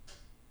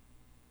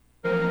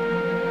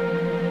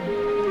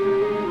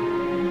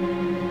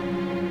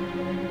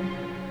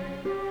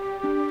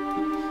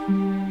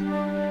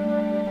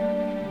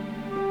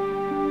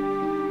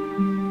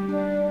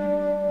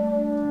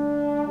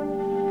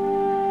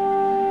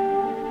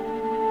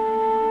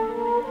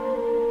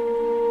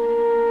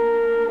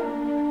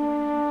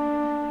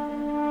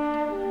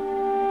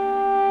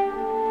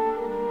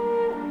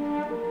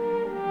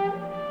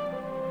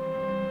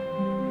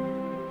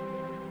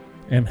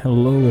And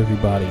hello,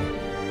 everybody.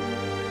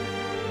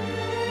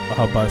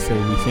 How about I say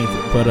we think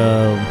it? But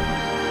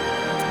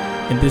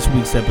in this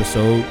week's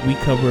episode, we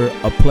cover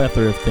a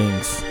plethora of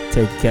things.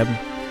 Take it, Kevin.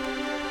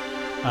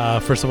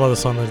 First of all, the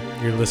song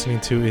that you're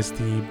listening to is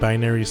the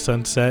Binary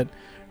Sunset,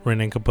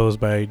 written and composed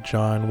by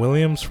John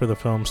Williams for the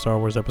film Star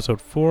Wars Episode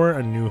 4,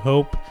 A New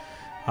Hope.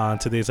 On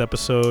today's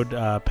episode,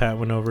 Pat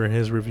went over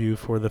his review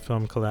for the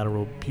film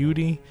Collateral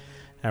Beauty.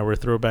 Our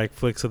throwback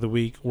flicks of the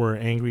week were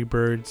Angry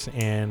Birds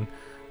and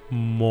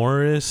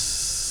Morris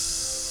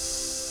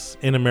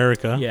in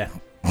America. Yeah.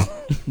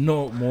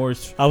 No,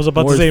 Morris. I was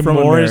about to say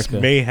Morris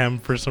Mayhem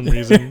for some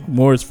reason.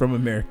 Morris from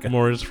America.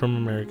 Morris from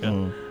America.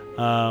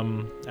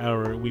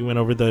 We went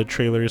over the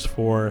trailers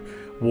for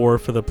War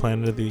for the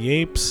Planet of the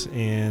Apes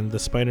and the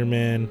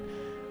Spider-Man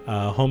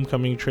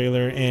Homecoming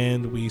trailer,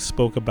 and we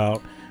spoke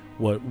about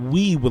what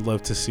we would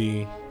love to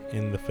see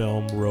in the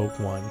film Rogue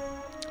One.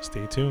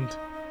 Stay tuned.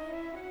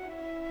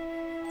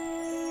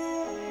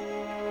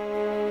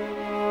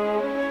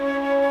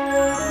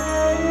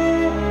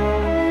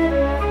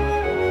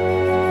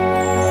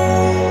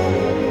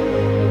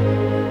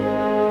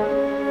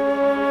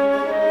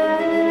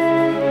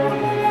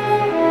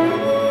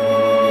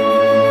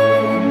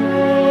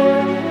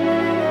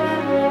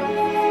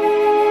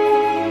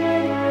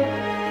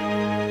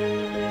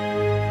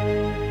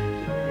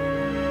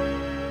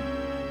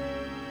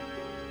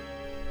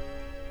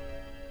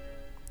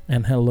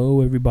 And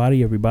hello,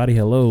 everybody,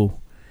 hello.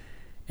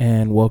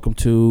 And welcome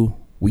to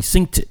We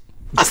Synced It.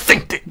 I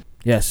synced it.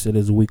 Yes, it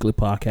is a weekly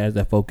podcast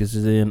that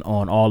focuses in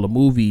on all the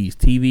movies,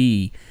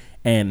 TV,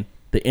 and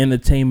the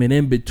entertainment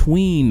in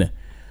between.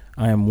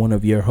 I am one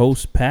of your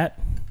hosts, Pat.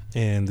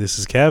 And this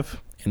is Kev.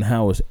 And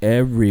how is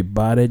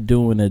everybody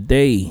doing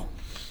today?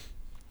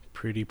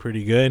 Pretty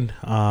good.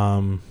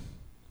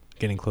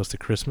 Getting close to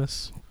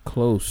Christmas.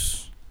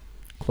 Close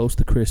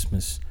to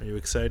Christmas. Are you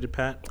excited,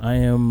 Pat? I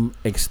am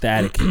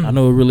ecstatic. I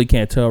know it really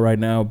can't tell right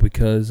now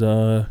because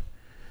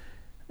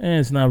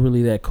it's not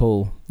really that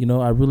cold. You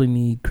know, I really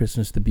need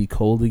Christmas to be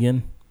cold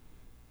again.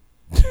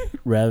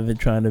 Rather than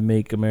trying to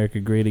make America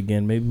great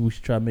again, maybe we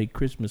should try to make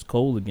Christmas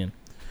cold again.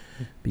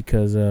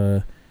 Because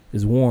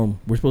it's warm.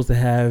 We're supposed to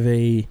have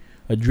a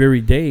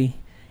dreary day,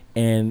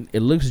 and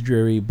it looks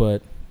dreary,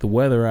 but the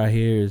weather out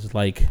here is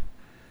like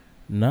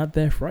not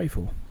that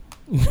frightful.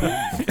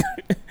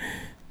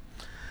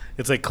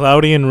 It's like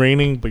cloudy and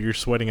raining, but you're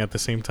sweating at the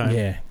same time.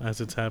 Yeah,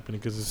 as it's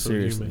happening because it's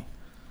seriously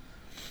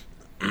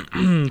so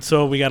humid.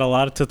 So we got a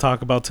lot to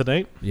talk about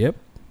today. Yep.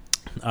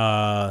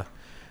 Pat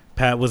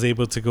was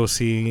able to go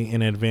see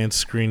an advanced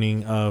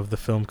screening of the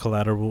film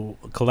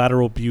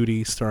Collateral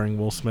Beauty, starring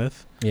Will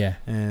Smith. Yeah.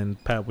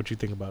 And Pat, what'd you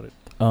think about it?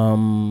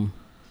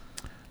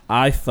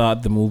 I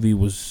thought the movie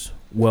was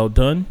well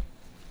done.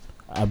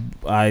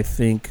 I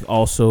think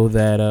also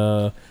that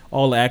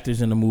all the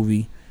actors in the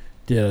movie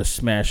did a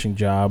smashing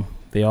job.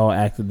 They all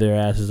acted their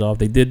asses off.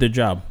 They did their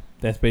job.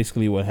 That's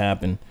basically what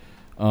happened.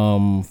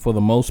 For the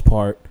most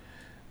part,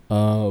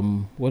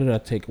 what did I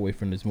take away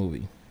from this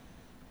movie?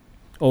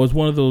 Oh, it's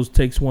one of those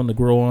takes one to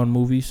grow on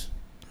movies.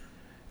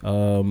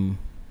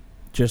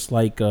 Just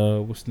like,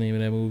 what's the name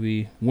of that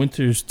movie?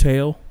 Winter's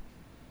Tale.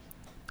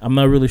 I'm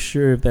not really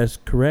sure if that's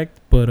correct,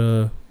 but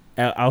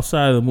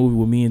outside of the movie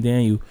with me and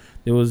Daniel,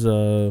 there was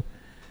a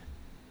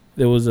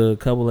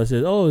couple that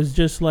said, "Oh, it's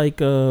just like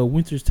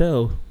Winter's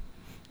Tale,"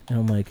 and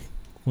I'm like,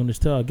 Winter's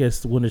Tale. I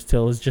guess Winter's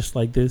Tale is just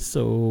like this,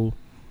 so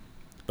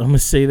I'm gonna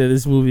say that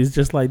this movie is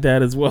just like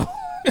that as well.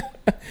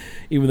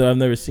 Even though I've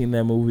never seen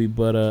that movie,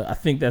 but I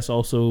think that's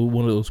also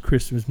one of those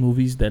Christmas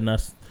movies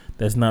that's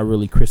not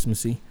really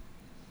Christmassy.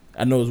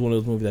 I know it's one of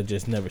those movies I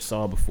just never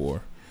saw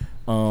before.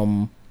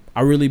 I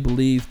really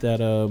believe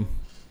that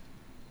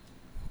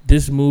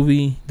this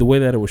movie, the way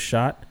that it was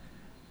shot,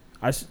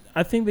 I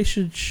think they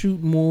should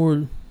shoot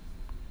more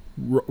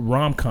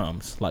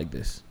rom-coms like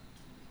this.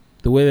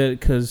 The way that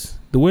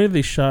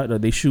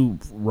they shoot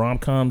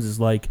rom-coms is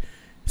like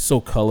so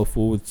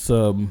colorful. It's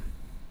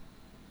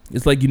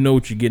like you know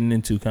what you're getting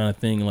into kind of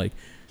thing, like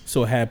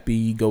so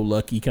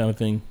happy-go-lucky kind of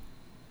thing.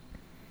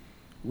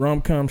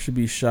 Rom-com should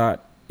be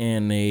shot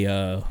in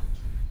a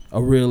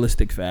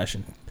realistic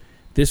fashion.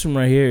 This one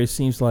right here, it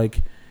seems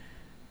like,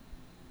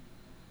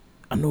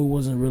 I know it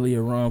wasn't really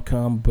a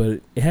rom-com,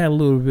 but it had a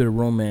little bit of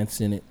romance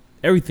in it.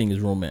 Everything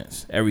is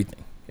romance.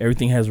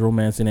 Everything has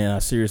romance in it, and I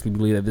seriously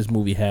believe that this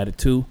movie had it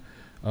too.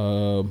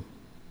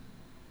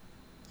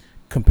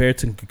 Compared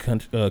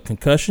to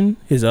Concussion,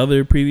 his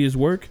other previous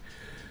work,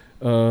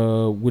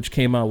 which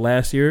came out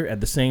last year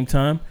at the same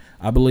time,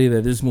 I believe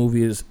that this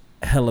movie is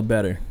hella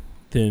better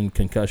than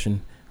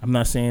Concussion. I'm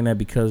not saying that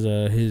because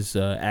his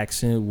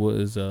accent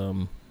was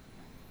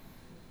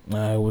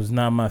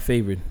not my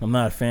favorite. I'm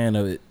not a fan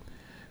of it,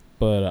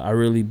 but I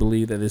really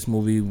believe that this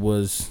movie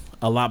was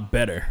a lot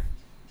better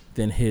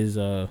than his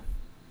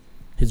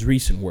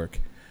recent work.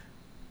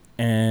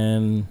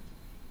 And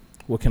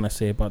what can I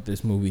say about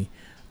this movie?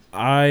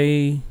 Could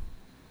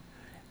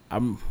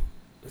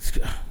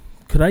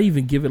I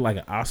even give it like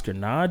an Oscar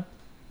nod?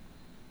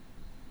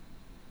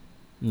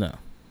 No.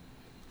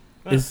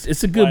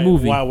 It's a good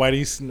movie. Why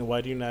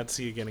do you not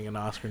see it getting an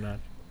Oscar nod?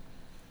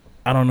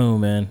 I don't know,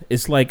 man.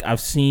 It's like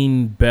I've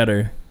seen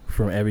better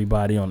from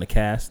everybody on the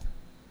cast.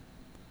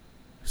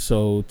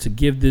 So to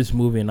give this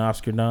movie an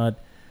Oscar nod,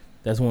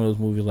 that's one of those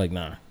movies like,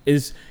 nah.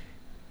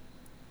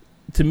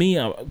 To me,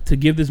 to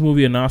give this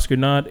movie an Oscar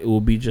nod, it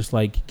will be just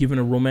like giving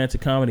a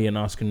romantic comedy an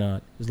Oscar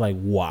nod. It's like,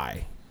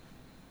 why?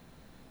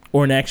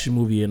 Or an action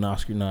movie an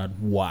Oscar nod.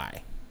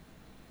 Why?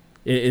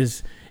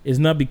 It's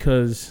not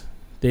because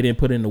they didn't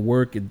put in the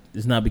work.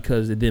 It's not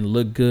because it didn't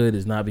look good.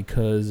 It's not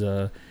because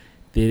they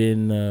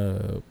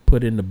didn't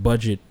put in the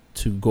budget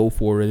to go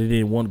for it. They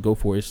didn't want to go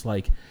for it. It's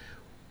like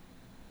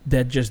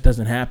that just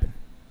doesn't happen.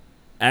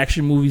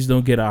 Action movies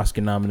don't get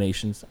Oscar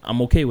nominations.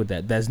 I'm okay with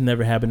that. That's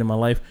never happened in my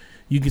life.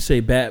 You can say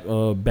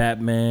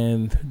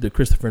Batman, the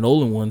Christopher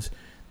Nolan ones,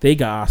 they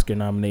got Oscar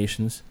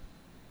nominations.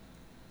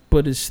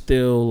 But it's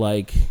still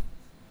like,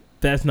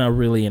 that's not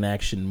really an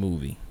action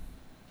movie.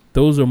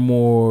 Those are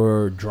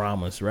more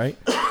dramas, right?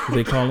 What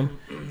they call them.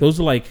 Those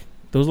are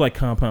like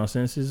Compound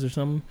Senses or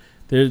something.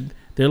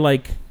 They're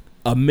like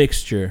a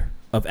mixture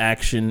of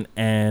action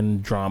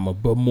and drama,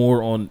 but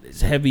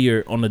it's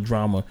heavier on the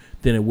drama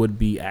than it would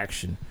be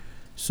action.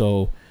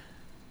 So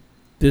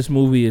this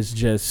movie is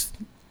just,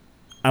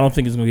 I don't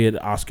think it's going to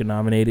get Oscar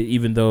nominated,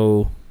 even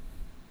though,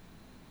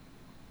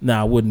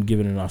 I wouldn't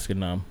give it an Oscar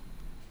nom.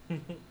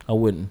 I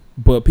wouldn't.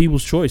 But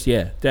People's Choice,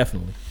 yeah,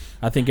 definitely.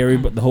 I think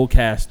the whole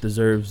cast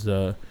deserves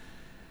a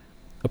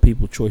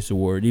People's Choice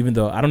Award, even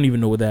though I don't even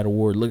know what that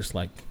award looks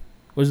like.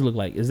 What does it look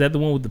like? Is that the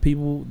one with the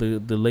people, the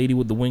lady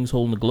with the wings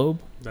holding the globe?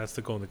 That's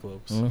the Golden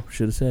Globes.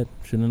 Should have said.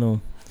 Should have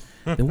known.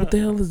 Then what the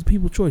hell is the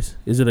People's Choice?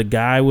 Is it a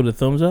guy with a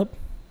thumbs up?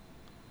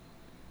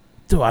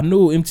 Dude, I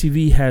know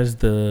MTV has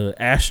the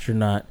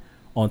astronaut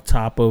on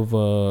top of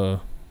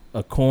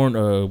a corn,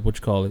 what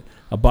you call it,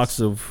 a box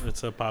of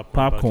it's a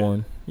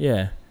popcorn. Bucket.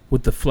 Yeah,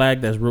 with the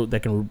flag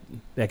that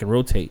can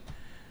rotate.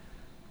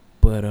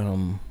 But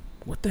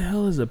what the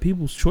hell is a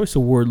People's Choice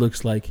Award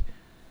looks like?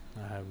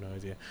 I have no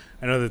idea.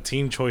 I know the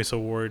Teen Choice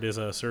Award is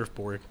a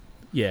surfboard.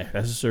 Yeah,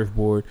 that's a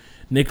surfboard.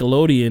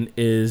 Nickelodeon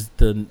is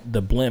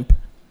the blimp.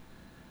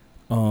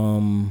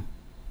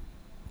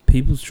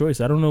 People's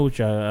Choice. I don't know what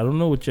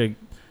you.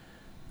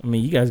 I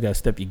mean, you guys gotta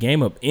step your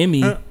game up.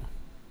 Emmy. The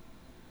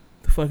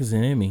fuck is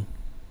an Emmy?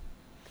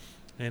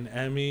 An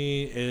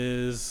Emmy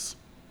is,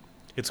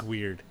 it's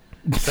weird.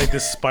 It's like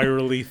this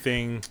spirally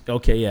thing.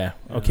 Okay, yeah.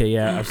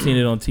 I've seen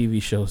it on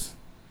TV shows.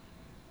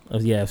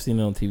 Yeah, I've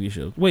seen it on TV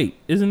shows. Wait,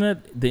 isn't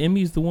that the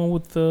Emmy's the one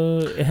with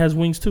it has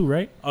wings too,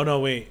 right? Oh no,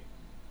 wait.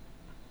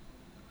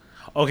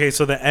 Okay,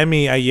 so the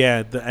Emmy,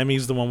 the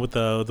Emmy's the one with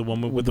the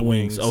woman with the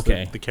wings.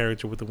 Okay, the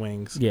character with the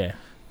wings. Yeah.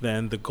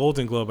 Then the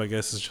Golden Globe, I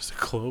guess, is just a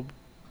globe,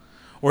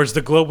 or is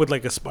the globe with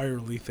like a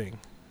spirally thing?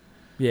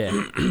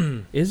 Yeah.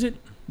 Is it?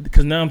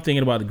 Because now I'm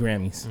thinking about the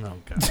Grammys. Oh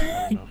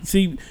God.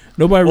 See,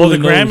 nobody really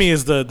knows. Well, the Grammy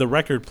is the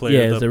record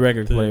player. Yeah, it's the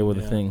record player with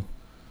a thing,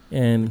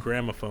 and the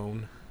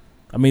gramophone.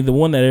 I mean, the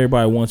one that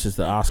everybody wants is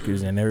the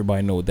Oscars, and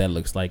everybody know what that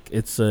looks like.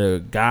 It's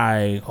a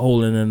guy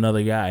holding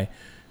another guy.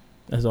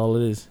 That's all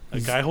it is. A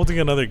guy holding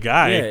another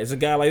guy? Yeah, it's a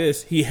guy like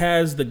this. He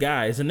has the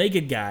guy. It's a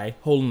naked guy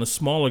holding a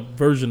smaller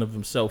version of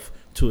himself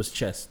to his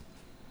chest.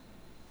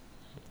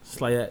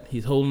 It's like that.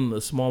 He's holding a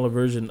smaller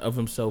version of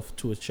himself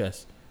to his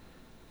chest.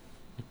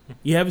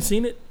 You haven't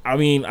seen it? I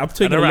mean, I've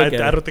taken a look at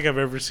it. I don't think I've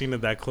ever seen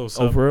it that close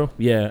up. Oh, for real?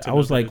 Yeah. I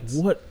was like,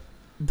 what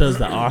does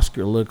the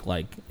Oscar look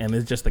like? And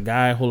it's just a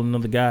guy holding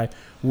another guy,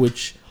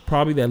 which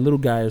probably that little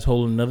guy is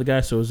holding another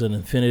guy, so it's an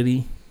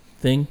infinity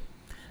thing.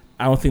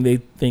 I don't think they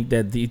think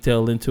that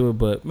detail into it,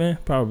 but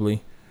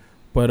probably.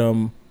 But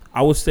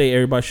I would say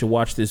everybody should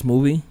watch this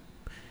movie.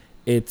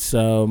 It's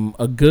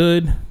a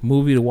good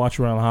movie to watch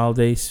around the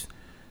holidays.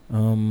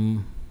 I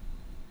mean,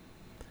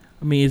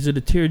 is it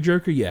a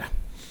tearjerker? Yeah.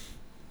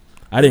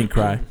 I didn't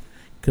cry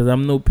because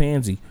I'm no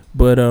pansy,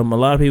 but a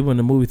lot of people in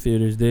the movie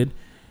theaters did,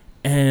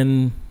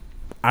 and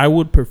I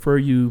would prefer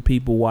you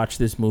people watch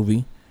this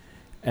movie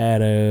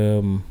at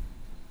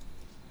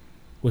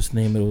what's the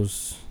name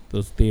of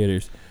those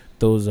theaters?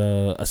 Those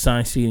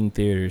assigned seating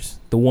theaters,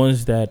 the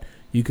ones that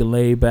you can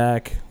lay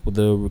back with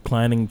a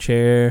reclining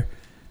chair.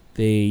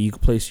 You can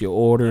place your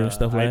order and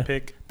stuff like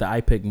that. The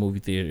iPic movie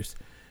theaters,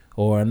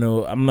 or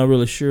I'm not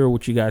really sure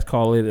what you guys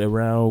call it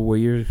around where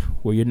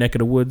your neck of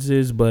the woods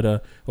is,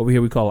 but over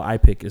here we call it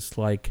iPic. It's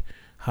like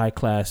high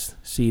class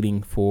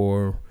seating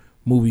for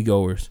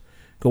moviegoers.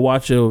 Go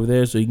watch it over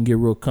there so you can get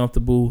real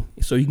comfortable,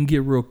 so you can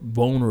get real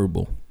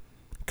vulnerable,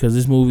 because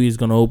this movie is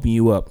gonna open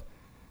you up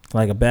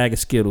like a bag of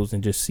Skittles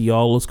and just see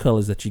all those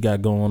colors that you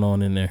got going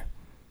on in there.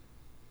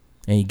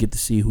 And you get to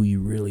see who you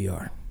really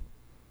are.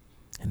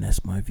 And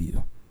that's my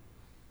view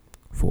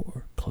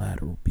for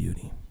Collateral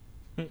Beauty.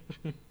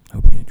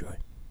 Hope you enjoy.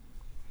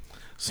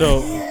 So,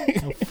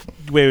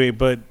 wait,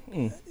 but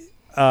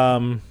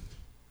the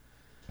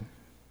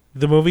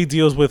movie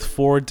deals with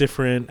 4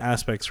 different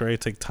aspects, right?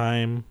 It's like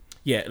time.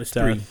 Yeah, it's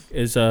death. 3.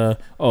 It's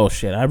oh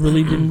shit, I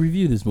really didn't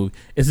review this movie.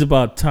 It's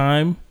about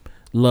time,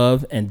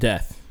 love, and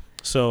death.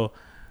 So,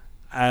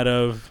 out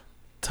of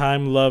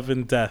Time, love,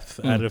 and death.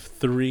 Out of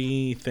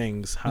 3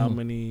 things, how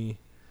many?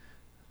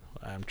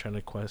 I'm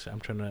trying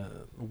to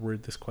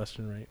word this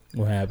question right.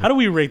 What happened? How do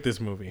we rate this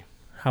movie?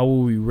 How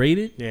will we rate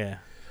it? Yeah.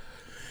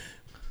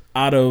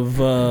 Out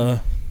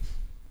of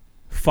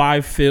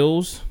 5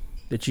 feels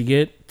that you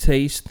get,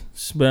 taste,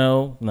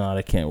 smell. No,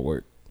 that can't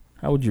work.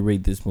 How would you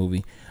rate this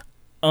movie?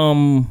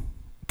 Because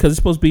it's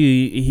supposed to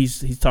be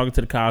he's talking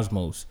to the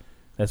cosmos.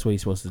 That's what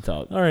he's supposed to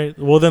talk. All right.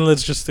 Well, then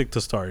let's just stick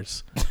to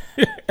stars.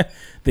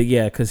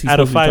 Because out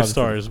of 5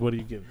 stars, what do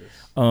you give this?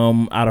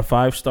 Out of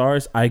 5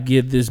 stars, I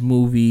give this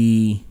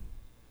movie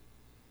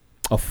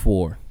a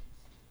 4.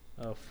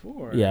 A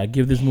 4. Yeah, I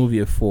give this movie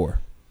a 4.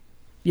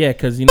 Yeah,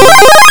 because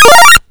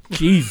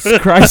Jesus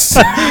Christ,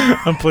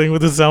 I'm playing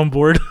with the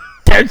soundboard.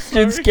 That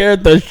shit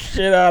scared the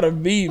shit out of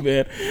me,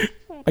 man.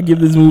 I give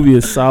this movie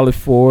a solid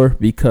 4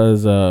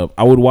 because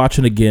I would watch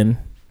it again.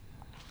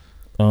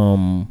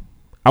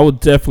 I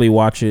would definitely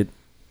watch it,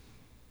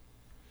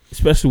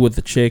 especially with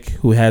the chick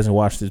who hasn't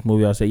watched this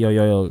movie. I'll say,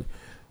 yo,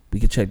 we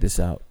can check this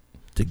out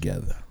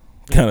together,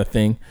 kind of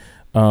thing.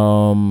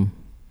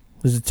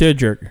 It's a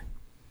tearjerker.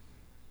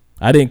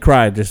 I didn't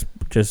cry. I'm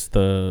just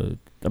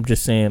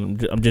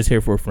saying. I'm just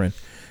here for a friend.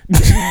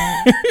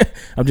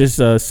 I'm just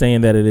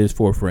saying that it is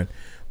for a friend.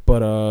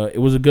 But it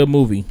was a good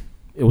movie.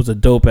 It was a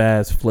dope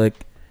ass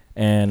flick,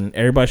 and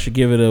everybody should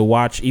give it a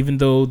watch. Even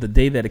though the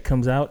day that it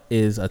comes out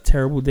is a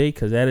terrible day,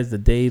 because that is the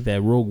day that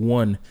Rogue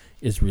One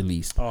is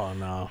released. Oh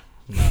no,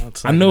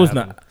 it's I know it's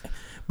not.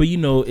 But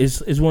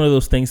it's one of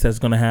those things that's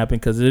going to happen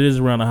because it is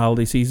around the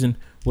holiday season.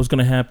 What's going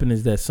to happen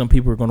is that some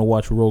people are going to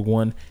watch Rogue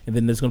One, and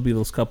then there's going to be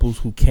those couples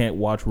who can't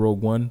watch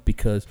Rogue One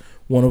because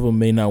one of them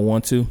may not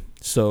want to.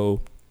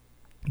 So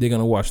they're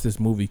going to watch this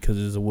movie because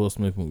it's a Will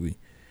Smith movie.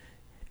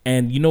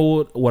 And you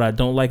know what I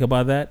don't like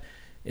about that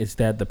is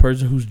that the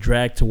person who's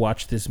dragged to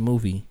watch this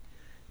movie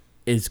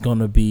is going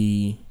to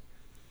be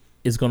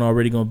in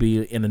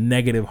a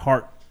negative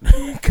heart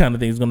kind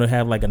of thing. It's going to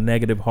have like a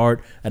negative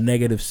heart, a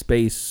negative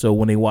space. So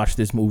when they watch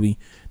this movie,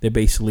 they're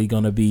basically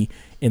going to be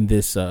in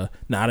this, I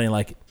didn't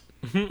like it.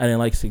 I didn't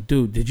like it.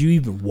 Dude, did you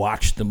even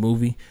watch the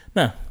movie?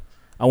 Nah.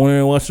 I wanted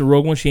to watch the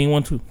Rogue One. She ain't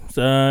want to.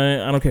 So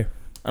I don't care.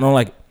 I don't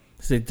like it.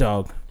 I said,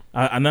 dog.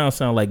 I now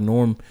sound like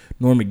Norm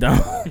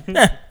McDonald.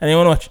 I didn't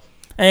want to watch it.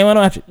 I didn't want to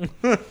watch it.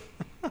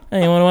 I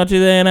didn't want to watch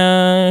it,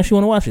 and she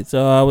want to watch it.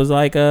 So I was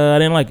like, I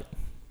didn't like it.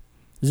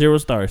 0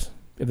 stars,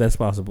 if that's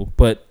possible.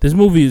 But this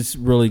movie is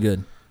really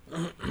good.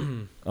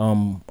 I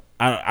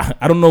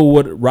don't know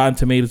what Rotten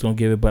Tomatoes gonna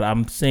give it, but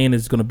I'm saying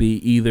it's gonna be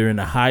either in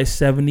the high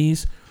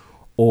 70s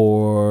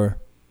or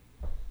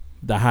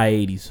the high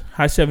 80s.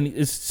 High 70s,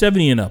 it's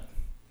 70 and up.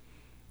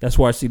 That's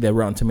why I see that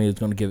Rotten Tomatoes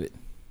gonna give it.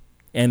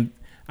 And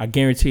I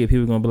guarantee you,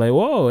 people are gonna be like,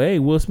 "Whoa, hey,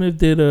 Will Smith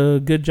did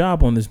a good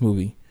job on this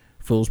movie."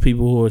 For those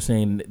people who are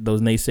saying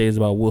those naysayers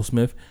about Will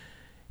Smith,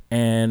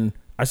 and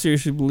I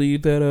seriously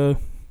believe that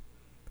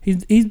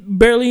he's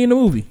barely in the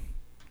movie.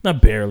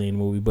 Not barely in the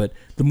movie, but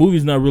the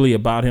movie's not really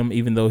about him,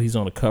 even though he's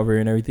on the cover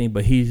and everything.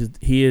 But he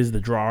is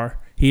the drawer.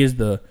 He is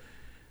the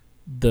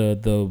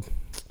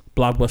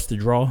blockbuster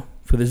draw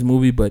for this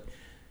movie. But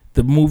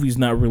the movie's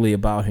not really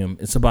about him.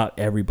 It's about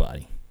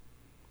everybody.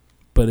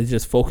 But it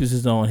just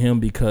focuses on him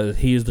because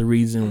he is the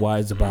reason why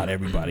it's about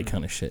everybody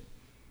kind of shit.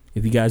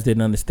 If you guys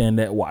didn't understand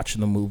that, watch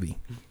the movie.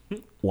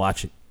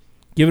 Watch it.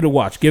 Give it a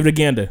watch. Give it a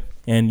gander.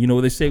 And you know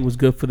what they say was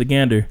good for the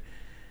gander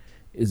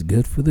is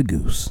good for the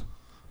goose.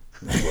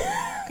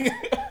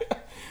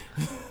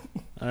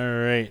 All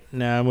right,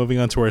 now moving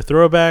on to our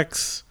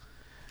throwbacks.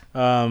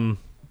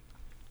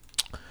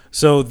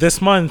 So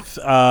this month,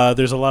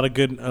 there's a lot of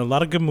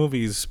good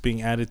movies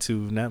being added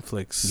to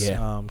Netflix.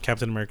 Yeah.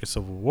 Captain America: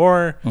 Civil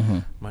War,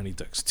 Mighty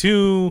Ducks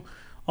 2,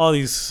 all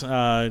these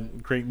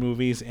great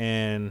movies,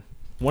 and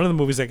one of the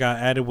movies that got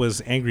added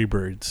was Angry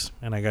Birds,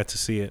 and I got to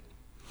see it.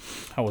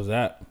 How was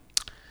that?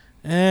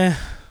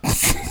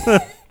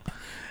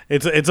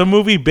 It's a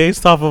movie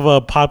based off of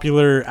a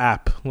popular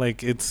app.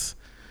 Like it's,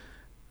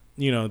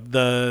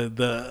 the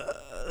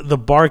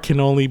bar can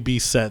only be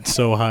set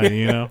so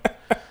high,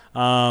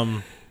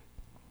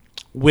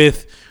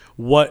 with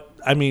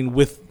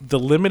the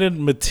limited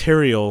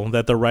material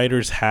that the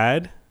writers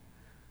had,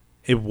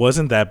 it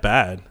wasn't that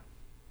bad.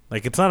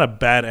 Like it's not a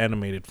bad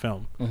animated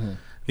film. Mm-hmm.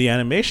 The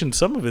animation,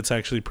 some of it's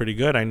actually pretty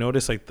good. I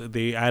noticed like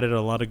they added a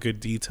lot of good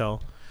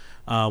detail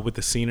with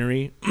the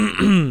scenery.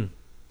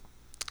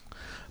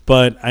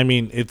 But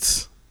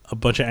it's a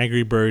bunch of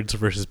angry birds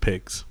versus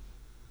pigs,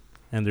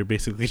 and they're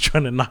basically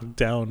trying to knock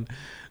down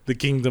the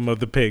kingdom of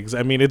the pigs.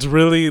 It's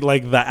really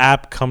like the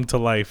app come to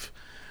life.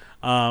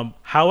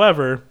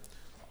 However,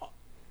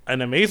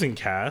 an amazing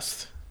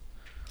cast.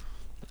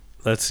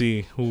 Let's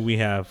see who we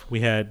have. We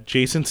had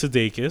Jason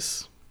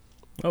Sudeikis.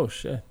 Oh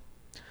shit.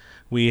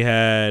 We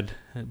had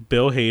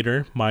Bill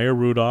Hader, Maya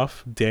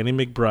Rudolph, Danny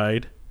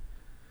McBride,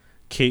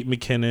 Kate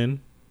McKinnon,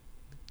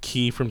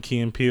 Key from Key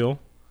and Peele.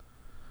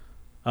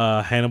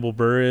 Hannibal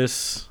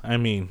Buress.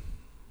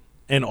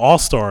 An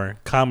all-star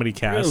comedy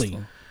cast. Really?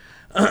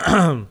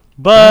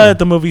 But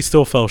the movie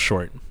still fell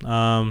short.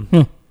 I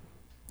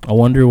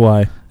wonder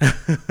why.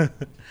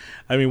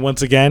 I mean,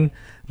 once again,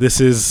 this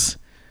is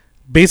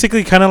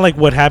basically kind of like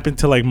what happened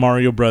to like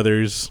Mario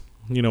Brothers.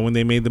 You know, when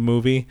they made the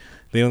movie,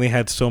 they only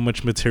had so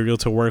much material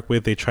to work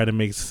with. They tried to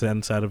make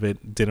sense out of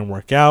it. Didn't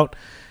work out.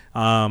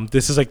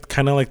 This is like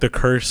kind of like the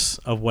curse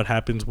of what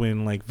happens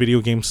when like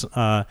video games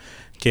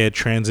get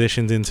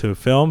transitioned into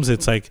films.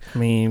 It's like, I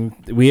mean,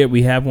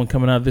 we have one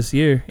coming out this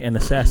year, and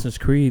Assassin's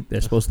Creed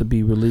that's supposed to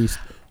be released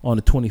on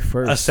the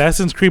 21st.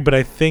 Assassin's Creed, but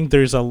I think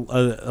there's a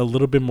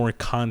little bit more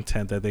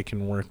content that they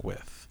can work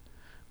with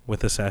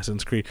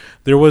Assassin's Creed.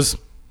 There was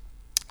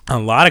a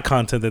lot of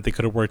content that they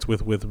could have worked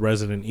with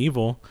Resident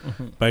Evil,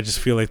 but I just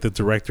feel like the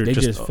director They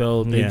just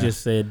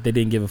said they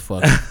didn't give a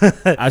fuck.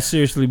 I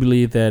seriously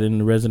believe that in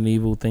the Resident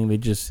Evil thing,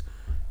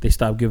 they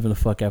stopped giving a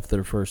fuck after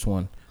the first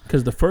one,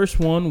 because the first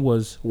one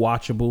was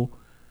watchable,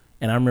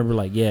 and I remember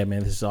like, yeah,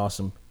 man, this is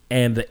awesome,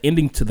 and the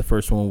ending to the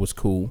first one was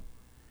cool,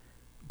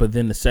 but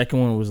then the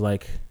second one was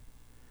like,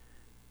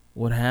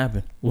 what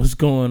happened? What's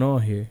going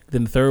on here?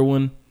 Then the third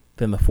one,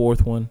 then the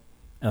fourth one,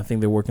 and I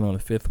think they're working on the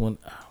fifth one.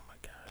 Oh my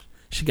gosh,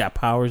 she got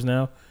powers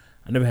now.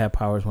 I never had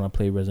powers when I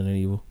played Resident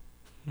Evil.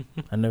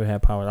 I never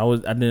had powers. I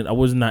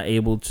was not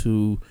able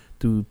to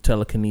do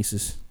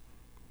telekinesis.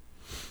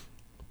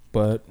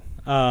 But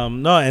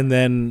no, and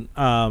then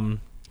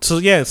so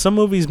yeah, some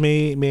movies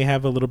may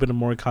have a little bit of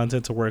more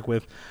content to work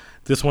with.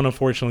 This one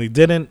unfortunately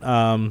didn't.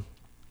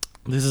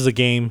 This is a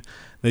game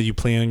that you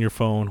play on your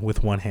phone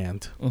with one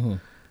hand.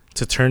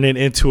 To turn it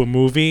into a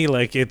movie,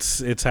 like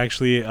it's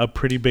actually a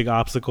pretty big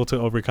obstacle to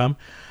overcome.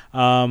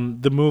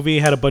 The movie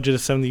had a budget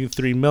of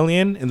 $73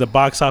 million, and the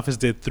box office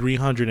did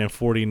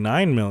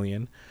 $349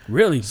 million.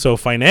 Really? So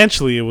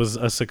financially, it was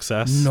a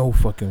success. No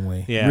fucking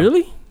way. Yeah.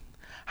 Really?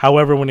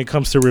 However, when it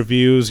comes to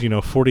reviews,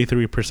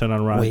 43%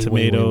 on Rotten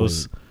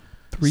Tomatoes.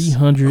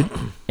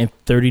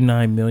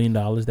 $339 million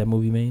that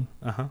movie made?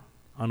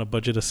 On a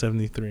budget of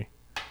 73.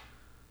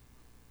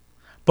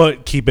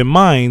 But keep in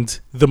mind,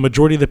 the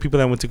majority of the people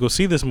that went to go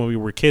see this movie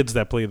were kids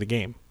that play the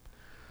game.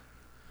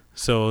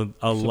 So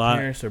lot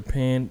parents are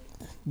paying.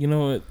 You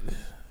know what?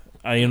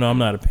 I'm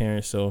not a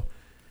parent, so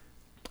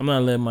I'm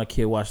not letting my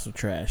kid watch some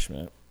trash,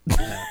 man.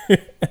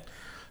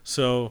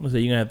 So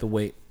you're gonna have to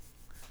wait.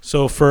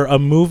 So for a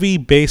movie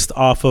based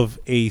off of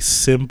a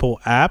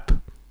simple app,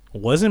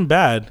 wasn't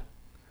bad.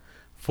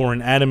 For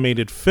an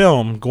animated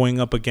film going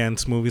up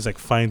against movies like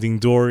Finding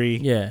Dory,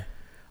 yeah,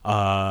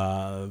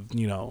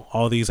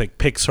 all these like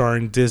Pixar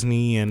and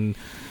Disney and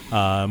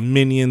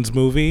Minions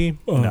movie,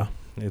 no.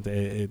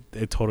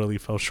 It totally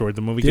fell short.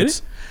 The movie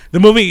gets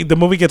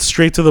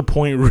straight to the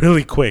point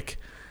really quick.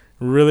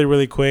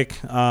 Really quick.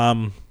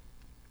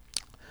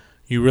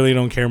 You really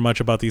don't care much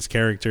about these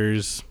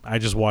characters. I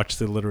just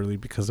watched it literally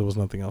because there was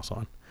nothing else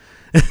on.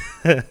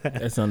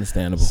 That's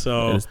understandable.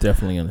 So it's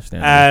definitely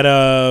understandable. Out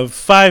of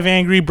 5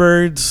 Angry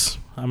Birds,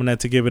 I'm gonna have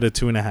to give it a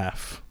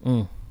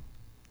 2.5.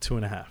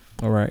 2.5.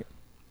 All right.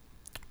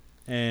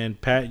 And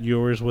Pat,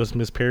 yours was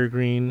Miss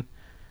Peregrine.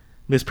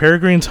 Miss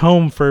Peregrine's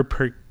Home for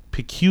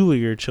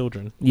Peculiar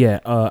Children. Yeah,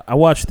 I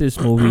watched this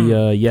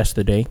movie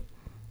yesterday,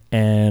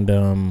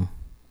 and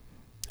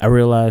I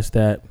realized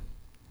that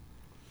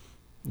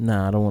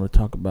I don't want to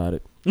talk about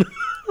it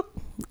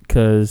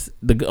because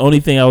the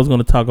only thing I was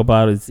going to talk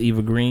about is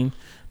Eva Green.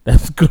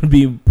 That's going to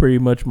be pretty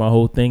much my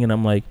whole thing, and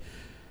I'm like,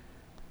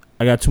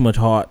 I got too much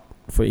heart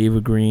for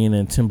Eva Green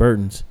and Tim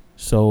Burton's,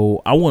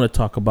 so I want to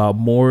talk about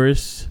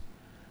Morris,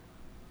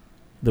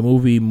 the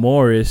movie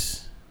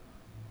Morris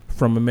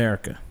from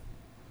America.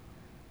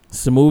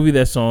 It's a movie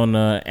that's on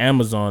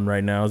Amazon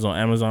right now. It's on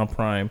Amazon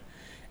Prime,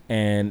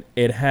 and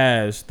it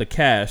has the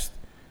cast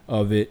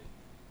of it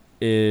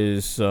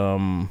is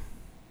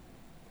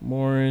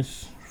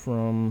Morris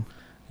from.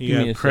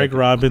 You got Craig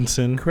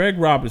Robinson. Craig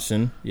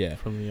Robinson, yeah,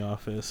 from The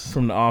Office.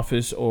 From The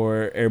Office,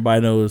 or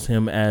everybody knows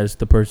him as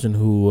the person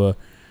who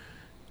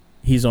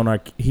he's on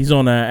our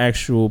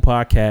actual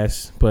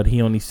podcast, but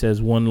he only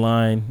says one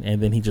line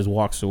and then he just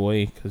walks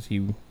away because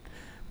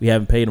we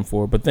haven't paid him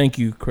for it. But thank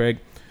you, Craig.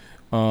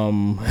 I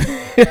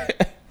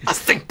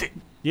synced it.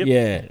 Yep.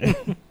 Yeah.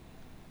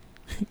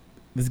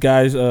 This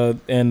guy's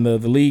and the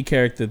lead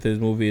character of this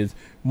movie is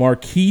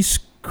Marquise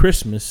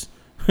Christmas,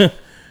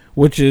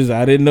 which is,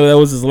 I didn't know that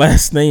was his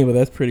last name, but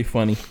that's pretty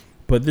funny.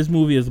 But this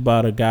movie is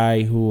about a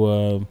guy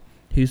who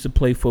he used to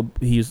play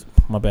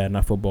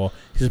not football.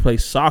 He used to play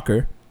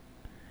soccer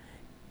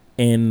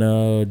in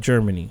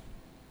Germany.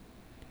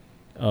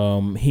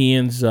 He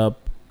ends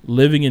up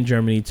living in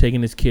Germany,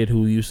 taking his kid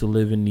who used to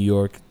live in New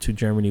York to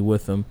Germany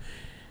with him,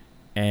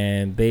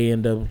 and they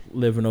end up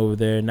living over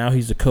there. Now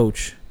he's a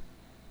coach,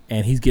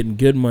 and he's getting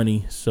good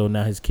money, so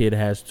now his kid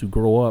has to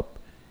grow up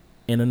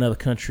in another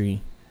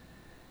country,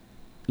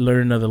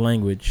 learn another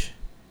language,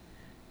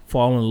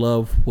 fall in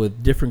love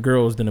with different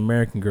girls than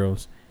American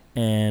girls,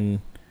 and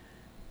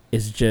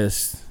it's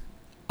just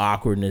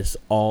awkwardness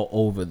all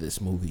over this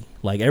movie.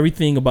 Like,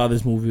 everything about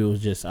this movie was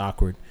just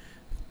awkward.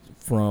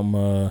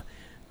 From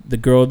the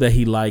girl that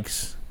he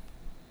likes,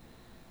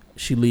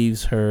 she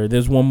leaves her.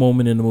 There's one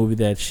moment in the movie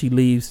that she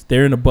leaves.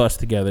 They're in a bus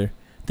together.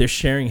 They're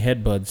sharing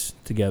headbuds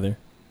together.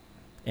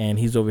 and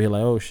he's over here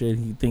like, oh shit,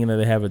 he thinking that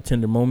they have a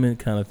tender moment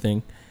kind of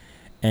thing.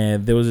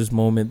 And there was this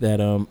moment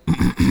that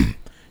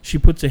she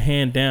puts her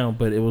hand down,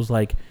 but it was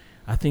like,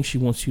 I think she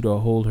wants you to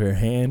hold her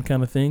hand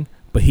kind of thing,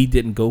 but he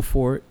didn't go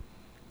for it.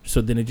 So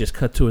then it just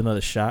cut to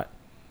another shot,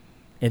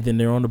 and then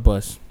they're on the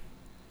bus.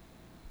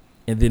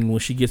 And then when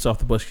she gets off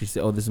the bus, she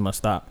said, oh, this is my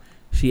stop.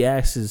 She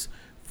asks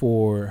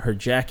for her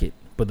jacket,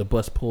 but the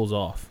bus pulls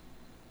off.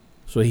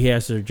 So he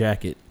has her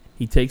jacket.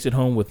 He takes it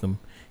home with him.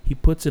 He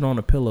puts it on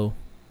a pillow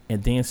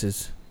and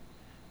dances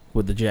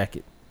with the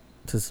jacket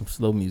to some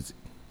slow music.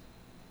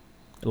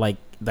 Like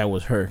that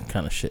was her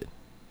kind of shit.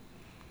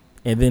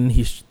 And then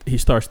he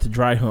starts to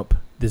dry hump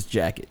this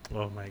jacket.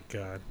 Oh my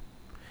God.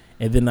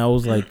 And then I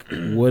was like,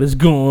 what is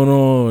going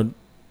on?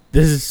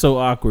 This is so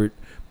awkward.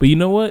 But you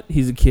know what?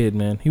 He's a kid,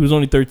 man. He was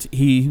only 13.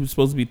 He was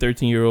supposed to be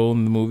 13-year-old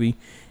in the movie.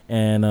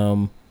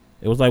 And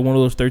it was like one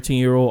of those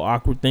 13-year-old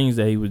awkward things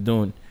that he was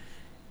doing.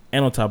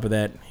 And on top of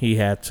that, he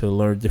had to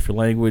learn different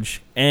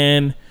language.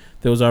 And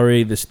there was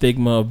already the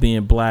stigma of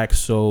being black.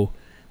 So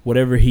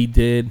whatever he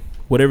did,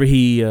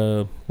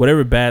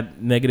 whatever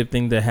bad, negative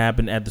thing that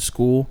happened at the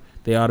school,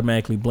 they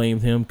automatically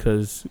blamed him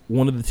because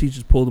one of the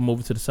teachers pulled him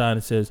over to the side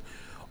and says,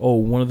 oh,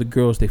 one of the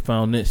girls, they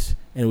found this,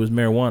 and it was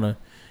marijuana.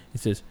 He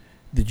says,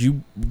 did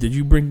you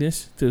bring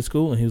this to the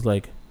school? And he was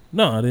like,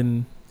 no, I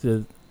didn't.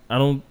 I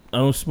don't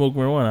smoke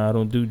marijuana. I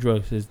don't do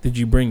drugs. He says, did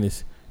you bring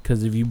this?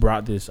 Because if you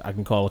brought this, I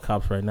can call the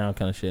cops right now,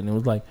 kind of shit. And it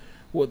was like,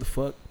 what the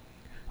fuck?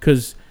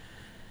 Because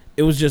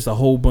it was just a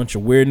whole bunch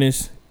of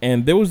weirdness.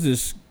 And there was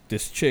this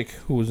chick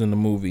who was in the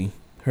movie.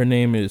 Her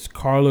name is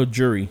Carla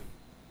Jury.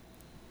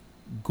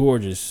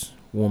 Gorgeous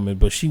woman,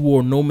 but she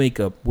wore no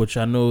makeup, which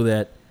I know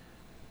that,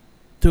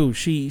 dude,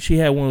 she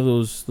had one of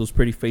those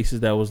pretty faces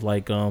that was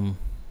like,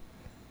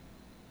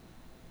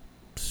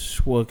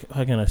 what,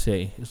 how can I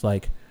say? It's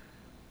like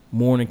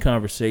morning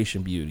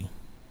conversation beauty.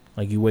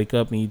 Like you wake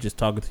up and you just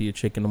talking to your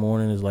chick in the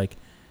morning. It's like,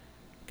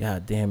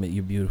 God damn it,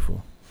 you're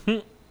beautiful,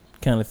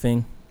 kind of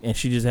thing. And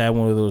she just had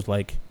one of those,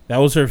 like, that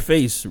was her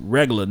face,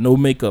 regular, no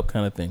makeup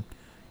kind of thing.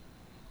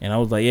 And I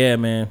was like, yeah,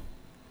 man,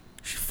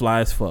 she fly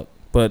as fuck.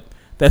 But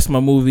that's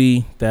my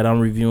movie that I'm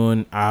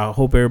reviewing. I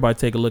hope everybody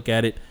take a look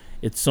at it.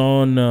 It's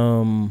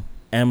on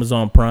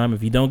Amazon Prime.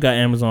 If you don't got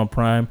Amazon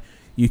Prime,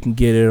 you can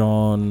get it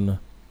on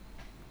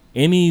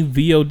any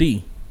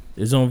VOD.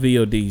 It's on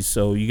VOD,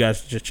 so you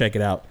guys just check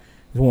it out.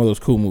 It's one of those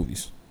cool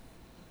movies.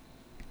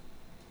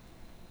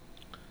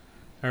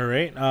 All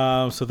right.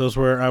 So those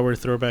were our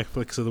throwback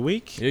flicks of the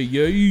week.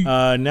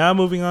 Yeah. Now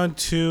moving on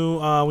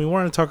to, we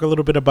want to talk a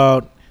little bit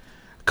about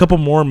a couple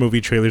more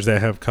movie trailers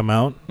that have come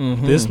out.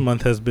 Mm-hmm. This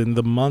month has been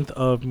the month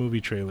of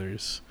movie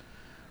trailers.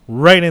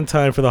 Right in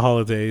time for the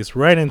holidays.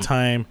 Right in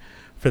time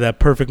for that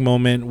perfect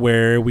moment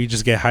where we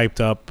just get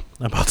hyped up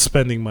about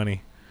spending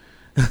money.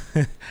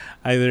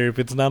 Either if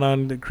it's not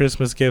on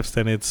Christmas gifts,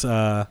 then it's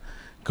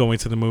going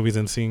to the movies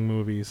and seeing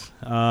movies.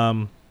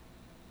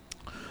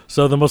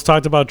 So the most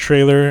talked about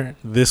trailer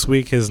this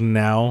week is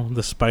now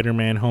the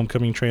Spider-Man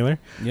Homecoming trailer,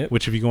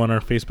 which if you go on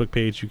our Facebook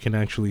page, you can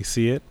actually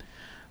see it.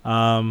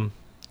 I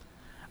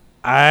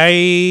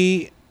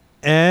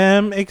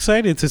am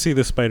excited to see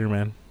the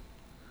Spider-Man.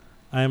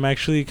 I'm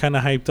actually kind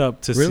of hyped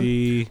up to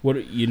see.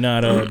 What you're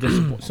not?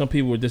 Some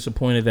people were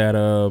disappointed that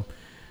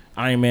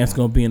Iron Man's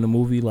gonna be in the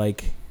movie.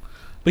 Like,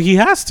 but he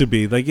has to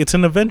be. Like, it's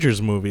an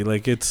Avengers movie.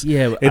 Like, it's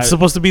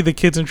supposed to be the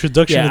kid's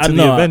introduction into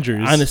the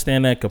Avengers. I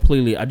understand that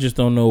completely. I just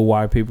don't know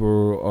why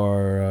people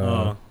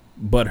are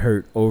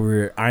butthurt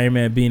over Iron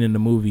Man being in the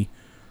movie.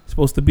 It's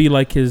supposed to be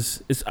like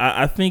his.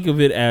 I think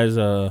of it as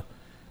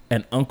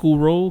an uncle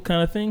role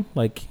kind of thing.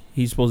 Like,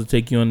 he's supposed to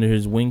take you under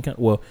his wing.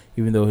 Well,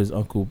 even though his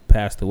uncle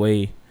passed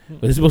away,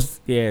 but it's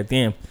supposed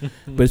to,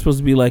 but it's supposed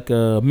to be like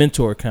a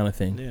mentor kind of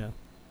thing. Yeah.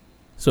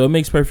 So it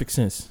makes perfect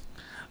sense.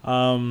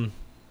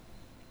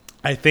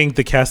 I think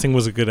the casting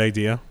was a good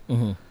idea.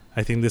 Mm-hmm.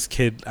 I think this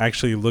kid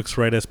actually looks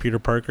right as Peter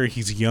Parker.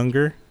 He's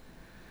younger.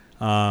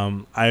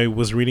 I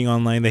was reading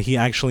online that he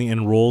actually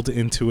enrolled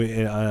into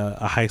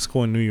a high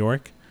school in New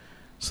York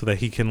so that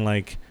he can,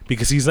 like,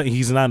 because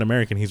he's not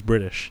American, he's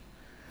British.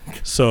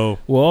 So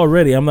well,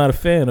 already I'm not a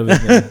fan of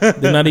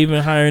it. They're not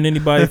even hiring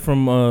anybody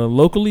from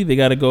locally. They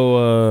got to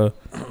go.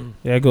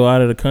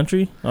 Out of the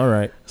country. All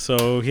right.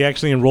 So he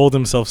actually enrolled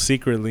himself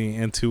secretly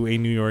into a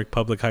New York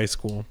public high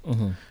school,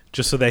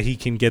 just so that he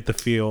can get the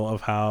feel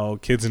of how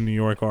kids in New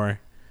York are,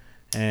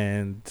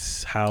 and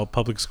how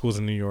public schools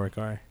in New York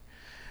are.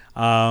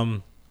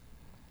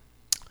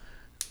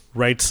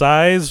 Right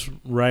size,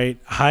 right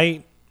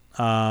height.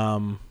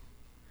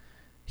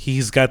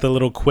 He's got the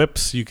little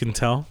quips, you can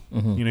tell.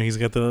 Mm-hmm. You know, he's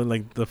got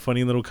the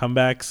funny little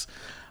comebacks.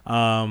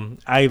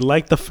 I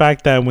like the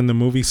fact that when the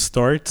movie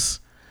starts,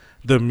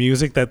 the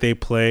music that they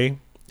play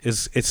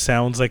it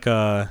sounds like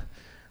a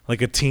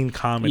teen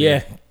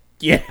comedy.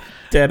 Yeah.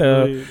 That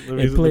let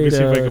me see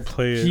if I can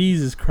play it.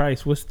 Jesus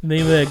Christ, what's the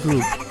name of that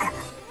group?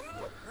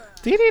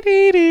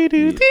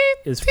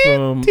 It's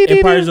from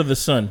Empires of the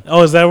Sun.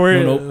 Oh, is that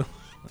where? Nope.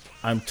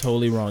 I'm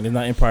totally wrong. It's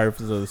not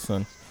Empires of the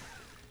Sun.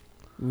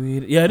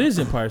 Yeah, it is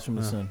Empires from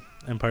the Sun.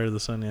 Empire of the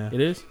Sun, yeah.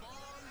 It is?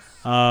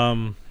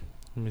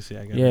 Let me see.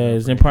 I got Yeah,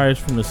 it's Empires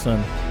from the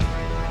Sun.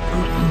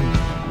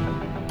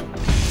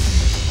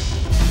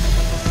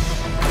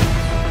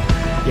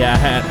 Yeah,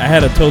 I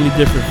had a totally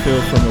different feel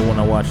from it when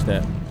I watched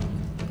that.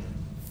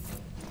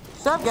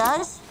 What's up,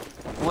 guys?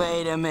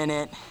 Wait a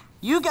minute.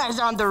 You guys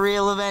aren't the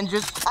real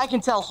Avengers. I can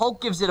tell Hulk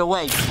gives it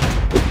away.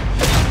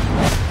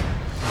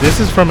 This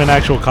is from an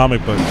actual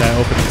comic book, that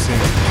opening scene.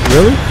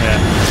 Really? Yeah.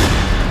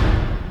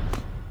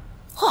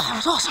 Oh, that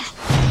was awesome.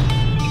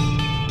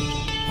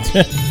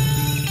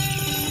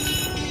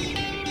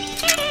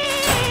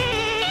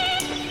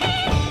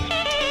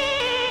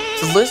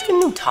 Does Liz get a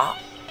new top?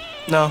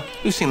 No,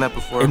 we've seen that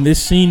before. In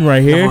this scene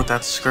right Never here, with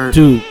that skirt.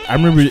 dude, I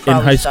remember in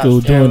high school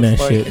doing that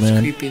shit, It's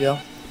man. creepy though.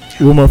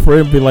 With my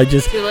friend, be like,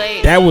 just Too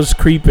late. that was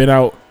creeping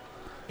out.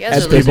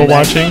 As people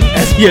watching.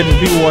 Yeah, the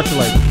people watching,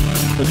 like,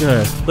 look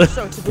at her.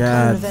 So to become an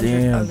God Avenger,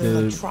 damn, are there,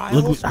 like, dude.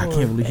 trials Look, I or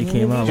can't believe he any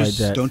came out like Just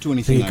that. don't do So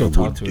anything you I go would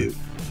talk to her. do.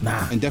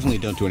 Nah. And definitely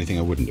don't do anything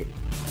I wouldn't do.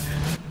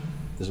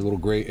 There's a little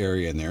gray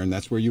area in there, and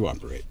that's where you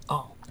operate.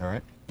 Oh. All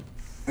right?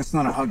 That's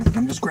not a hug.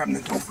 I'm just grabbing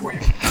the door for you.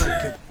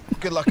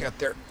 Good luck out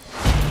there.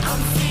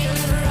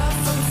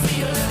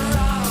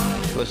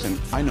 Listen,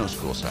 I know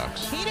school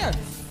sucks. Peter,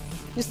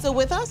 you still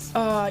with us?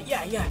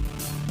 Yeah.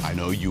 I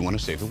know you want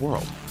to save the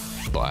world.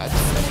 But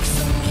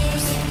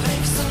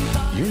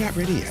you're not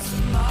ready yet.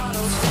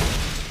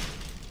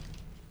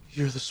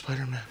 You're the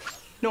Spider-Man.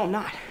 No, I'm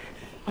not.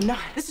 I'm not.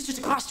 This is just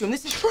a costume.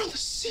 This is From the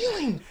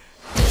ceiling.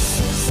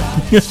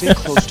 Stay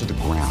close to the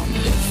ground.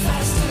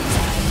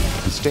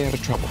 And stay out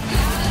of trouble.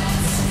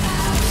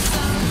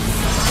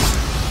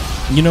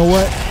 You know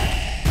what?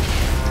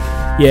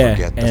 Yeah,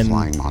 Forget the and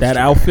flying monster. that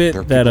There are outfit,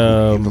 people that who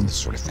handle this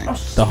sort of thing.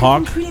 the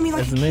hawk, treating me like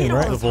that's a the name, kid all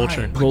right? the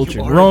Vulture. time.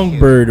 Vulture, wrong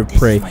bird of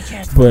prey,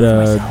 but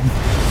the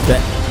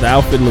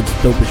outfit looks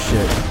dope as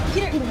shit.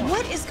 Peter,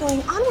 what is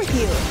going on with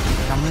you?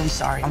 I'm really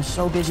sorry. I'm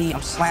so busy.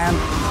 I'm slammed.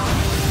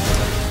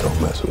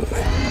 Don't mess with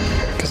me,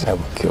 because I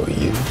will kill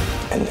you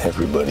and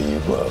everybody you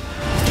love.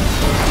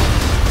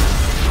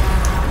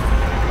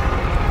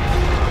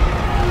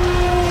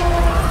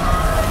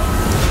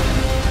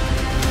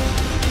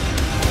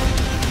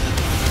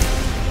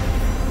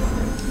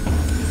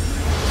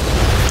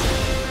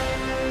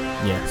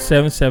 Yeah,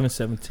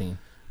 7/7/17.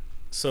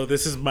 So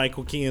this is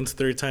Michael Keaton's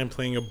third time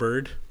playing a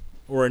bird.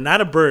 Or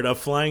not a bird, a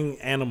flying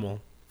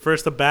animal.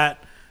 First a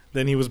bat,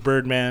 then he was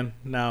Birdman,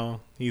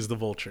 now he's the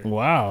Vulture.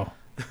 Wow,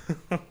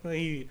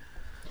 He-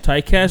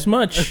 tight cast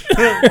much,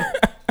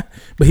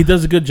 but he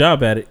does a good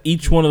job at it.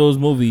 Each one of those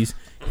movies,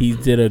 he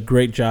did a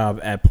great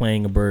job at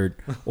playing a bird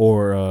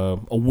or a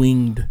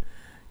winged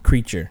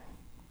creature.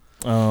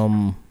 I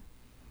don't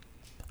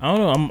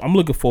know. I'm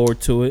looking forward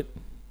to it,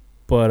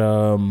 but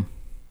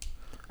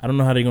I don't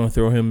know how they're gonna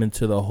throw him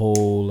into the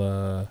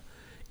whole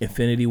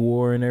Infinity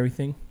War and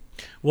everything.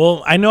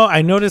 Well, I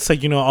noticed,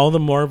 like, all the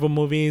Marvel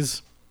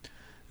movies,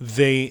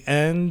 they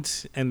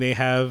end and they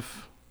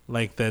have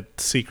like that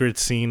secret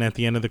scene at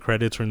the end of the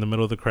credits or in the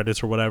middle of the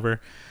credits or whatever.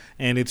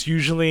 And it's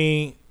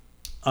usually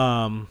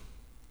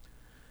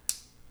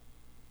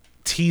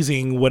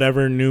teasing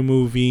whatever new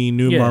movie,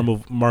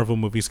 Marvel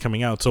movies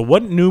coming out. So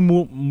what new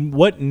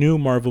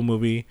Marvel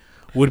movie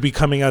would be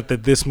coming out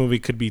that this movie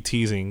could be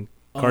teasing?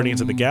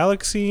 Guardians of the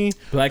Galaxy,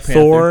 Black Panther.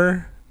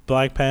 Thor,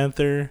 Black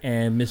Panther,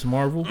 And Miss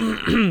Marvel.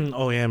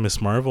 oh yeah,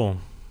 Miss Marvel.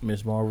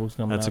 Miss Marvel's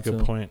coming That's out a good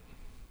too. point.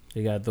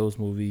 They got those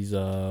movies. They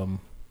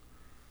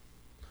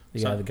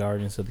got the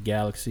Guardians of the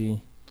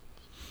Galaxy.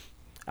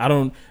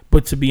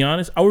 But to be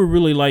honest, I would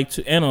really like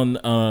to. And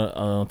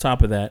on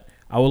top of that,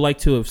 I would like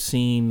to have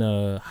seen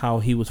how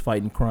he was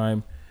fighting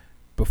crime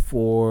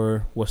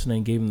before what's his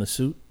name gave him the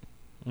suit.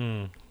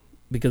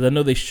 Because I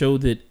know they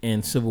showed it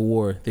in Civil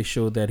War. They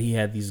showed that he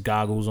had these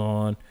goggles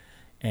on,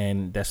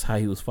 and that's how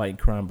he was fighting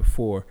crime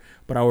before.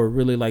 But I would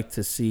really like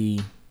to see,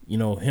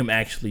 him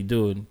actually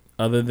do it.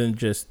 Other than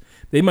just,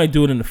 they might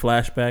do it in the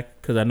flashback,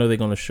 because I know they're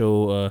going to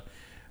show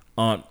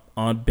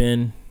Aunt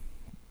Ben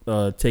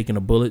taking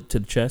a bullet to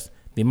the chest.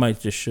 They might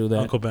just show that.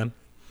 Uncle Ben.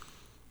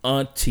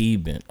 Auntie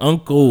Ben.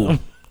 Uncle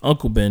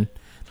Ben.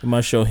 They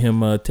might show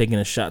him taking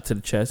a shot to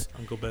the chest.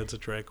 Uncle Ben's a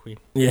drag queen.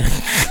 Yeah.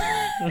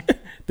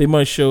 They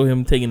might show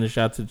him taking a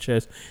shot to the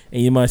chest,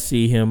 and you might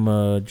see him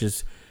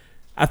just.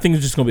 I think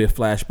it's just gonna be a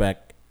flashback.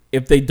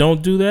 If they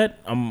don't do that,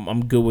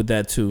 I'm good with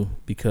that too,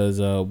 because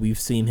we've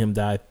seen him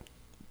die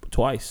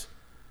twice.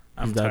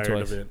 I'm died tired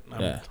twice. of it.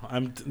 Yeah.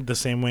 I'm the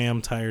same way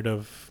I'm tired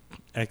of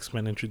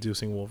X-Men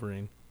introducing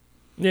Wolverine.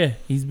 Yeah,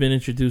 he's been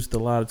introduced a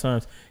lot of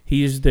times.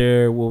 He is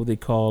their, what would they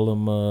call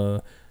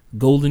him,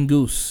 golden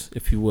goose,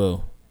 if you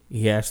will.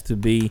 He has to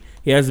be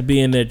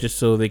in there just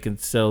so they can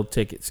sell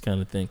tickets,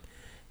 kind of thing.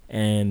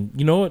 And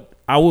you know what?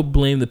 I would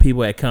blame the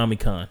people at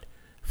Comic-Con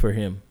for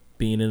him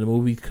being in the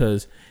movie,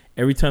 because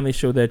every time they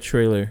showed that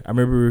trailer, I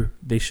remember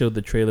they showed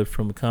the trailer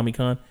from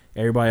Comic-Con,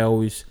 everybody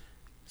always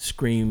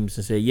screams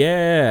and say,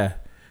 yeah.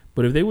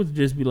 But if they would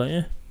just be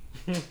like,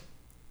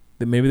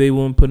 then maybe they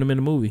wouldn't put him in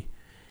the movie.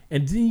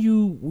 And then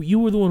you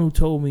were the one who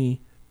told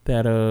me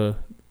that,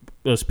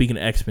 speaking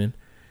of X-Men,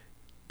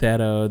 that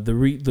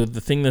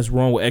the thing that's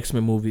wrong with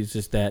X-Men movies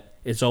is that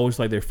it's always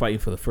like they're fighting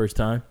for the first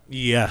time.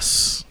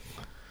 Yes.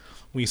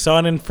 We saw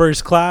it in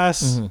First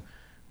Class. Mm-hmm.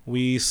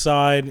 We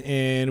saw it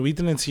in... We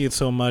didn't see it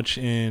so much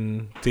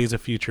in Days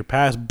of Future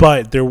Past,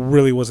 but there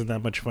really wasn't that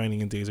much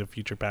fighting in Days of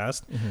Future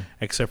Past,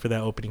 except for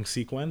that opening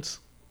sequence.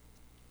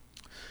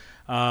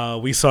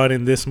 We saw it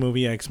in this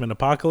movie, X-Men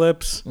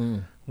Apocalypse.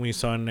 We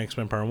saw it in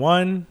X-Men Part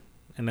 1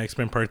 and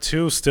X-Men Part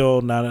 2.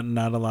 Still not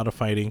a lot of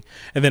fighting.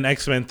 And then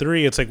X-Men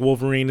 3, it's like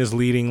Wolverine is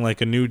leading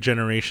like a new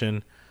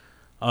generation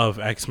of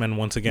X-Men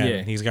once again.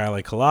 Yeah. He's got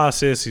like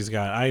Colossus. He's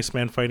got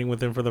Iceman fighting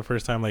with him for the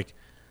first time. Like,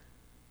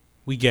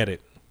 we get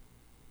it.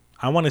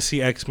 I want to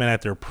see X-Men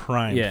at their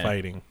prime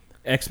fighting.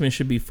 X-Men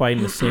should be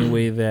fighting the same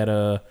way that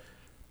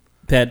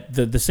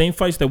the same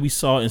fights that we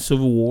saw in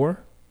Civil War.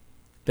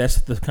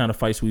 That's the kind of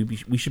fights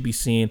we should be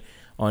seeing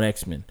on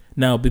X-Men.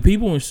 Now, the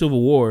people in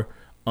Civil War,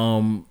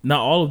 not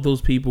all of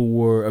those people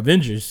were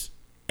Avengers,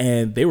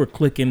 and they were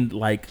clicking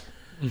like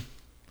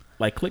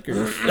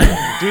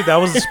clickers. Dude, that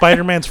was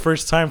Spider-Man's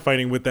first time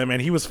fighting with them,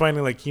 and he was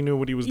fighting like he knew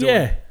what he was doing.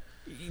 Yeah,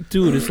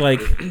 dude, it's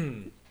like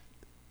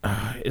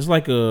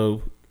a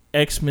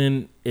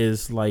X-Men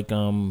is like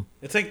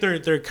it's like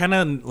they're kind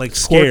of like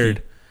scared.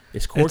 Quirky.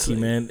 It's quirky,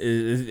 man.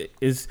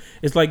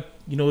 It's like,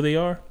 you know what they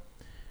are?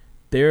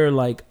 They're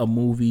like a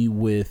movie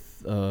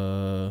with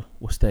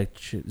what's that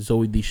shit?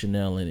 Zoe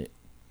Deschanel in it.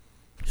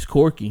 It's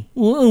quirky.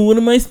 Well, what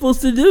am I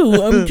supposed to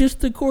do? I'm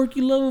just a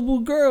quirky, lovable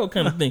girl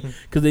kind of thing.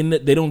 Because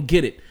they don't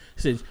get it.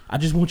 It says, I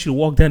just want you to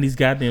walk down these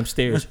goddamn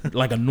stairs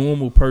like a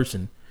normal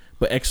person.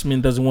 But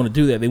X-Men doesn't want to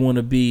do that. They want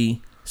to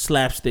be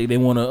slapstick. They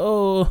want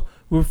to,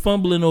 we're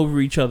fumbling over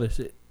each other.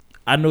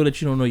 I know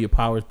that you don't know your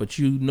powers, but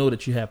you know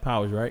that you have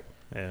powers, right?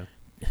 Yeah.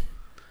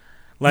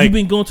 Like, you've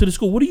been going to the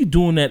school. What are you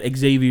doing at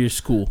Xavier's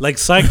school? Like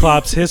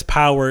Cyclops, his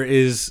power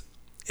is...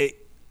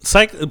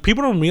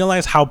 people don't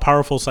realize how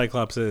powerful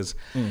Cyclops is.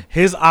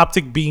 His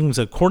optic beams,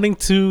 according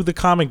to the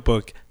comic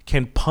book,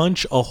 can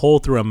punch a hole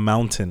through a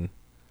mountain.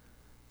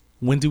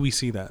 When do we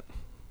see that?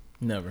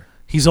 Never.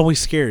 He's always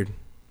scared.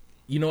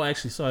 You know, I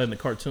actually saw it in the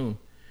cartoon.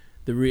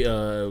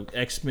 The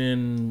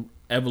X-Men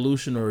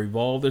Evolution or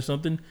Evolved or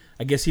something.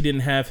 I guess he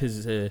didn't have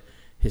his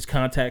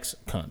contacts.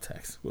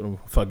 What am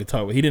I fucking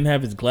talking about? He didn't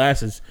have his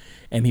glasses,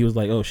 and he was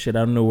like, "Oh shit, I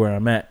don't know where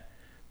I'm at."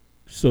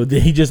 So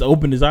then he just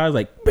opened his eyes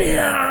like,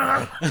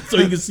 bam, so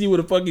you could see where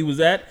the fuck he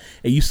was at,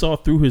 and you saw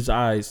through his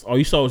eyes. All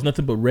you saw was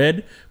nothing but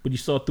red, but you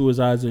saw through his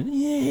eyes, and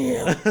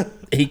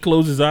he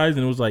closed his eyes,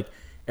 and it was like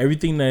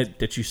everything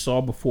that you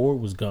saw before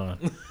was gone.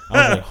 I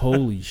was like,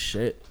 holy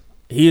shit,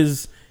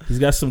 he's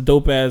got some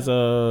dope ass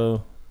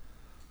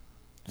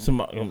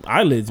some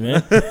eyelids,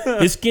 man.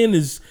 His skin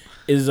is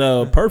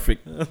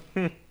perfect.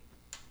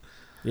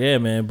 Yeah,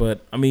 man.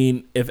 But I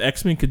mean, if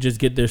X-Men could just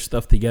get their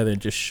stuff together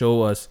and just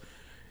show us,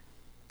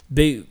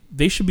 they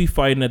should be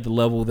fighting at the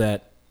level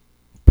that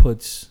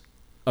puts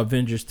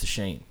Avengers to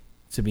shame.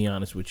 To be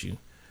honest with you,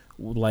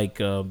 like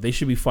they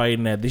should be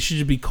fighting that. They should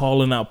just be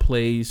calling out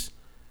plays,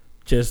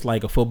 just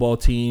like a football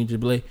team. Just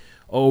be like,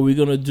 "Oh, we're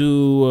gonna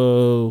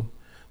do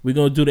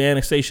the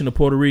annexation of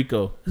Puerto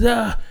Rico.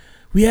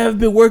 We haven't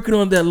been working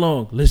on that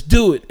long. Let's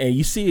do it." And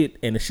you see it,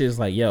 and the shit's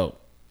like, "Yo,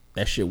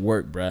 that shit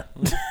worked, bruh."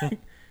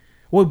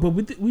 Well, but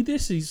we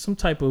did see some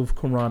type of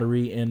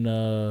camaraderie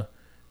in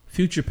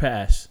Future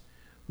Past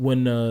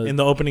when in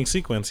the opening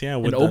sequence, yeah.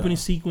 In the opening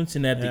sequence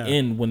and at the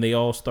end when they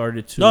all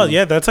started to. Oh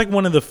yeah, that's like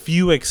one of the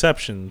few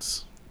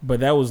exceptions. But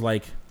that was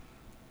like.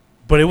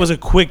 But it was a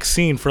quick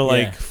scene for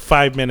like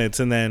 5 minutes,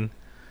 and then,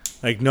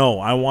 like, no,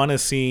 I want to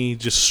see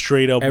just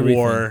straight up everything.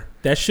 War.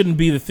 That shouldn't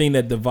be the thing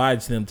that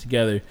divides them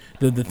together.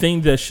 The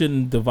thing that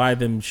shouldn't divide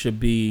them should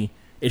be.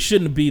 It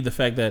shouldn't be the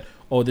fact that,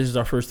 oh, this is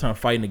our first time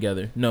fighting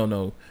together.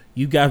 No.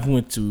 You guys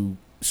went to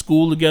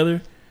school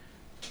together.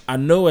 I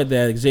know at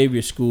that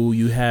Xavier school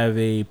you have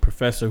a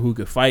professor who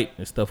could fight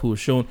and stuff who was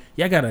shown.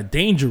 Yeah, I got a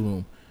danger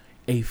room.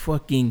 A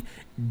fucking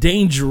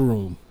danger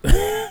room.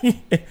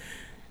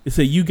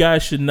 So you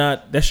guys should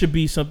not, that should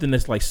be something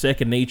that's like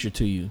second nature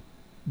to you.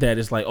 That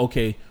is like,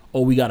 okay,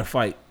 oh, we got to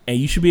fight. And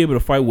you should be able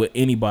to fight with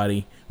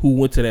anybody who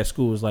went to that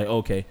school. It's like,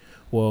 okay,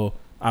 well,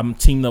 I'm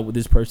teaming up with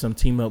this person. I'm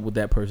teaming up with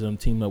that person. I'm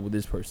teaming up with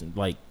this person.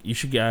 Like,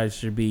 guys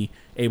should be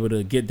able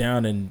to get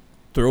down and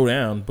throw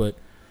down. But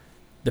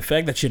the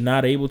fact that you're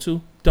not able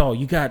to, dog,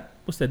 you got,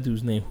 what's that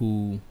dude's name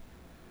who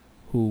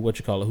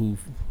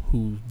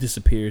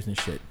disappears and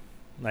shit?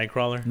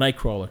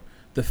 Nightcrawler.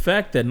 The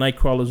fact that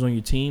Nightcrawler's on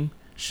your team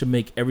should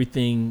make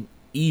everything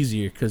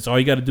easier, because all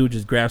you got to do is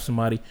just grab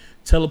somebody,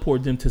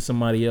 teleport them to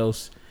somebody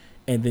else,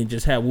 and then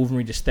just have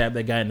Wolverine just stab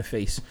that guy in the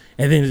face.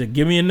 And then he's like,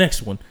 give me a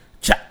next one.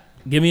 Chop.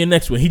 Give me a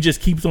next one. He just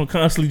keeps on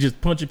constantly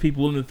just punching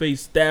people in the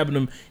face, stabbing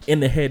them in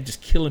the head,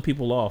 just killing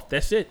people off.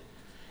 That's it.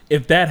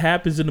 If that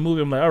happens in the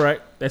movie, I'm like, all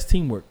right, that's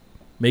teamwork.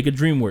 Make a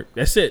dream work.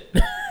 That's it.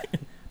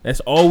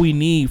 That's all we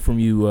need from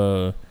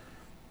you.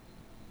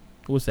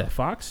 What's that,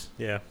 Fox?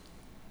 Yeah.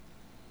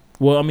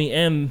 Well, I've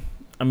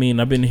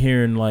been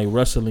hearing like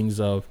rustlings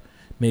of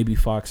maybe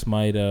Fox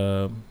might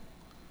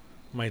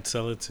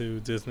sell it to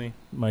Disney.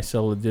 Might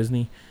sell it to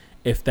Disney.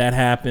 If that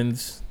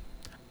happens,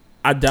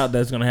 I doubt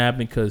that's gonna happen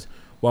because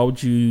why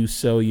would you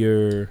sell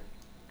your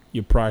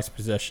prized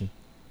possession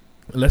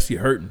unless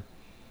you're hurting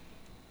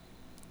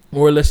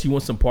or unless you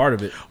want some part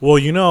of it? Well,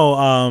 you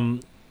know,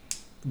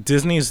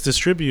 Disney's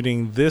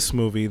distributing this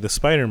movie, the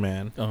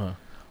Spider-Man,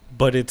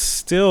 but it's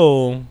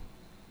still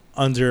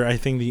under, I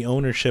think, the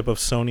ownership of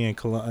Sony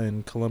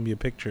and Columbia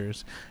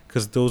Pictures,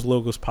 because those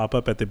logos pop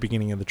up at the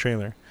beginning of the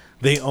trailer.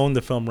 They own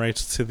the film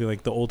rights to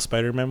the old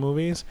Spider-Man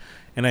movies,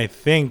 and I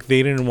think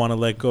they didn't want to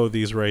let go of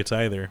these rights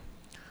either.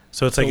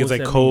 So it's what's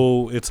like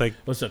co. mean? It's like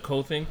what's a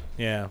co thing?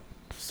 Yeah.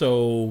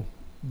 So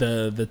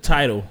the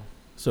title,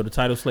 the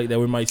title slate that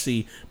we might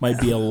see might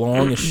be a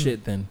long as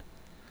shit. Then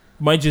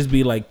might just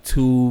be like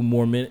 2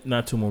 more minutes,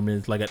 not 2 more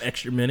minutes, like an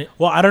extra minute.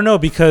 Well, I don't know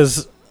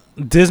because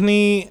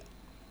Disney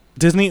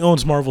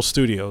owns Marvel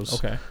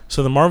Studios. Okay.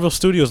 So the Marvel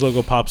Studios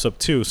logo pops up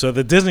too. So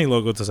the Disney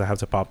logo doesn't have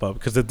to pop up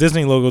because the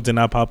Disney logo did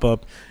not pop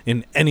up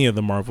in any of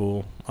the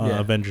Marvel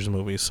Avengers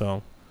movies.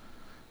 So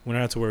we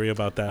don't have to worry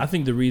about that. I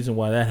think the reason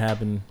why that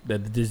happened,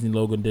 that the Disney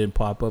logo didn't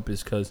pop up,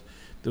 is because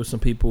there was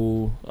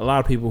a lot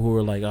of people who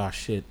were like, "Oh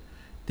shit,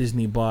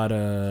 Disney bought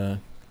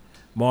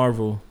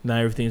Marvel. Now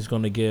everything's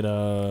gonna get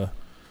what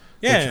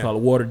you call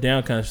it, watered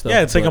down kind of stuff."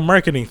 Yeah, it's like a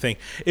marketing thing.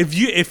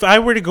 If I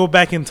were to go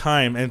back in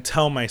time and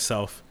tell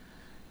myself,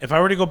 if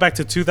I were to go back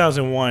to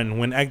 2001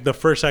 when the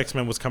first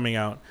X-Men was coming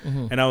out,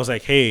 and I was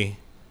like, "Hey,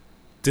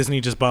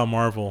 Disney just bought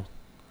Marvel,"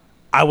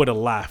 I would have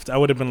laughed. I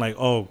would have been like,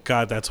 "Oh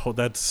God,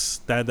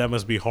 that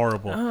must be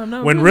horrible."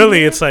 When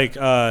really it's like,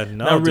 no,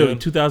 not really.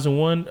 dude.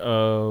 2001,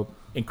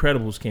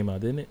 Incredibles came out,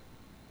 didn't it?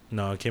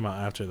 No, it came out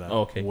after that.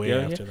 Oh, okay, way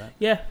after that.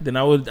 Yeah, then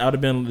I would have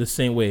been the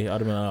same way.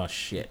 I'd have been, oh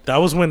shit. That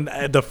was when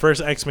the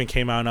first X-Men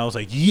came out, and I was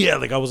like, yeah,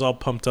 I was all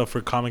pumped up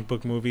for comic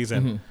book movies,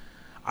 and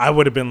I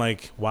would have been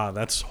like, wow,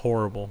 that's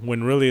horrible.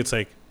 When really it's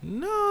like,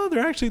 no,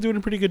 they're actually doing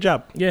a pretty good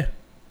job. Yeah,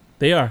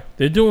 they are.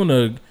 They're doing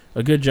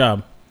a good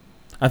job.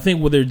 I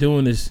think what they're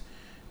doing is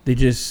they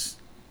just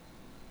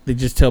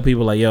tell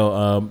people like,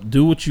 yo,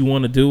 do what you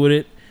want to do with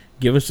it.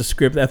 Give us a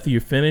script after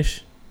you're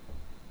finished,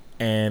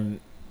 and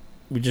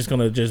we're just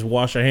gonna just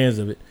wash our hands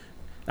of it.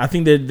 I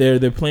think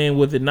they're playing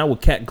with it not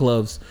with cat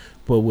gloves,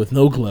 but with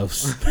no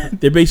gloves.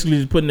 They're basically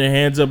just putting their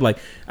hands up like,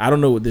 I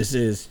don't know what this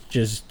is.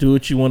 Just do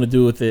what you want to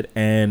do with it,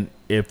 and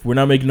if we're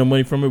not making no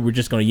money from it, we're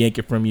just gonna yank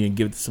it from you and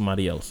give it to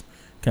somebody else,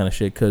 kind of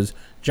shit. Because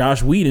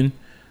Josh Whedon,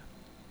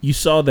 you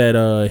saw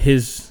that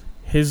his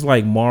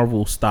like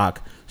Marvel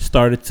stock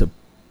started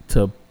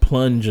to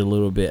plunge a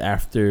little bit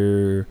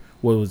after,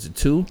 what was it,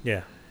 2?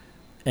 Yeah.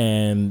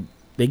 And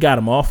they got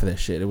him off of that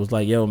shit. It was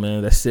like, yo,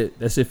 man, that's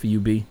it for you,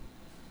 B.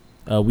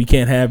 We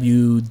can't have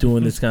you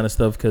doing this kind of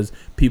stuff because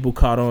people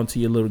caught on to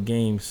your little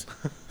games.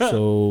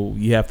 So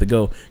you have to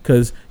go.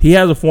 Because he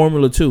has a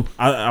formula, too.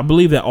 I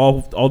believe that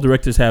all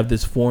directors have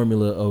this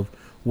formula of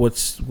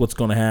what's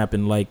going to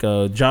happen. Like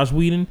Josh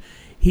Whedon,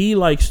 he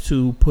likes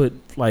to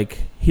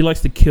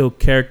kill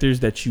characters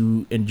that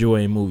you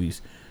enjoy in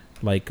movies.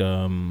 Like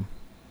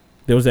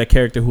there was that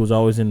character who was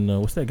always in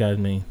what's that guy's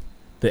name?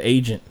 The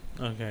Agent.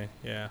 Okay,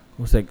 yeah.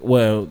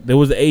 There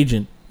was the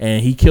Agent,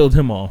 and he killed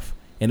him off,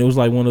 and it was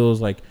like one of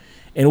those and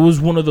it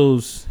was one of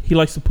those, he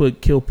likes to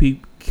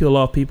kill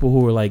off people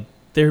who are like,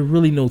 they're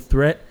really no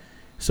threat,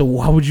 so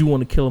why would you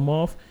want to kill them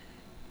off?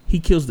 He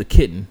kills the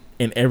kitten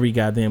in every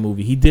goddamn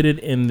movie. He did it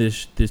in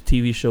this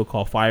TV show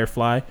called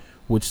Firefly,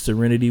 which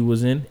Serenity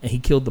was in, and he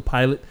killed the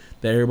pilot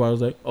that everybody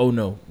was like, oh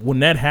no. When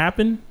that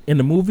happened in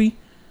the movie,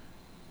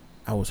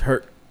 I was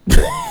hurt.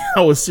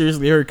 I was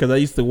seriously hurt because I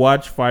used to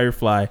watch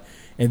Firefly,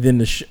 and then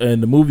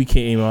the movie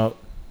came out,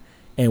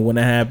 and when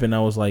that happened, I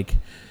was like,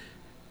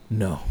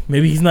 no,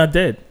 maybe he's not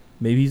dead.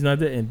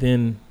 And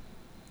then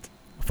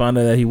I found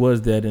out that he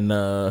was dead, and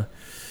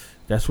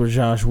that's what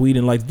Josh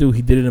Whedon liked to do.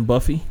 He did it in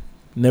Buffy.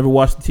 Never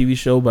watched the TV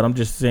show, but I'm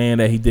just saying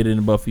that he did it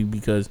in Buffy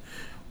because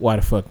why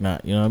the fuck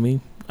not? You know what I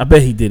mean? I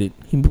bet he did it.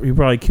 He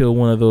probably killed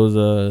one of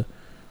those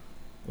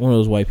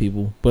white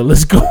people. But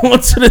let's go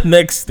on to the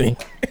next thing.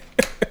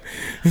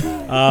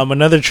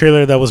 Another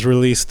trailer that was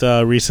released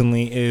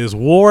recently is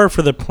War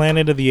for the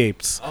Planet of the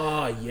Apes.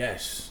 Oh,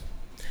 yes.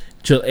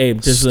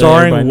 Just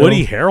starring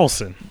Woody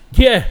Harrelson.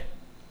 Yeah.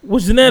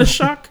 Wasn't that a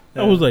shock?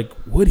 I was like,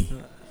 Woody?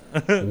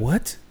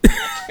 What?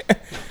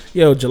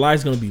 Yo,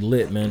 July's going to be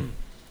lit, man.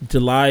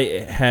 July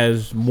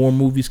has more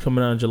movies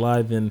coming out in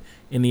July than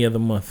any other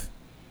month.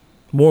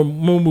 More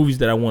movies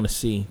that I want to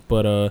see.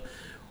 But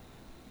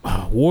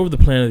War of the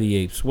Planet of the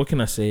Apes. What can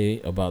I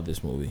say about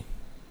this movie?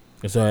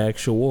 It's an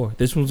actual war.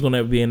 This one's going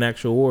to be an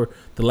actual war.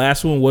 The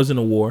last one wasn't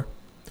a war.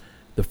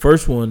 The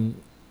first one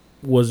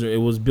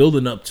was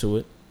building up to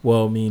it.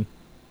 Well, I mean,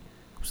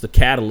 it was the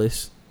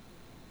catalyst.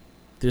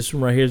 This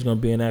one right here is going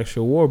to be an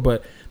actual war.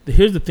 But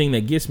here's the thing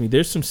that gets me.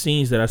 There's some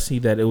scenes that I see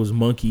that it was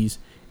monkeys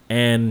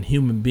and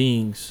human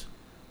beings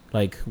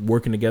like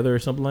working together or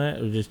something like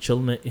that, or just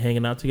chilling,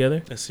 hanging out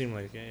together. It seemed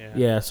like it,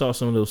 yeah. Yeah, I saw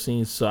some of those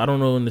scenes. So I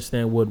don't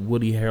understand what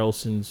Woody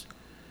Harrelson's.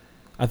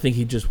 I think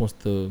he just wants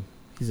to.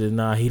 He said,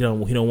 "Nah, he don't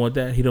want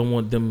that. He don't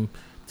want them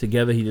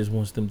together. He just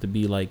wants them to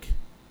be like,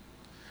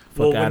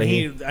 fuck out of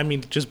here." I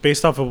mean, just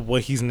based off of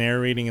what he's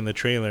narrating in the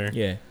trailer,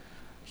 yeah,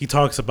 he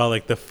talks about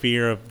like the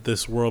fear of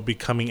this world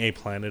becoming a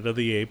Planet of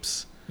the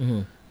Apes.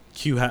 Mm-hmm.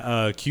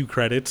 Cue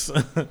credits.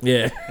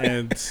 Yeah.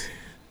 And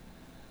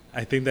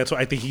I think that's why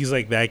I think he's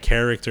like that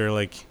character.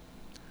 Like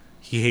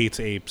he hates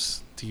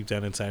apes deep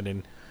down inside,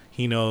 and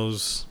he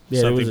knows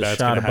there was something a bad's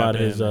shot gonna about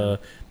happen. his.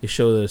 They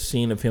show the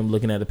scene of him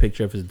looking at a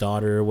picture of his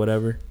daughter or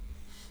whatever.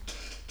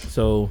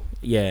 So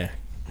yeah,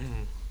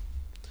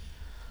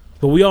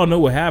 but we all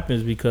know what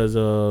happens because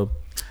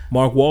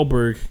Mark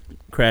Wahlberg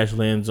crash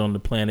lands on the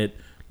planet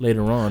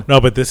later on.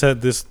 No, but this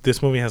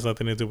movie has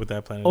nothing to do with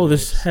that Planet. Oh, of the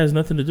this Apes. has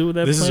nothing to do with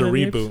that. This is a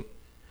Planet of the reboot, Apes?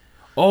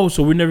 Oh,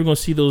 so we're never gonna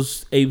see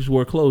those apes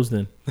wear clothes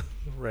then?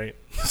 right?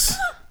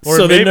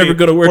 So they're never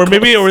gonna wear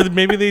clothes.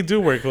 maybe they do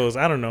wear clothes.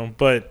 I don't know,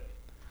 but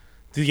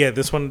yeah,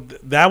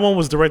 that one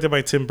was directed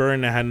by Tim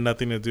Burton. That had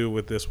nothing to do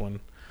with this one.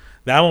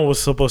 That one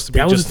was supposed to be.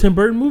 That was a Tim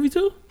Burton movie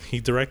too. He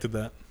directed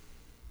that.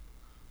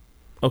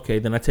 Okay,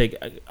 then I take.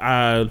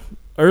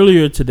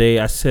 Earlier today,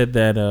 I said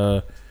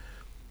that.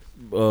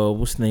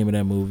 What's the name of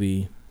that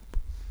movie?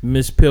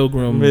 Miss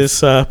Pilgrim.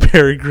 Miss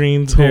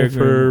Peregrine's Home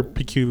for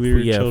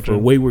Peculiar Children. For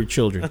Wayward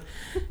Children.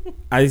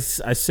 I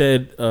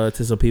said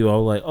to some people, I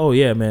was like, "Oh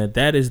yeah, man,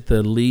 that is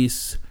the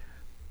least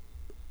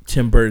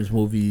Tim Burton's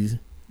movies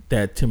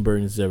that Tim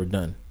Burton's ever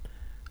done."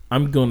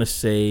 I'm gonna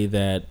say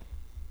that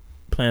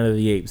Planet of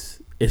the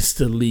Apes is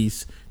the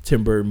least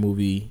Tim Burton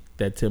movie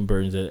that Tim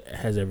Burton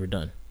has ever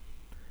done.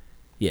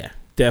 Yeah,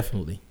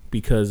 definitely,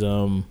 because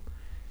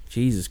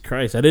Jesus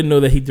Christ, I didn't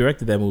know that he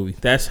directed that movie.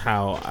 That's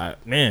how I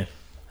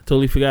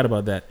totally forgot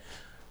about that.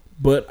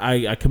 But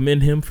I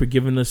commend him for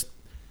giving us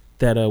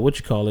that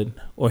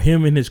or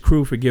him and his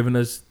crew for giving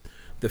us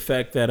the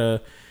fact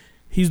that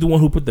he's the one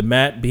who put the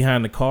mat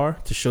behind the car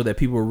to show that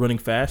people were running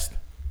fast.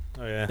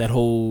 Oh yeah,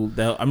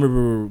 I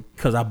remember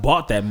because I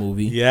bought that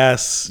movie.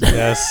 Yes.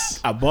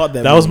 I bought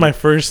that. That was my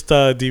first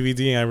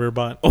DVD I ever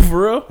bought. Oh,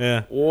 for real?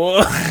 Yeah.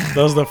 What?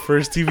 That was the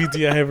first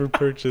DVD I ever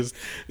purchased.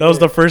 That was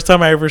the first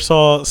time I ever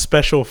saw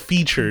special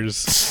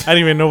features. I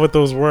didn't even know what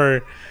those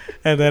were.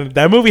 And then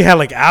that movie had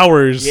like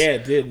hours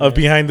it did, of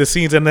behind the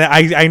scenes. And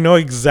I know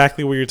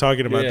exactly what you're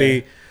talking about. Yeah.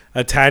 They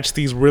attached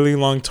these really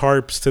long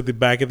tarps to the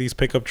back of these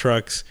pickup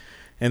trucks.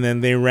 And then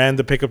they ran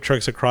the pickup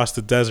trucks across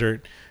the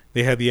desert.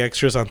 They had the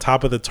extras on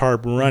top of the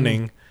tarp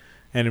running. Mm-hmm.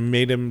 And it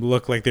made them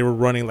look like they were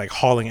running, like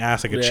hauling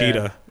ass like a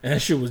cheetah. And that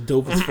shit was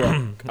dope as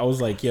fuck. I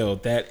was like, yo,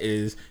 that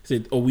is...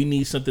 Said, we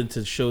need something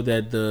to show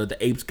that the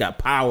apes got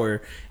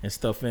power and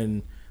stuff.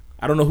 And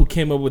I don't know who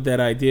came up with that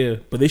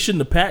idea, but they should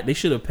have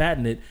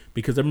patented it,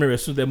 because I remember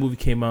as soon as that movie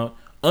came out,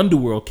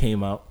 Underworld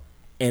came out,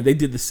 and they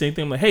did the same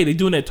thing. I'm like, hey, they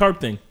doing that tarp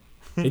thing.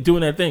 They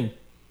doing that thing.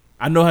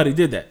 I know how they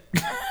did that.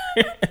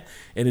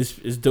 And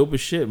it's dope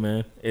as shit,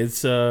 man.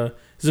 It's a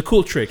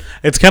cool trick.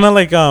 It's kind of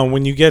like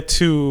when you get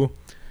to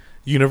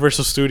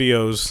Universal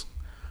Studios,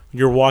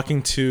 you're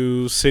walking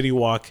to City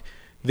Walk.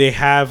 They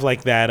have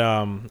like that.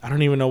 I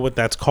don't even know what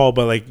that's called,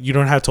 but like you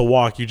don't have to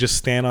walk. You just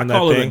stand on that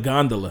thing. I call it a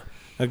gondola.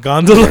 A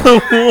gondola?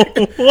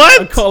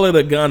 What? I call it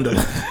a gondola.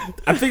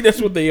 I think that's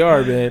what they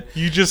are, man.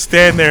 You just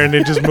stand there and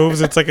it just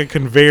moves. It's like a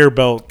conveyor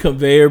belt.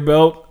 Conveyor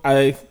belt.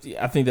 I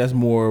think that's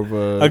more of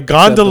a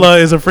gondola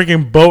is a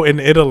freaking boat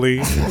in Italy.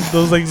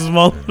 Those like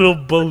small little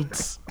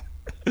boats.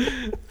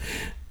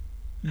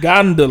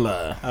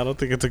 Gondola. I don't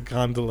think it's a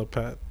gondola,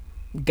 Pat.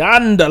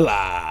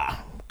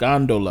 Gondola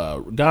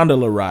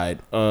ride.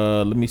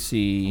 Let me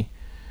see.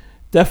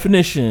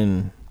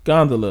 Definition: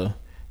 gondola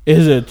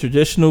is a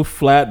traditional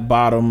flat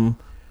bottom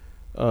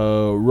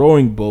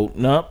rowing boat.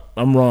 Nope,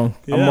 I'm wrong.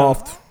 Yeah, I'm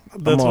off.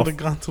 That's what a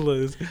gondola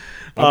is.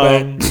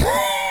 But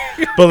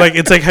like,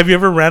 it's like, have you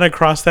ever ran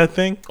across that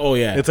thing? Oh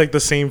yeah, it's like the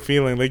same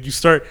feeling. Like you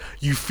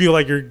feel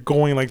like you're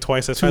going like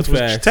twice as fast,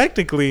 which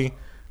technically,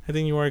 I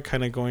think you are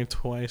kind of going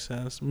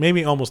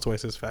maybe almost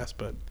twice as fast,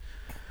 but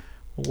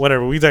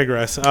whatever. We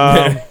digress.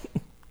 I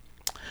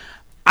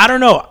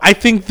don't know. I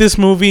think this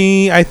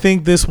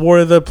War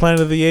of the Planet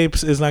of the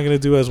Apes is not going to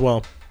do as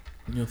well.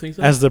 You don't think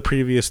so? As the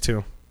previous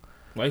two.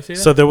 Why you say that?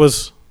 So there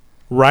was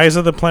Rise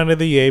of the Planet of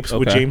the Apes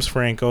with James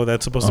Franco.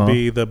 That's supposed to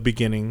be the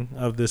beginning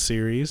of this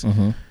series.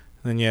 Mm-hmm.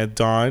 Then you had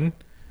Dawn.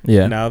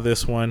 Yeah. Now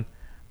this one.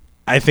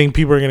 I think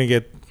people are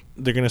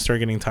they're going to start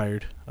getting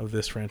tired of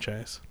this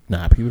franchise.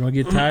 Nah, people don't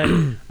get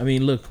tired. I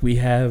mean, look, we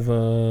have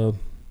in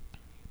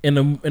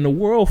a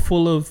world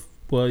full of,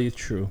 well, it's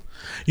true.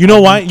 You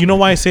know why? You know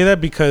why I say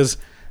that? Because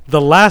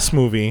the last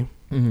movie,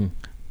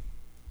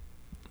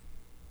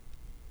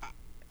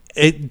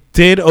 it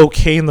did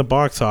okay in the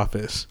box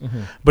office,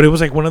 but it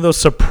was like one of those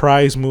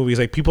surprise movies.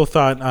 Like people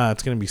thought,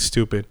 it's gonna be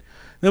stupid.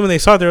 Then when they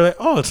saw it, they were like,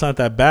 oh, it's not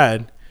that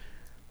bad.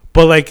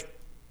 But like,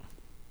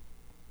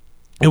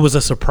 it was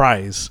a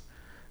surprise.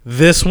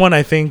 This one,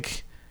 I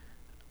think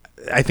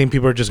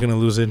people are just gonna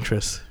lose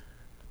interest.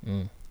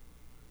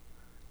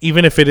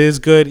 Even if it is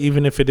good,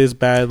 even if it is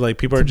bad, like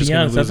people are just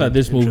going to lose interest. I thought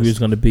this movie was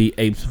going to be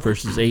apes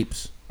versus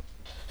apes.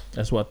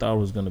 That's what I thought it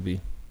was going to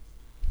be,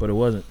 but it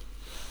wasn't.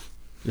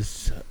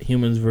 It's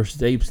humans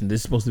versus apes, and this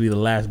is supposed to be the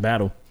last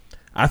battle.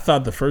 I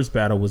thought the first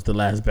battle was the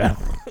last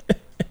battle.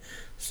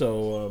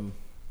 So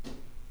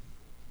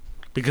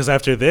Because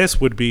after this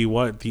would be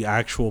what? The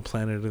actual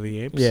Planet of the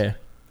Apes? Yeah.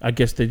 I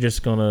guess they're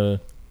gonna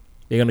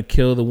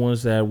kill the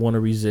ones that want to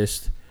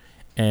resist,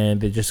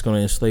 and they're just gonna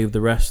enslave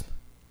the rest.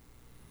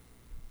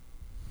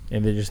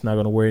 And they're just not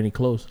gonna wear any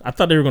clothes. I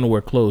thought they were gonna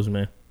wear clothes,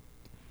 man.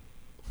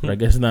 But I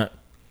guess not.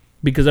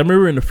 Because I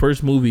remember in the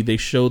first movie they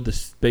showed the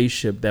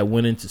spaceship that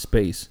went into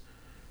space.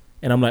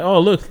 And I'm like, oh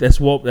look, that's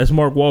Mark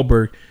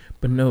Wahlberg.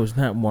 But no, it's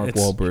not Mark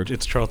Wahlberg.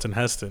 It's Charlton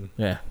Heston.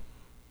 Yeah.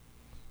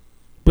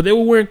 But they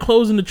were wearing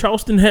clothes in the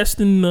Charlton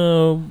Heston,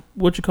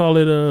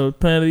 Planet of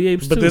the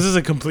Apes. But too. this is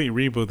a complete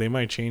reboot. They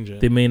might change it.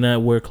 They may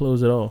not wear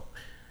clothes at all.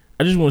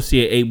 I just want to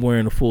see an ape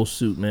wearing a full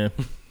suit, man.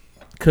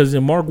 Because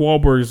in Mark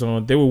Wahlberg's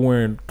on, they were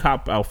wearing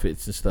cop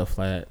outfits and stuff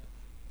like that.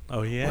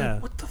 Oh, yeah.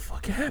 What the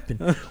fuck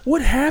happened?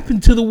 What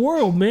happened to the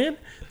world, man?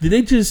 Did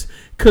they just...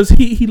 Because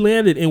he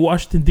landed in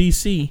Washington,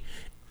 D.C.,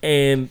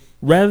 and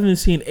rather than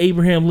seeing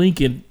Abraham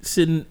Lincoln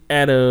sitting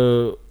at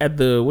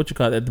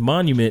the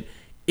monument,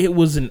 it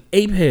was an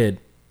ape head.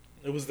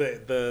 It was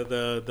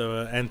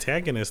the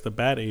antagonist, the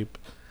bad ape.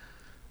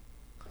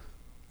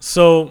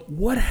 So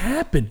what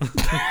happened?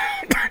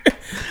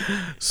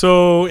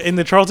 So in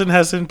the Charlton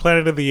Heston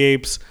Planet of the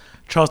Apes,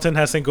 Charlton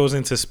Heston goes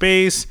into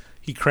space.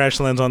 He crash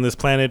lands on this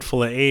planet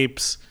full of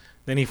apes.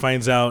 Then he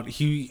finds out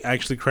he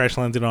actually crash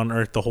landed on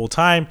Earth the whole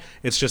time.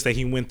 It's just that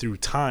he went through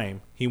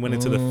time. He went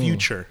into the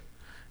future.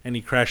 And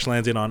he crash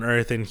landed on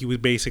Earth, and he was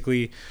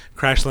basically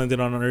crash landed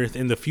on Earth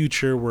in the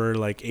future where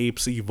like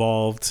apes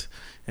evolved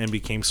and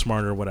became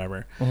smarter or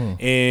whatever.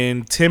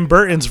 In Tim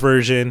Burton's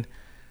version,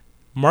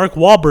 Mark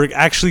Wahlberg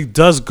actually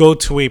does go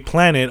to a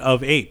planet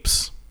of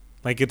apes.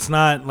 Like it's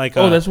not like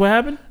that's what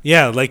happened?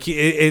 Yeah, like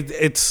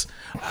it's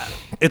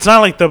not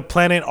like the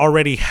planet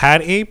already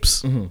had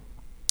apes.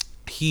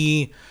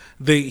 He's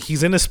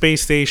in a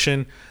space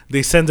station.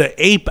 They send an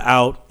ape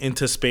out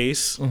into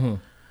space.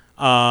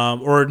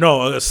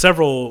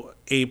 Several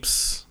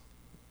apes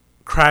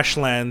crash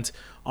land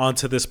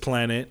onto this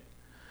planet.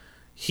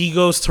 He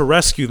goes to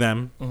rescue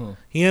them.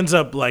 He ends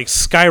up like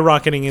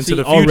skyrocketing into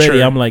the future.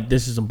 Already, I'm like,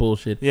 this is some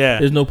bullshit. Yeah.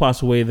 There's no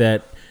possible way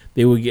that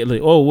they would get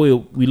like, oh,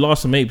 we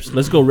lost some apes.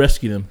 Let's go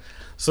rescue them.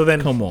 So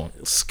then, come on,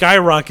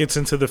 skyrockets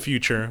into the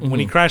future. When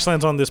he crash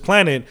lands on this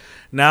planet,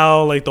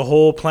 now like the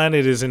whole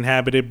planet is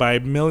inhabited by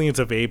millions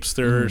of apes.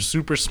 They're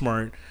super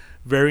smart,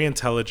 very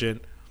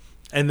intelligent,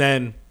 and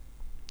then.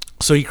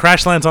 So he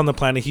crash lands on the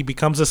planet. He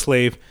becomes a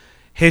slave.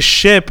 His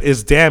ship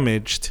is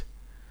damaged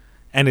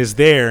and is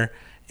there.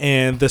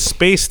 And the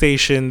space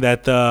station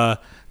that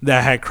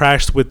had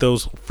crashed with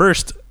those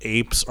first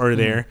apes are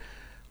there.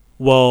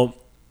 Well,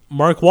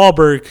 Mark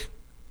Wahlberg,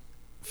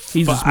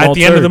 at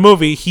the end of the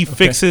movie, he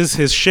fixes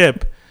his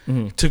ship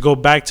to go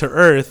back to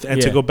Earth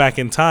and to go back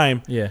in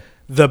time. Yeah.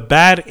 The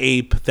bad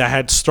ape that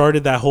had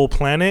started that whole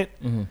planet,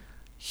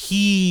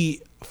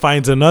 he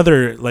finds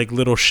another like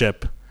little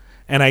ship.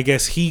 And I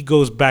guess he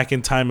goes back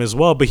in time as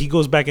well, but he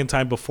goes back in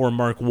time before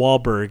Mark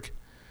Wahlberg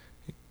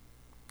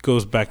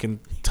goes back in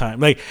time.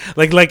 Like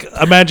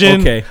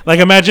imagine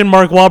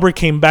Mark Wahlberg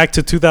came back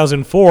to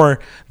 2004,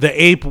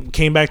 the ape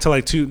came back to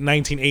like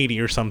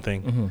 1980 or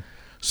something.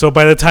 So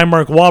by the time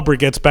Mark Wahlberg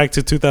gets back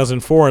to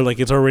 2004, like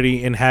it's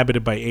already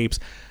inhabited by apes.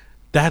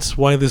 That's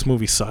why this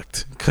movie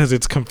sucked, because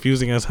it's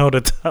confusing as hell to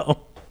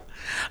tell.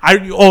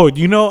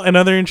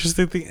 Another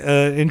interesting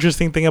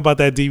thing about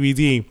that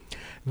DVD.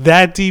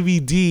 That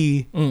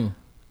DVD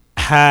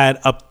had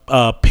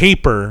a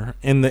paper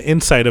in the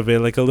inside of it,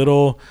 like a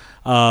little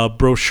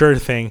brochure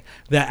thing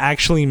that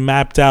actually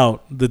mapped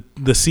out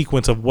the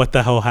sequence of what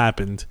the hell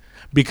happened,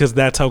 because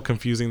that's how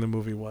confusing the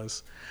movie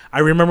was. I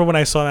remember when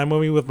I saw that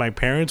movie with my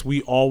parents,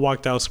 we all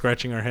walked out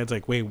scratching our heads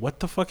like, wait,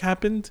 what the fuck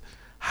happened?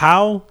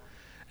 How?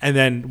 And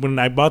then when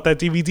I bought that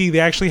DVD,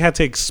 they actually had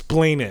to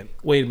explain it.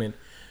 Wait a minute.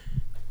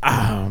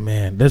 Oh,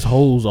 man. There's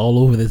holes all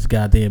over this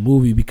goddamn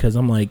movie, because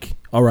I'm like,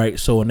 all right,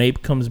 so an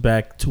ape comes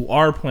back to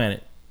our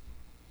planet,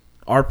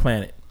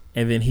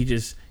 and then he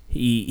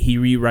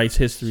rewrites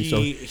history.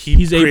 So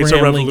he's creates Abraham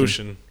a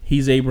revolution. Lincoln.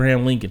 He's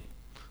Abraham Lincoln.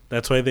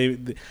 That's why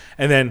and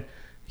then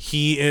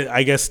he,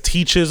 I guess,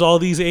 teaches all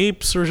these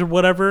apes or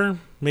whatever,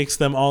 makes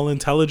them all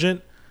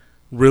intelligent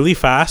really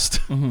fast,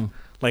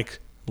 like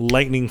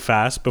lightning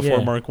fast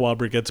before Mark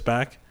Wahlberg gets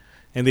back.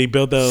 And they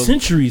build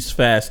centuries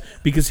fast,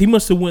 because he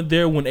must have went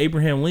there when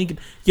Abraham Lincoln.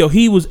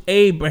 He was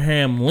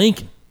Abraham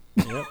Lincoln.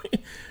 Yep.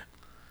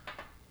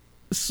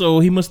 So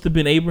he must have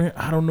been Abraham.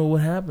 I don't know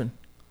what happened.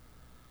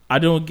 I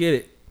don't get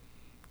it.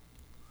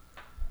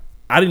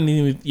 I didn't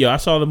even. I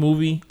saw the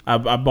movie. I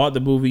bought the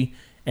movie,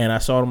 and I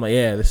saw it. I'm like,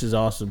 yeah, this is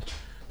awesome.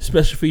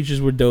 Special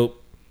features were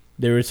dope.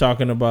 They were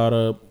talking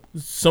about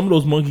some of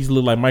those monkeys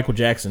look like Michael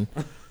Jackson.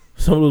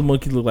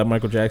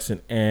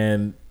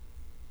 And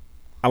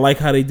I like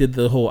how they did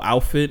the whole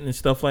outfit and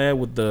stuff like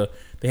that.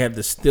 They had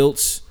the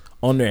stilts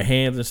on their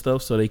hands and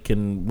stuff, so they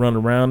can run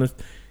around.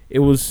 It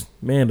was,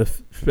 man, the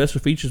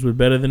special features were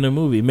better than the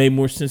movie. It made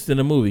more sense than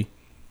the movie.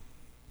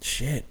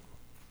 Shit,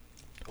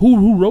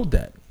 who wrote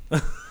that?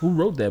 Who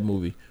wrote that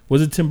movie?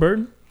 Was it Tim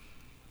Burton?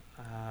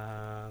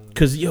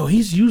 Because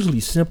he's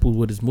usually simple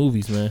with his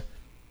movies, man.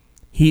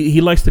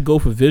 He likes to go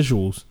for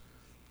visuals.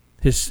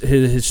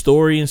 His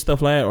story and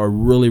stuff like that are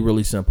really,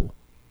 really simple.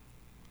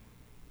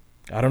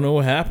 I don't know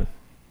what happened.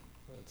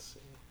 Let's see.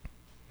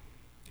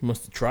 He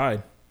must have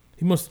tried.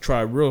 He must have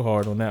tried real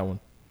hard on that one.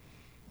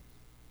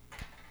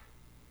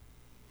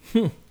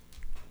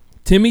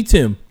 Timmy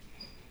Tim.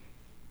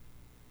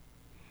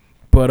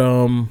 But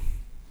damn,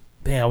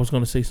 I was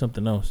gonna say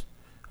something else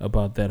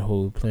about that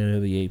whole Planet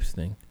of the Apes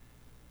thing.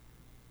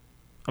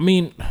 I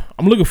mean,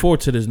 I'm looking forward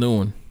to this new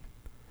one.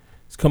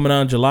 It's coming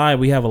out in July.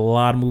 We have a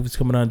lot of movies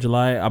coming out in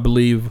July. I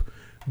believe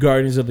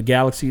Guardians of the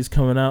Galaxy is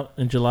coming out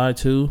in July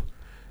too.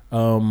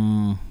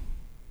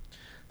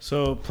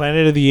 So,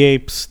 Planet of the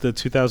Apes, the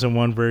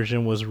 2001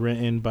 version, was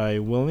written by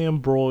William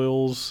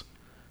Broyles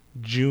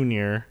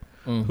Jr.,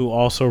 who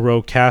also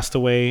wrote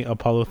Castaway,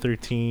 Apollo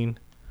 13,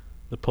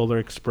 The Polar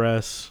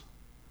Express,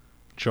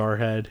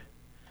 Jarhead.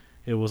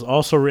 It was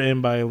also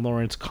written by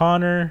Lawrence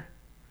Connor,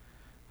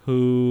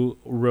 who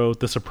wrote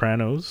The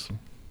Sopranos.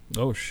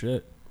 Oh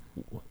shit!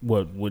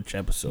 Which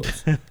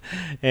episodes?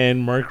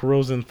 And Mark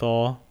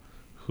Rosenthal,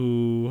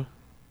 who...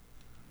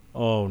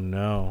 Oh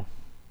no.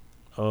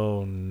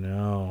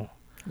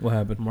 What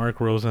happened?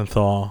 Mark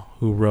Rosenthal,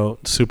 who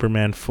wrote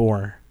Superman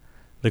 4,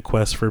 The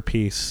Quest for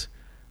Peace,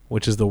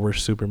 which is the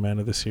worst Superman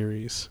of the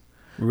series.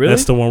 Really?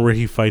 That's the one where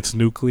he fights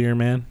Nuclear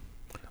Man.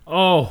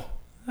 Oh,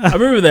 I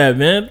remember that,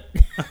 man.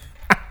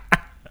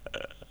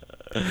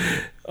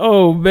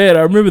 Oh man,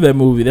 I remember that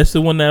movie. That's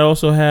the one that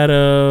also had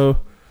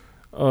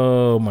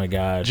oh my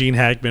god, Gene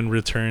Hackman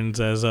returns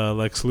as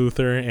Lex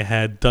Luthor. It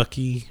had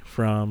Ducky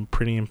from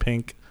Pretty in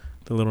Pink,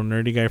 the little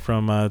nerdy guy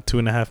from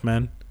 2.5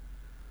 Men.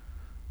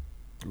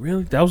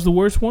 Really? That was the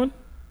worst one?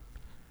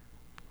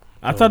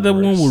 I thought the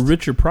one with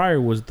Richard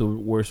Pryor was the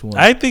worst one.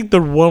 I think the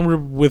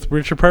one with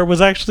Richard Pryor was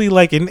actually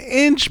like an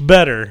inch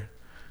better.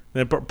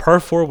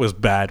 Part 4 was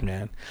bad,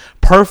 man.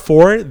 Part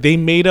 4, they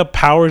made up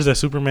powers that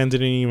Superman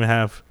didn't even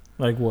have.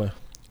 Like what?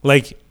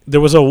 Like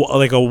there was a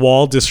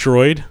wall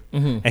destroyed,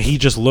 Mm-hmm. and he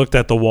just looked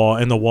at the wall,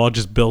 and the wall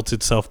just built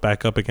itself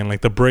back up again.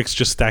 Like the bricks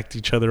just stacked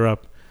each other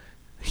up.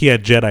 He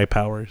had Jedi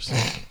powers.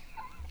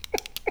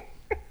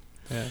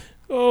 Yeah.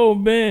 Oh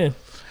man.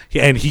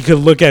 Yeah, and he could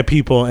look at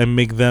people and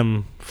make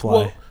them fly.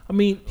 Well, I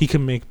mean, He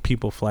can make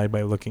people fly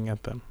by looking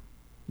at them.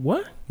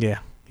 what? Yeah,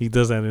 he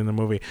does that in the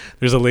movie.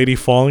 There's a lady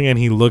falling, and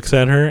he looks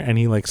at her, and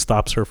he like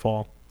stops her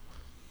fall.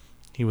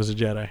 He was a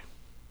Jedi.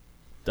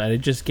 That it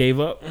just gave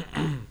up.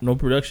 No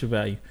production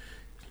value.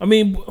 I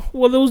mean,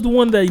 well, that was the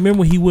one that, you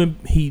remember when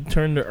he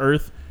turned the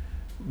Earth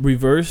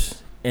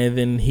reverse, and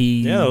then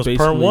he Yeah, that was part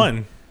basically-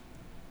 1.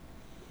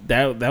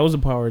 That was a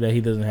power that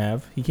he doesn't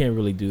have. He can't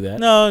really do that.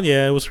 No,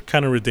 yeah, it was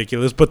kind of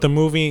ridiculous, but the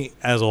movie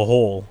as a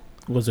whole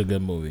It was a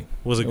good movie.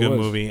 was a It good was.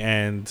 movie,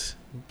 and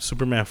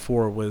Superman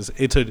 4 was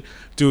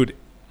dude.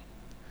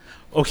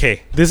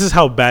 Okay, this is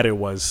how bad it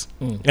was,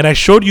 and I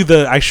showed you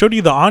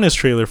the honest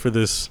trailer for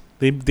this.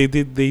 They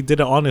did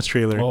an honest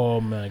trailer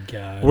Oh my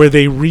god. where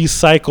they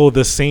recycle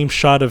the same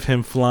shot of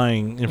him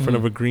flying in front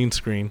of a green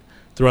screen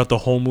throughout the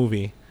whole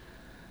movie.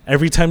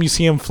 Every time you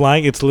see him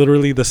flying, it's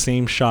literally the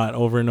same shot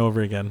over and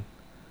over again.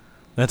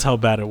 That's how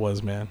bad it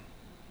was, man.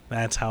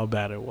 That's how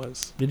bad it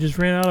was. They just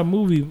ran out of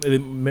movie. They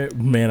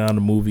ran out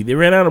of movie. They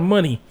ran out of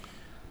money.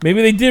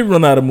 Maybe they did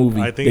run out of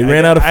movie. I think they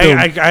ran out of film.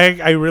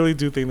 I really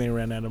do think they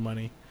ran out of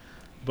money.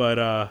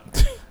 But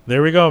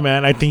there we go,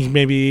 man. I think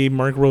maybe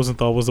Mark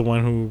Rosenthal was the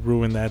one who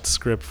ruined that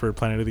script for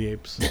Planet of the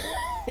Apes.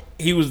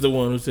 He was the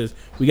one who says,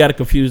 we got to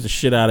confuse the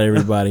shit out of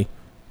everybody.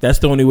 That's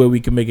the only way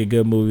we can make a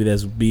good movie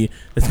that's going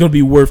to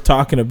be worth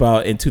talking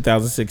about in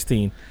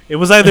 2016. It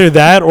was either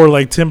that or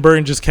like Tim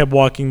Burton just kept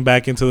walking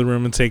back into the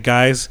room and say,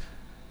 guys,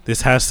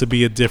 this has to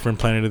be a different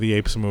Planet of the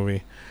Apes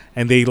movie.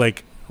 And they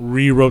like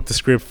rewrote the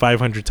script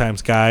 500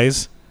 times.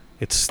 Guys,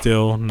 it's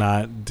still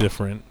not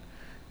different.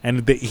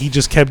 And he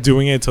just kept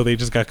doing it until they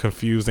just got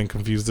confused and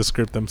confused the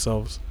script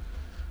themselves.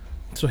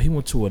 So he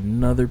went to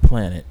another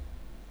planet,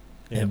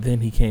 Yeah. and then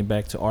he came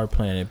back to our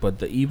planet. But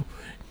the evil...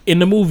 In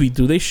the movie,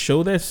 do they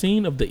show that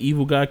scene of the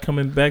evil guy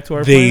coming back to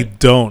our They planet?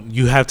 don't.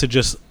 You have to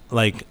just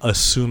like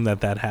assume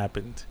that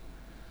happened.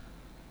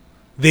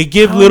 They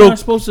give How little. am I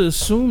supposed to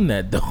assume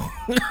that, though?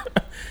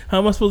 How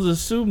am I supposed to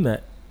assume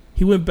that?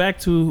 He went back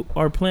to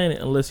our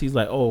planet unless he's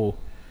like, oh,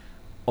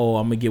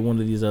 I'm going to get one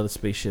of these other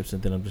spaceships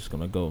and then I'm just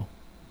going to go.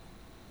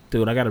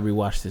 Dude, I got to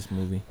rewatch this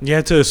movie. You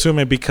have to assume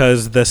it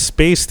because the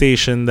space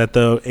station that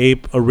the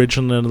ape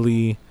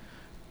originally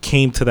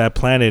came to that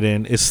planet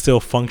in is still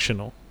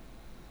functional.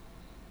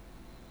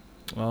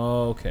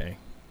 Oh, okay.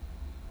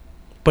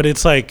 But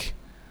it's like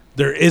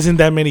there isn't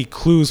that many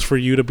clues for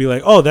you to be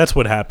like, oh, that's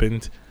what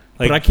happened.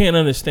 Like, but I can't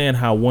understand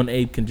how one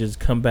ape can just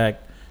come back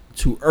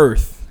to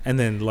Earth and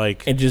then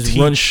like and just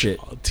run shit.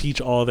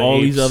 Teach all the all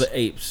apes. these other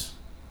apes.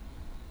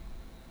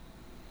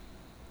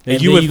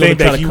 And you you would think think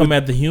try that to he come would,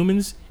 at the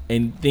humans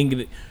and think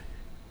that,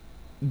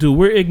 dude,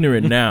 we're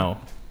ignorant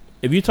now.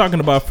 If you're talking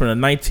about from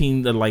the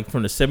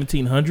from the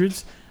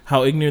 1700s,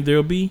 how ignorant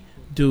they'll be,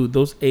 dude,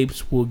 those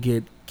apes will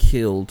get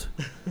killed.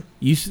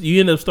 You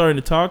end up starting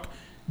to talk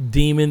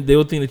demon.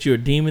 They'll think that you're a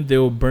demon. They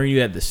will burn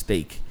you at the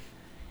stake.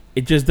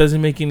 It just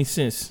doesn't make any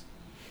sense.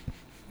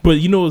 But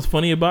you know what's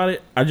funny about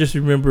it? I just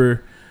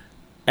remember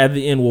at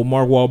the end where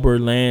Mark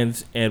Wahlberg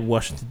lands at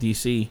Washington,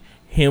 D.C.,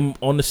 him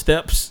on the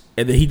steps,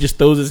 and then he just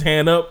throws his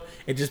hand up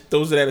and just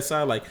throws it at his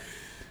side like,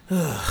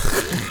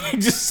 he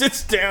just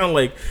sits down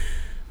like,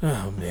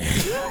 oh, man.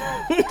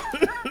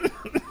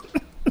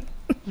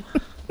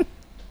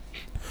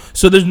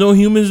 So there's no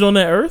humans on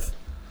that earth?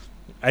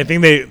 I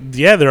think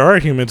there are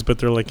humans, but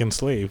they're like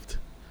enslaved.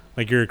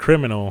 Like you're a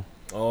criminal.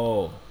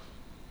 Oh.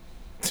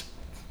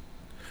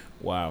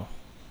 Wow.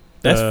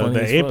 That's funny.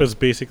 The ape is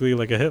basically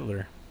like a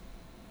Hitler.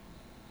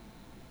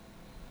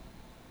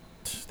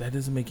 That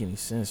doesn't make any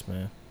sense,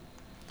 man.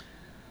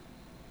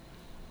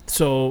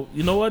 So,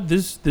 you know what?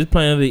 This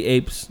Planet of the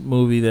Apes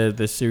movie,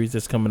 the series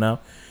that's coming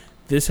out,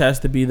 this has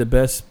to be the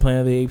best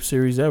Planet of the Apes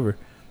series ever.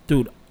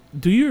 Dude,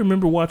 do you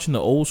remember watching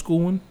the old school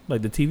one?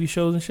 Like the TV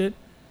shows and shit?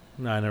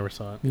 No, I never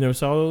saw it. You never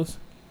saw those?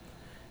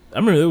 I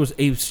remember there was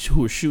apes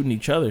who were shooting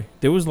each other.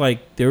 There was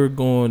like they were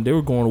going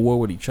to war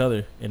with each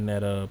other in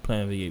that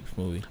Planet of the Apes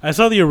movie. I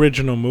saw the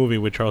original movie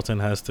with Charlton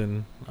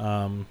Heston.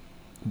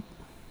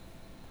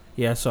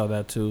 Yeah, I saw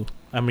that too.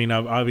 I mean,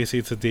 obviously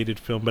it's a dated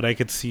film, but I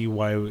could see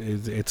why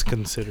it's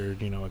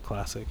considered, a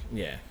classic.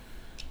 Yeah.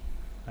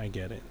 I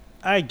get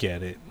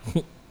it.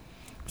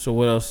 So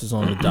what else is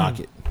on the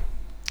docket?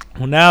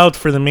 Well, now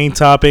for the main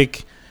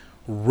topic,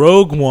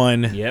 Rogue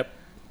One. Yep.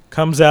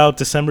 Comes out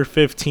December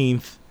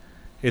 15th.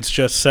 It's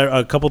just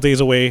a couple days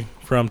away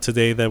from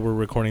today that we're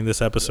recording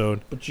this episode.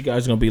 But you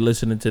guys are going to be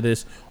listening to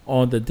this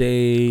on the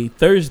day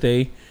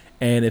Thursday.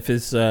 And if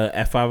it's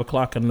at 5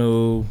 o'clock, I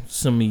know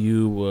some of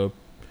you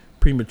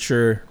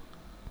premature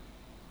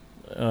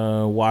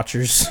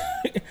watchers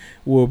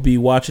will be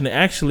watching it.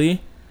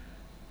 Actually,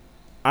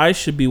 I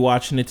should be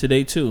watching it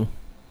today too.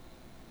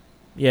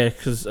 Yeah,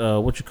 because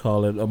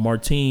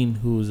Martine,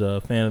 who's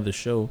a fan of the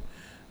show,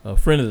 a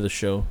friend of the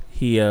show,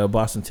 he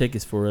bought some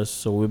tickets for us,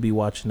 so we'll be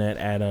watching that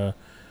at a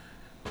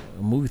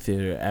movie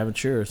theater,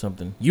 Aventura or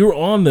something. You were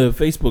on the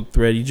Facebook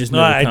thread. You just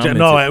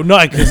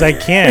because I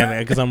can't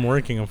because I'm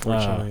working.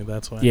 Unfortunately,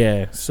 that's why.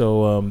 Yeah,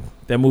 so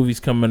that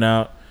movie's coming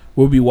out.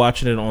 We'll be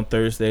watching it on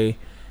Thursday,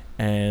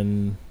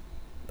 and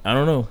I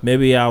don't know.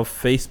 Maybe I'll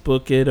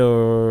Facebook it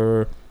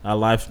or I'll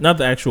live, not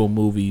the actual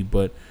movie,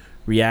 but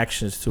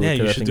reactions to it.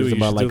 Yeah, I think it's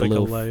about like a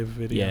live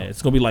video. Yeah,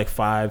 it's gonna be like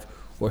 5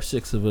 or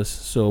 6 of us.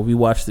 So we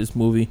watch this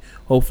movie.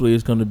 Hopefully,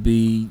 it's gonna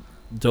be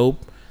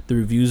dope. The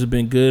reviews have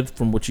been good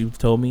from what you've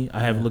told me. I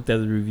haven't looked at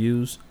the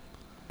reviews,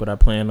 but I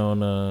plan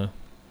on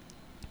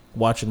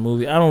watching the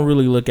movie. I don't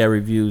really look at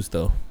reviews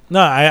though. No,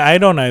 I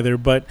don't either.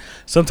 But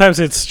sometimes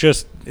it's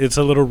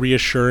a little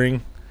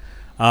reassuring.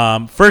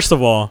 First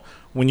of all,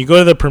 when you go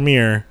to the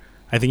premiere,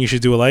 I think you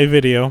should do a live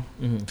video,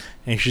 and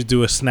you should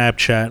do a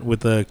Snapchat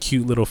with the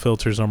cute little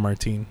filters on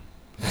Martine.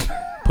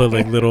 Put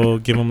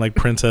give him like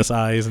princess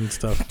eyes and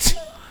stuff,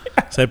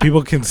 so that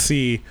people can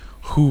see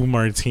who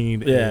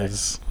Martine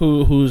is.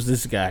 Who's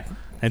this guy?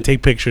 And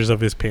take pictures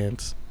of his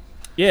pants.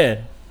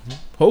 Yeah.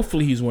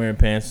 Hopefully he's wearing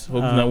pants.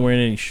 Hope he's not wearing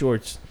any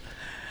shorts.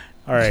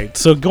 All right.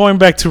 So going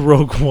back to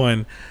Rogue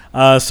One,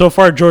 so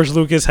far George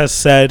Lucas has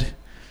said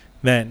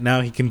that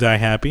now he can die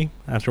happy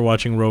after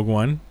watching Rogue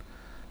One.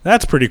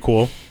 That's pretty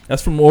cool.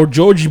 That's from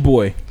Georgie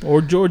Boy.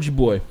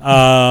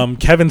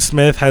 Kevin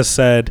Smith has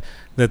said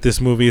that this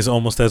movie is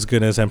almost as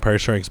good as Empire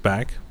Strikes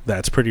Back.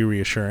 That's pretty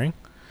reassuring.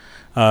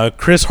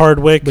 Chris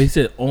Hardwick. But he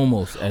said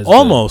almost as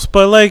good.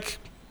 But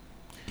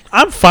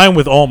I'm fine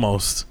with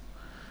almost.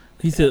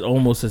 He said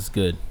almost as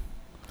good.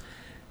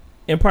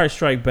 Empire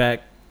Strikes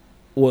Back.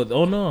 Well,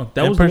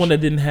 that was the one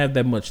that didn't have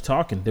that much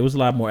talking. There was a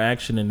lot more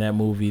action in that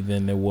movie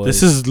than there was.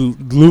 This is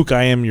Luke,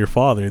 I am your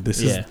father. This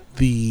is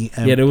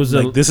there was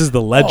this is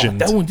the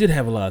legend. That one did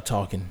have a lot of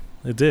talking.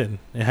 It did.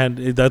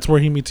 That's where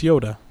he meets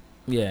Yoda.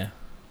 Yeah.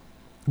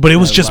 But it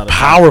was just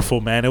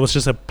powerful, man. It was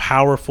just a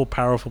powerful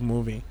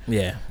movie.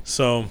 Yeah.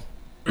 So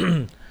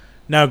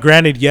now,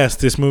 granted, yes,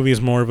 this movie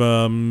is more of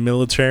a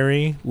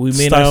military We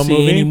may style not see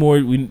movie. any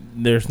more.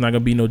 There's not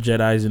gonna be no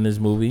Jedis in this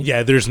movie.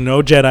 Yeah, there's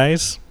no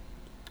Jedis,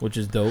 which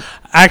is dope.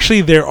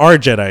 Actually, there are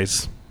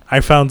Jedis. I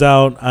found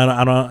out.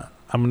 I'm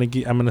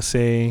gonna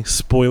say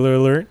spoiler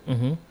alert.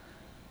 Mm-hmm.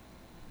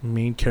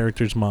 Main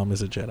character's mom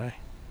is a Jedi.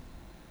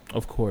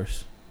 Of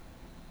course,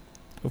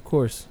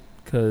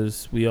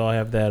 because we all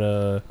have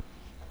that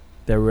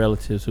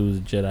relatives who's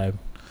a Jedi.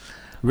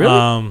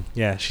 Really?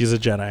 Yeah, she's a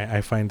Jedi.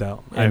 I find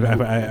out. I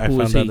who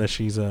found out that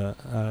she's a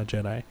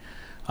Jedi.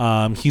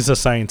 He's a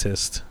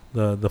scientist.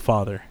 The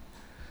father.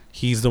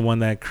 He's the one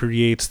that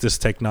creates this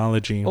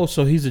technology. Oh,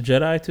 so he's a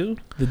Jedi too?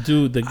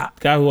 The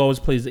guy who always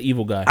plays the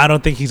evil guy. I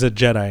don't think he's a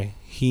Jedi.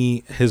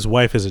 His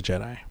wife is a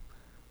Jedi.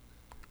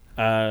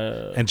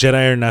 And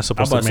Jedi are not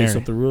supposed to marry. I'm about to say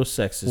something real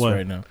sexist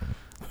right now.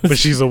 But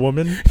she's a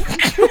woman?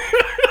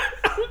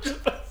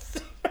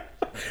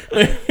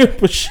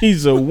 But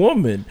she's a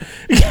woman.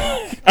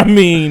 I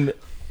mean,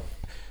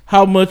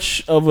 how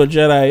much of a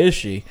Jedi is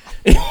she?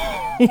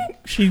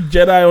 She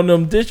Jedi on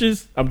them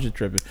dishes? I'm just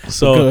tripping.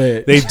 So go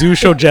ahead. They do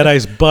show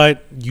Jedis,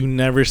 but you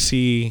never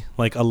see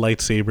like a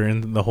lightsaber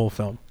in the whole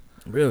film.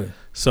 Really?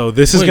 So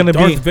this is going to be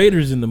Darth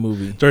Vader's in the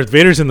movie. Darth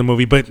Vader's in the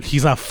movie, but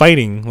he's not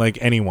fighting like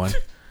anyone.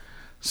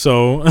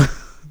 So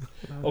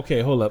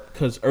Okay, hold up.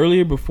 Because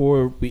earlier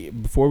before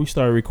we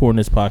started recording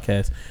this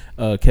podcast,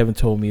 Kevin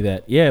told me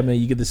that man,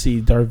 you get to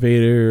see Darth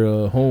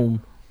Vader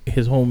home.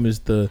 His home is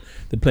the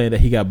planet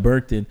that he got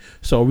burnt in.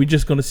 So are we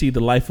just gonna see the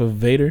life of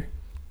Vader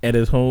at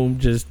his home,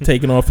 just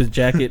taking off his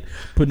jacket,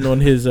 putting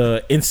on his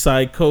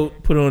inside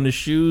coat, putting on his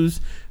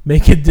shoes,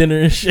 making dinner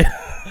and shit?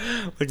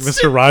 Like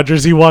Mr.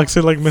 Rogers, he walks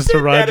in like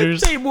Mr.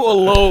 Rogers. At a table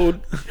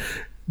alone.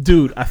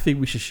 Dude, I think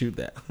we should shoot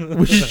that.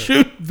 We should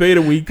shoot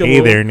Vader when he comes Hey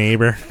home. there,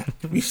 neighbor.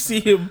 You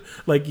see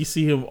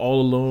him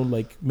all alone,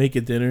 like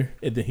making dinner,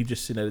 and then he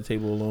just sitting at a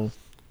table alone.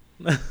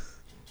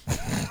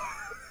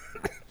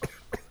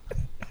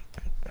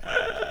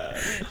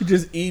 He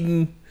just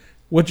eating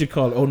what you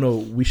call it. Oh no,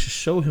 we should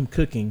show him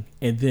cooking,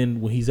 and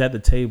then when he's at the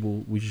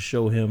table, we should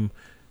show him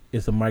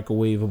it's a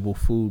microwavable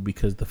food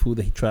because the food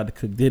that he tried to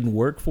cook didn't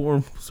work for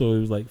him. So he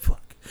was like,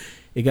 "Fuck,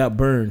 it got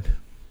burned."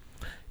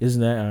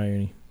 Isn't that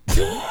irony?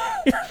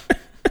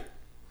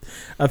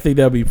 I think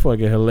that'd be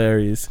fucking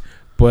hilarious.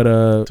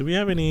 But do we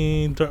have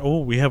any?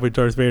 We have a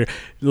Darth Vader.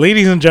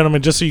 Ladies and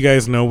gentlemen, just so you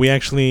guys know, we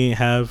actually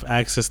have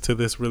access to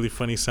this really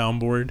funny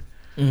soundboard,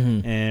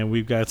 and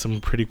we've got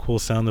some pretty cool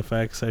sound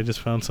effects. I just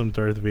found some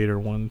Darth Vader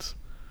ones.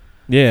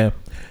 Yeah,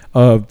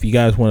 if you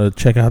guys want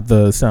to check out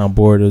the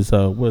soundboard, is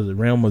what is it?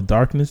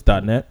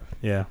 realmofdarkness.net.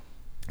 Yeah,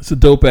 it's a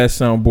dope ass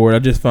soundboard. I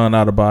just found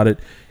out about it,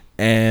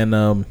 and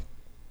I'm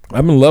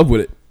in love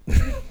with it.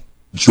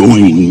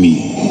 Join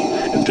me,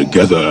 and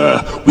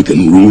together we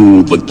can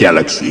rule the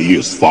galaxy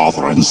as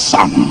father and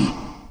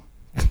son.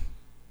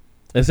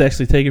 Let's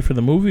actually take it from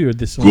the movie, or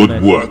this one?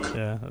 Good work.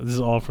 Yeah, this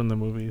is all from the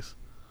movies.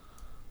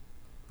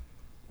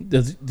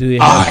 Do they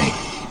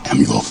I am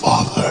your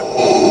father.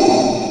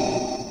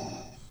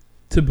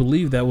 To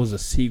believe that was a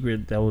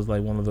secret, that was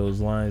like one of those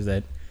lines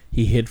that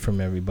he hid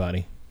from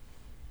everybody.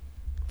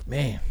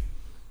 Man.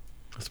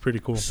 That's pretty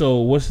cool. So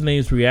what's the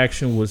name's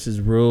reaction was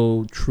his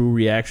real true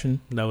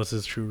reaction? That was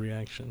his true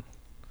reaction.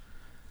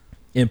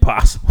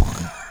 Impossible.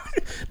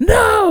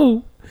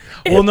 No.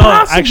 Well, impossible. no,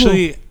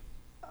 actually,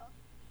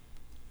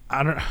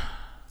 I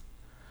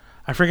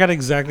forgot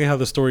exactly how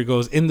the story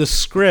goes. In the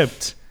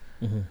script,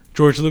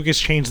 George Lucas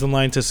changed the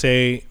line to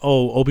say,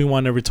 "Oh,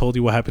 Obi-Wan never told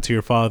you what happened to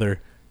your father.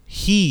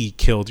 He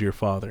killed your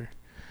father."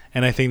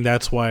 And I think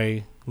that's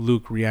why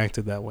Luke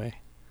reacted that way.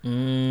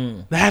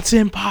 That's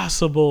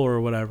impossible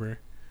or whatever.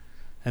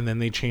 And then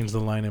they changed the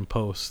line in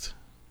post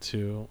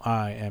to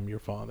 "I am your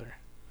father."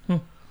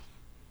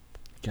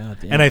 God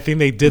damn. And I think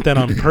they did that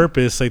on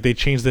purpose. Like they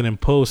changed it in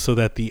post so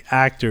that the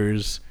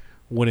actors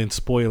wouldn't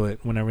spoil it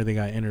whenever they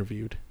got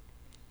interviewed.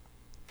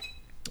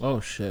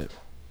 Oh shit.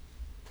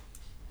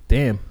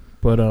 Damn.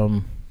 But I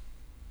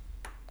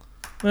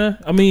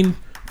mean,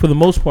 for the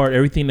most part,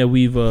 everything that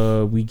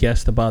we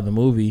guessed about the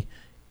movie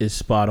is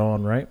spot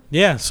on, right?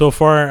 Yeah. So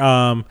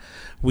far,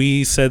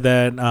 we said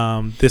that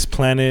this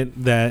planet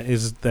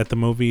that the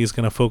movie is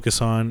going to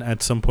focus on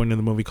at some point in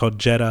the movie, called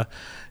Jedha,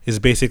 is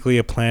basically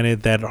a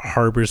planet that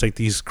harbors like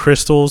these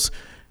crystals.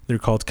 They're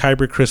called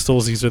Kyber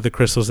crystals. These are the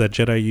crystals that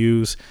Jedi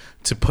use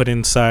to put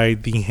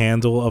inside the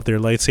handle of their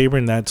lightsaber,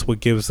 and that's what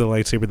gives the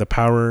lightsaber the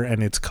power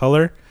and its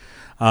color.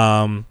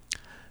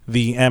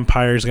 The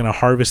Empire is going to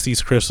harvest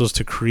these crystals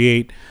to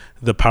create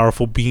the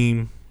powerful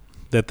beam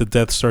that the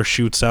Death Star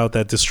shoots out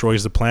that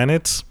destroys the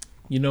planets.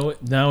 You know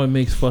what? Now it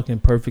makes fucking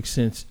perfect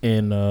sense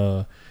in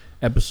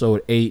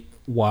episode 8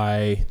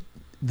 why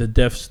the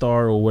Death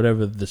Star or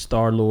whatever, the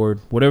Star Lord,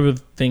 whatever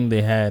thing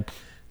they had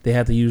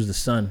to use the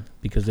sun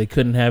because they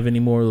couldn't have any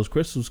more of those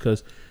crystals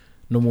because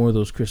no more of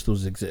those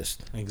crystals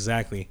exist.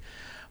 Exactly.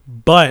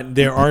 But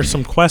there are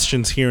some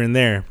questions here and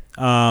there.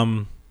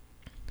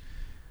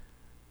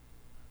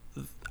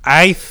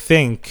 I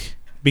think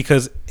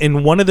because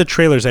in one of the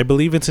trailers, I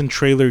believe it's in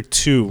trailer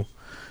 2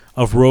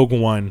 of Rogue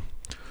One,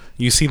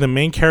 you see the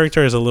main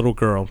character as a little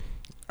girl.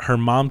 Her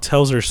mom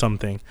tells her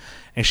something,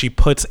 and she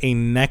puts a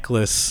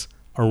necklace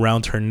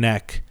around her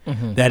neck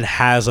that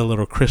has a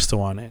little crystal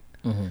on it.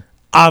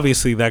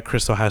 Obviously, that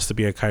crystal has to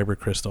be a Kyber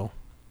crystal.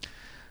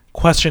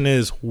 Question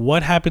is,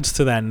 what happens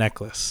to that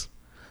necklace?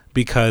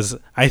 Because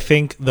I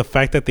think the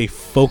fact that they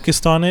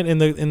focused on it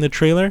in the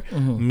trailer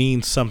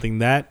means something.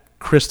 That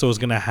crystal is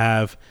going to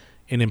have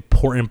an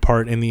important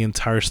part in the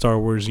entire Star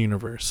Wars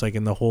universe, like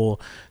in the whole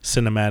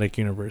cinematic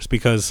universe,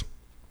 because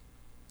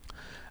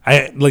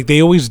they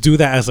always do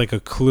that as like a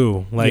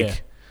clue,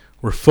 like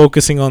we're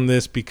focusing on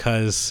this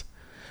because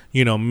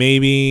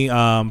maybe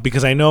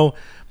because I know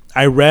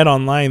I read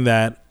online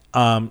that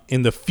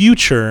in the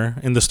future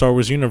in the Star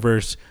Wars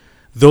universe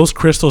those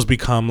crystals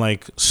become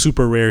like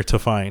super rare to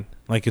find,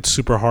 like it's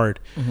super hard.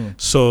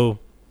 So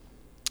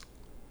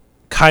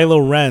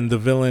Kylo Ren, the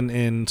villain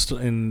in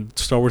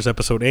Star Wars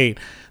Episode 8,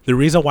 the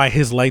reason why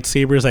his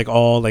lightsaber is like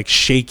all like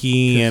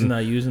shaky and he's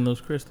not using those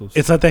crystals.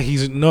 It's not that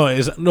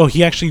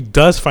he actually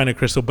does find a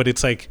crystal, but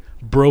it's like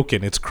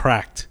broken, it's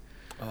cracked.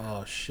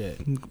 Oh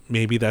shit!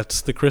 Maybe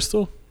that's the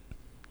crystal.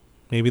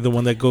 Maybe the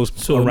one that goes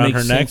so around it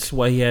makes her neck. Sense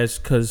why he has?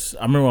 Because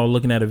I remember I was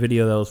looking at a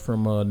video that was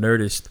from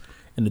Nerdist,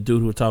 and the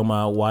dude who was talking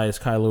about why is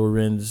Kylo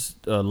Ren's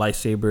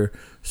lightsaber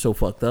so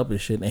fucked up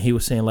and shit, and he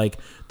was saying like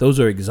those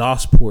are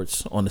exhaust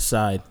ports on the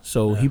side,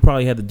 so he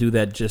probably had to do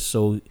that just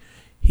so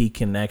he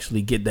can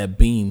actually get that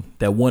beam,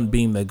 that one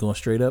beam that going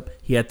straight up.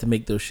 He had to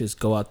make those shits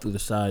go out through the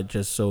side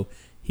just so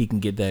he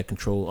can get that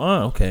control.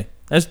 Oh, okay,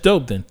 that's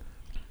dope then.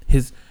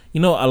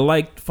 I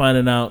like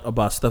finding out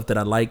about stuff that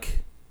I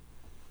like,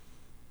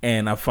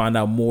 and I find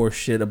out more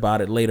shit about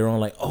it later on.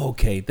 Like, oh,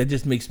 okay, that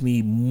just makes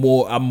me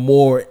more. I'm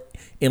more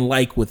in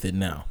like with it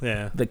now.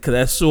 Yeah, because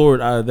that sword,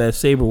 that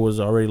saber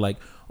was already like,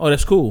 oh,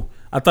 that's cool.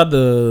 I thought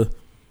the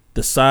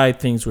side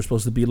things were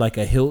supposed to be like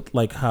a hilt,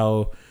 like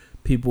how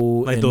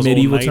people like in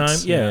medieval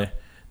times,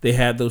 they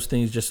had those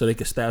things just so they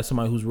could stab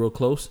somebody who's real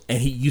close. And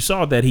you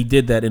saw that he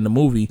did that in the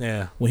movie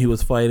when he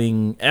was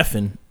fighting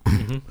Effin.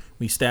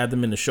 We stabbed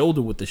him in the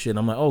shoulder with the shit.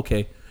 I'm like,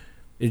 okay,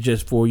 it's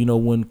just for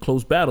when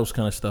close battles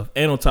kind of stuff.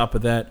 And on top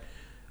of that,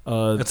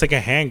 it's like a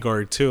hand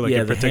guard too, like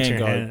it protects your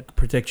hand,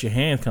 protects your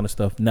hand kind of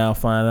stuff. Now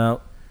find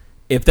out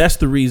if that's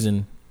the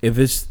reason. If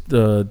it's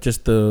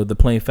just the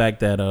plain fact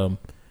that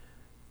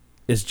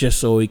it's just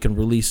so he can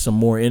release some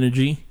more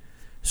energy,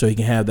 so he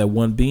can have that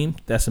one beam.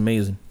 That's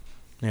amazing.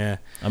 Yeah,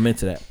 I'm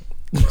into that.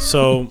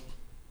 So,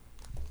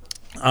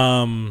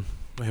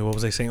 wait, what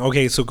was I saying?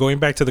 Okay, so going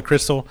back to the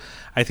crystal,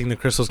 I think the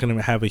crystal is going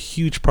to have a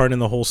huge part in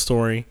the whole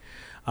story.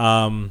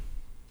 And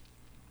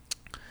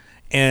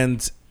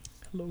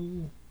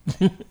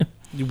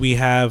we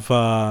have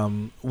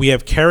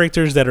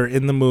characters that are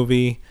in the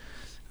movie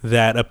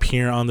that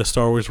appear on the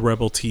Star Wars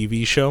Rebel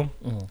TV show.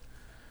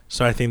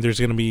 So I think there's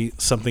going to be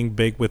something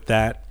big with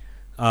that.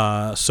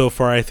 So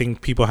far, I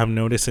think people have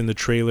noticed in the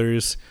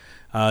trailers,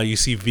 you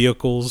see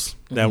vehicles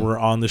that were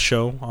on the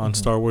show on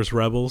Star Wars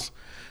Rebels,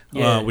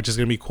 which is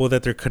going to be cool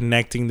that they're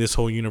connecting this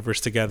whole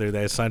universe together.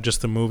 That it's not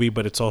just the movie,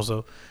 but it's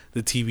also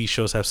the TV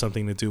shows have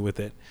something to do with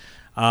it.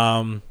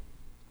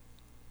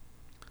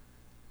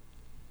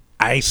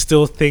 I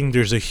still think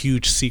there's a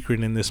huge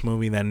secret in this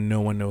movie that no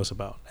one knows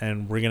about,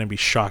 and we're going to be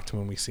shocked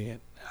when we see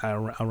it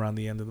around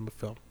the end of the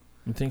film.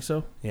 You think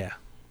so? Yeah.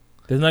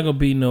 There's not going to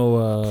be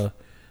no...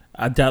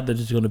 I doubt that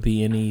there's going to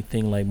be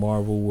anything like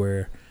Marvel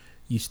where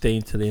you stay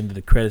until the end of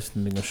the credits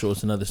and they're going to show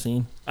us another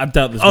scene. I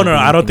doubt there's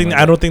I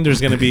don't think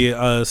there's going to be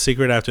a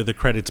secret after the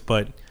credits,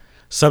 but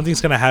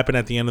something's going to happen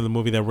at the end of the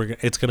movie that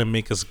it's going to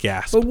make us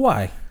gasp. But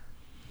why?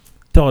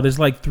 Dog, there's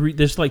like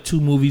 2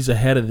 movies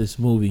ahead of this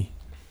movie.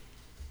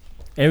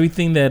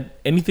 Anything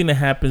that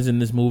happens in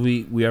this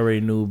movie, we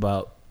already knew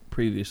about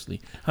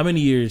previously. How many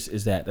years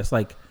is that? That's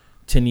like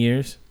 10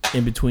 years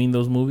in between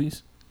those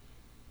movies.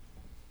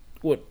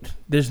 What?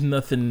 There's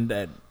nothing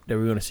that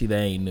we're gonna see that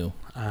ain't new.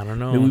 I don't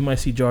know. Maybe we might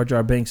see Jar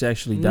Jar Binks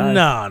actually die.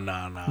 No.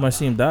 We might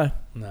see him die.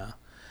 No.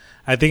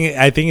 I think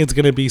it's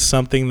gonna be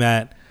something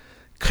that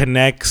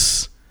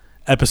connects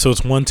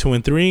episodes 1, 2,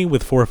 and 3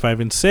 with 4, 5,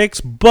 and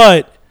 6,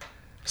 but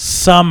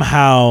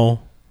somehow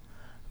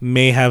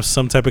may have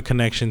some type of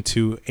connection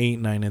to 8,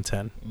 9, and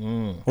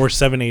 10, or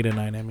 7, 8, and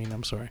 9. I mean,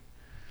 I'm sorry.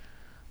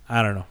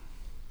 I don't know.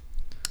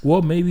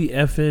 Well, maybe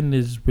FN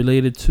is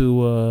related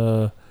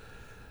to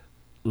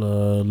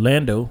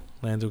Lando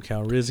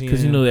Calrissian,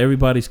 because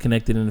everybody's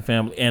connected in the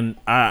family, and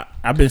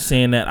I've been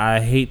saying that I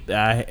hate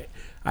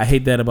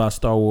that about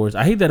Star Wars.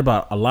 I hate that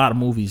about a lot of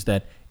movies,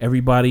 that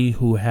everybody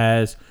who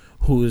is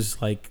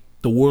like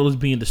the world is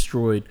being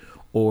destroyed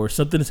or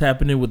something is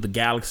happening with the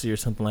galaxy or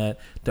something like that,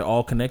 they're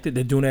all connected.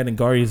 They're doing that in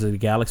Guardians of the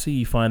Galaxy.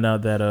 You find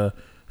out that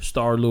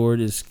Star-Lord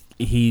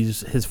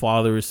his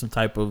father is some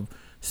type of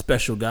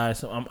special guy.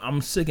 So I'm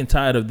sick and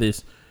tired of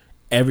this.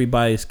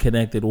 Everybody's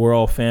connected. We're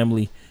all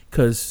family.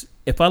 Because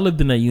if I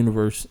lived in that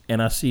universe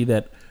and I see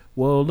that,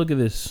 well, look at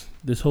this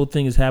whole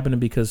thing is happening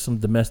because some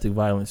domestic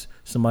violence.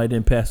 Somebody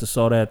didn't pass the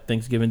salt at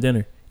Thanksgiving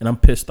dinner, and I'm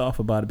pissed off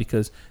about it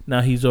because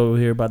now he's over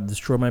here about to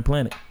destroy my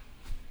planet.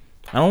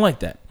 I don't like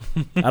that.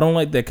 I don't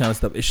like that kind of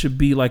stuff. It should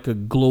be like a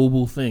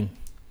global thing.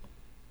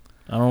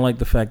 I don't like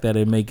the fact that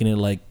they're making it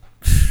like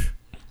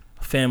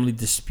a family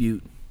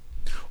dispute.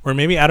 Or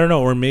maybe, I don't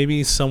know, or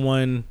maybe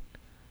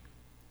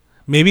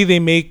they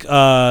make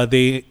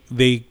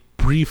they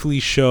briefly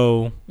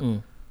show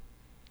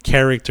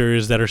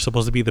characters that are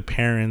supposed to be the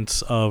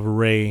parents of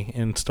Rey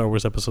in Star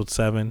Wars Episode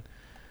 7.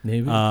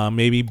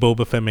 Maybe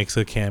Boba Fett makes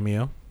a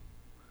cameo,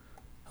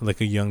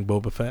 like a young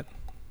Boba Fett.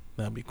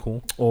 That'd be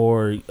cool.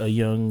 Or a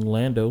young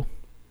Lando.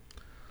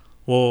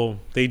 Well,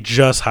 they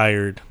just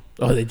hired.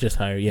 Oh, they just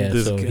hired. Yeah,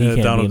 this, so he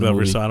can't Donald be in the Glover.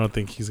 movie. So I don't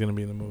think he's gonna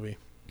be in the movie.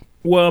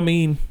 Well, I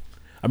mean,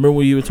 I remember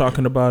when you were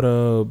talking about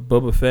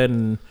Boba Fett,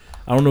 and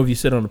I don't know if you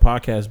said on the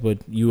podcast, but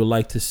you would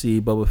like to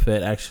see Boba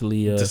Fett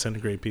actually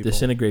disintegrate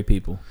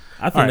people.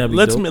 I think that'd be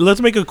dope.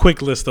 Let's make a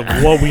quick list of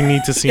what we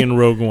need to see in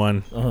Rogue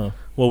One.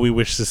 What we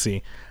wish to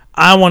see.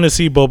 I want to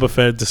see Boba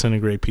Fett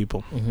disintegrate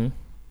people.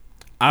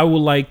 I would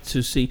like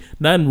to see,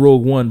 not in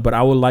Rogue One, but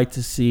I would like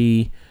to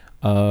see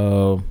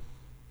Boba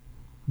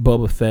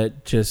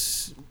Fett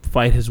just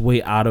fight his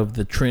way out of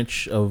the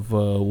trench of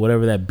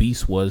whatever that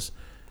beast was.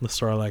 The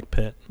Sarlacc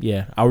pit.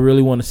 Yeah, I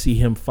really want to see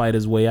him fight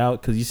his way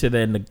out, because you said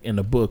that in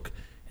the book,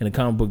 in the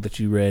comic book that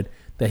you read,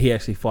 that he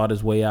actually fought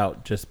his way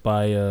out just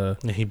by Yeah,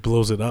 he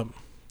blows it up.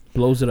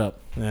 blows it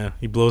up. Yeah,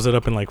 he blows it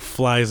up and like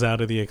flies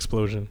out of the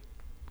explosion.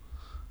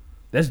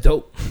 That's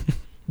dope.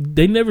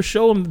 They never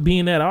show him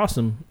being that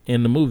awesome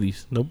in the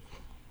movies. Nope.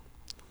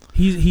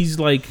 He's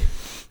like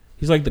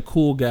the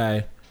cool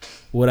guy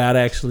without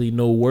actually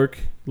no work.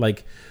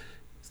 Like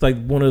it's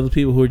like one of the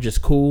people who are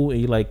just cool and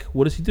you're like,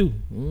 what does he do?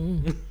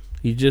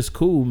 He's just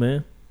cool,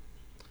 man.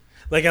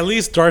 Like at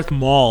least Darth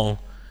Maul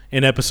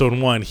in episode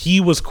 1,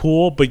 he was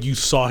cool, but you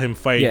saw him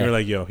fight Yeah. and you're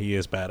like, yo, he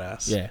is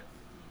badass. Yeah.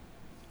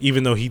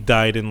 Even though he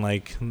died in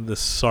like the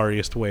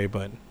sorriest way,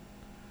 but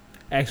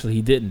Actually,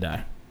 he didn't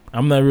die.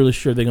 I'm not really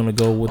sure they're gonna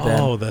go with that.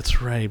 oh,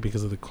 that's right,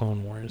 because of the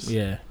Clone Wars.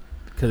 Yeah,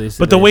 because they said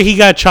But the that- way he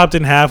got chopped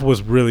in half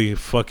was really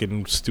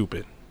fucking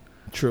stupid.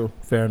 True,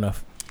 fair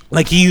enough.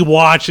 Like he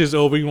watches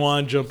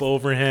Obi-Wan jump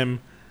over him.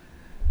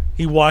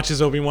 He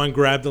watches Obi-Wan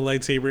grab the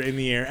lightsaber in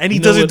the air, and he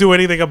You know doesn't what- do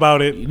anything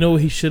about it. You know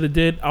what he should have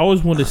did? I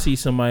always wanted to see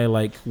somebody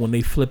like when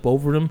they flip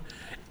over them,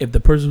 if the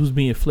person who's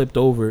being flipped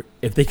over,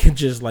 if they can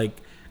just like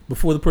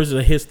before the person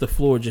hits the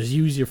floor, just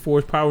use your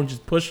force power and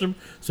just push him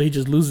so he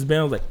just loses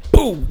balance, like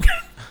boom,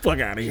 fuck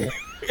out of here.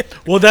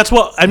 Well, that's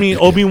what I mean.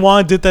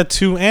 Obi-Wan did that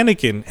to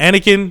Anakin.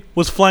 Anakin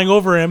was flying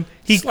over him.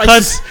 He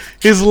cuts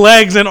his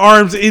legs and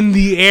arms in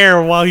the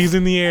air while he's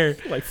in the air.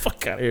 Like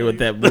fuck out of here with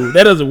that move.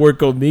 That doesn't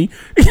work on me.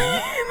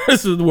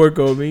 This doesn't work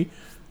on me.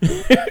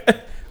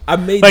 I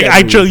made Like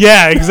that move.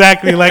 yeah,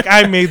 exactly. Like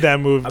I made that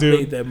move, I dude.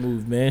 made that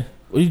move, man.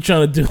 What are you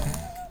trying to do?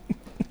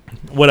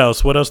 What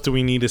else? What else do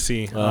we need to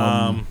see?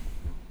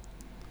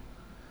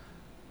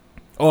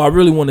 Oh, I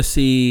really want to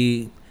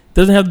see.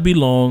 Doesn't have to be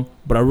long,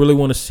 but I really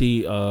want to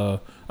see a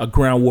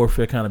ground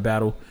warfare kind of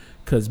battle.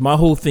 Because my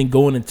whole thing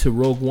going into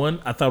Rogue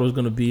One, I thought it was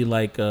going to be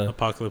like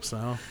Apocalypse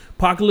Now.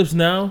 Apocalypse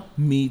Now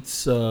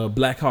meets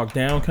Black Hawk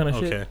Down kind of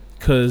shit. Okay.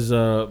 Because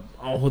I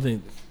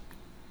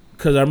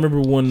remember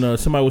when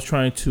somebody was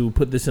trying to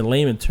put this in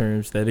layman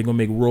terms that they're gonna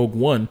make Rogue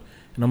One,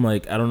 and I'm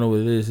like, I don't know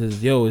what it is.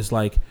 It's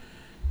like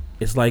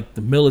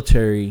the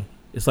military.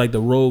 It's like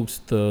the rogues,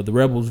 the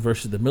rebels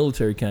versus the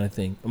military kind of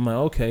thing. I'm like,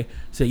 okay.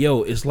 So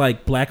it's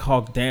like Black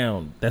Hawk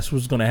Down. That's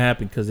what's gonna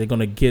happen because they're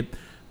gonna get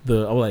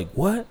the. I'm like,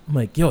 what? I'm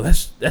like,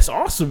 that's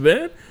awesome,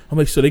 man. I'm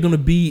like, so they're gonna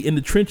be in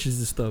the trenches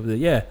and stuff.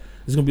 Yeah.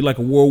 It's gonna be like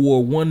a World War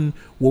I, World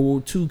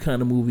War II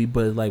kind of movie,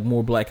 but like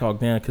more Black Hawk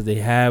Down because they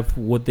have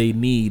what they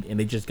need and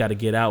they just got to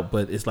get out.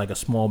 But it's like a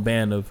small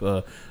band of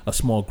a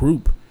small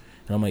group,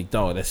 and I'm like,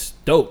 dog, that's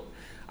dope.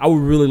 I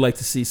would really like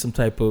to see some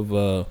type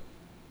of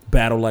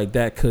battle like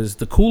that because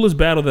the coolest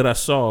battle that I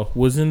saw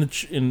was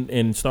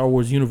in Star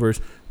Wars universe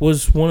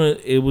was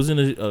it was in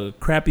a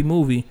crappy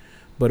movie,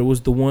 but it was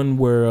the one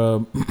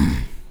where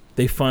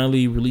they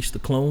finally released the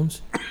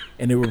clones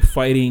and they were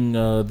fighting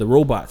the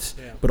robots.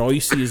 Yeah. But all you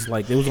see is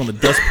like, it was on the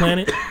dust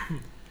planet.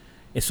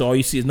 And so all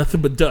you see is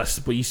nothing but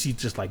dust. But you see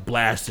just like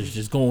blasters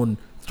just going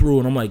through.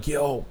 And I'm like,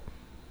 yo,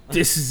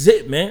 this is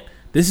it, man.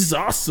 This is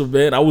awesome,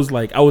 man. I was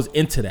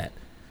into that.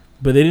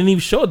 But they didn't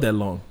even show it that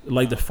long.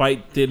 Like the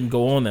fight didn't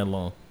go on that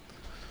long.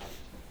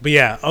 But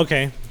yeah,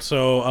 okay.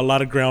 So a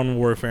lot of ground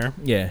warfare.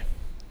 Yeah.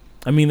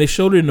 I mean, they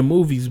showed it in the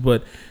movies,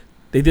 but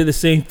they did the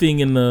same thing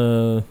in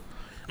I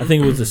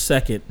think it was the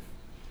second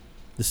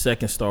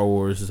Star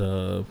Wars.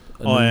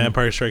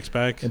 Empire Strikes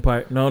Back.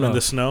 No. In the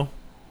snow.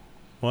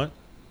 What?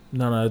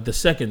 No, the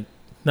second,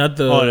 not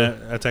the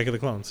Attack of the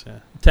Clones. Yeah,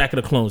 Attack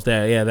of the Clones.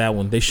 That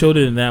one. They showed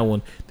it in that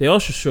one. They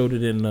also showed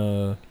it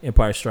in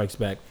Empire Strikes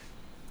Back.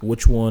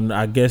 Which one?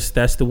 I guess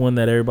that's the one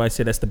that everybody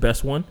said that's the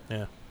best one.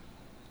 Yeah,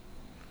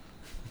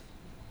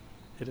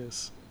 it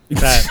is.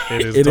 It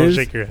is. Don't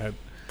shake your head.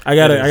 I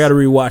gotta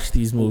rewatch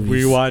these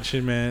movies. Rewatch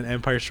it, man.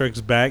 Empire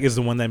Strikes Back is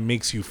the one that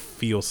makes you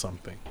feel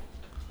something.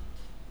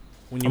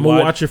 When I'm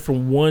gonna watch it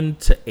from 1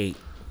 to 8.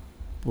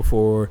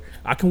 Before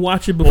I can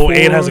watch it before.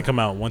 8 hasn't come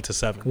out. 1 to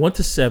 7. 1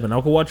 to 7.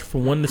 I can watch it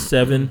from 1 to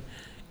 7,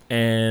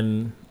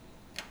 and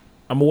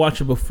I'm gonna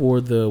watch it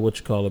before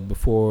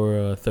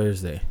before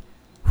Thursday.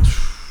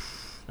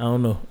 I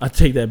don't know. I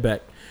take that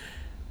back.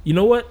 You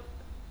know what?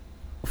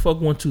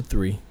 Fuck 1, 2,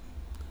 3.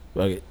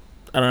 Fuck it.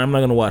 I'm not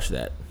gonna watch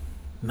that.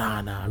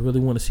 Nah. I really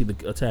want to see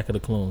the Attack of the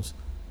Clones.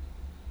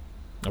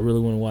 I really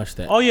want to watch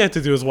that. All you have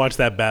to do is watch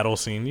that battle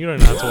scene. You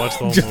don't have to watch the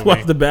whole just movie.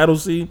 Watch the battle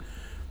scene.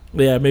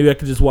 Yeah, maybe I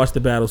could just watch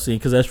the battle scene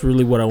because that's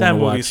really what I want to watch.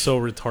 That movie's so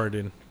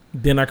retarded.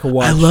 Then I can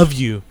watch. I love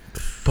you,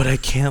 but I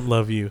can't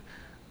love you.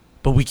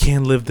 But we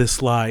can't live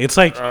this lie. It's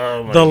like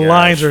the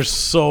lines are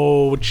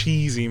so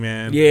cheesy,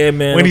 man. Yeah,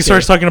 man. When he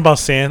starts talking about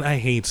sand, I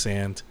hate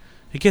sand.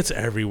 It gets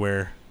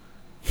everywhere.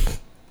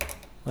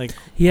 Like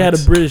he had a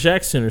British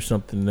accent or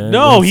something. Man,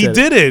 no, he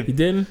didn't. He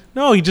didn't.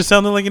 No, he just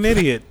sounded like an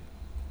idiot.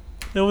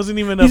 It wasn't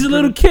even. He's a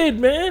little kid,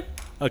 man.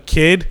 A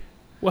kid?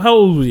 Well, how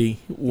old was he?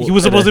 He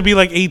was supposed to be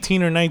like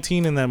 18 or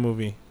 19 in that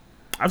movie.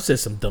 I've said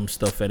some dumb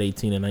stuff at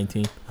 18 and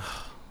 19.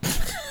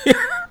 You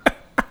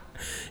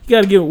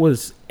gotta give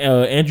it.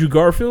 Andrew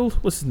Garfield?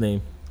 What's his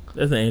name?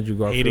 That's not Andrew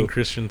Garfield. Hayden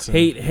Christensen.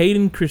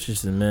 Hayden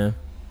Christensen, man.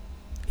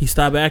 He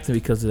stopped acting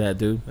because of that,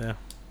 dude. Yeah.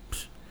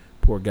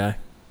 Poor guy.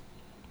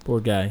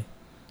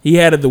 He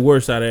had it the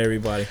worst out of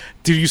everybody.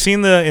 Did you see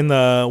in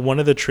the one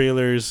of the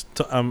trailers?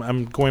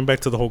 I'm going back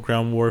to the whole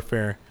ground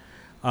warfare.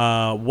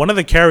 One of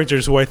the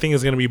characters who I think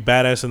is going to be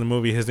badass in the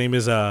movie. His name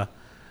is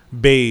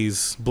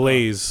Blaze.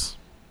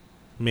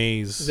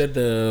 Maze. Is that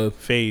the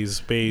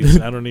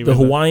Baze? I don't even the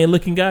know. Hawaiian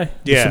looking guy?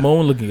 The Yeah.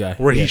 Samoan looking guy.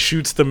 Where he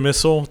shoots the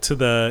missile to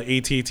the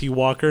AT-AT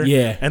walker.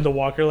 Yeah. And the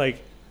walker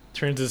like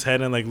turns his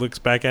head and like looks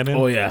back at him.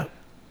 Oh yeah.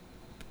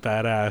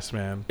 Badass,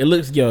 man. It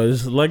looks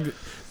it's like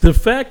the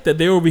fact that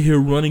they're over here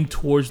running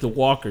towards the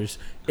walkers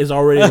is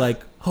already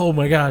like, oh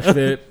my gosh,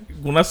 man.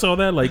 When I saw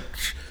that, like,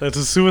 That's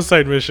a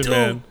suicide mission,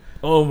 man.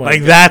 Oh my Like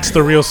God. that's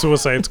the real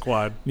Suicide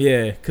Squad.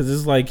 Yeah, because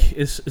it's like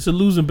it's a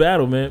losing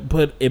battle, man.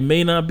 But it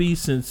may not be,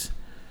 since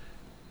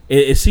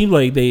it seemed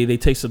like they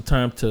take some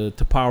time to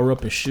power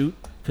up and shoot.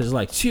 Because it's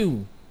like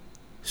shoo,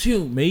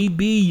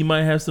 maybe you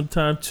might have some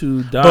time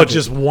to dodge. But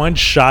just one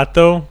shot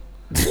though,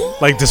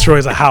 like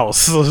destroys a house.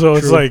 So it's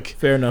True. like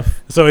Fair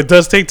enough. So it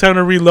does take time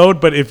to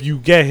reload, but if you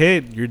get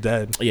hit, you're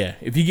dead. Yeah,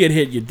 if you get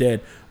hit, you're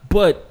dead.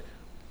 But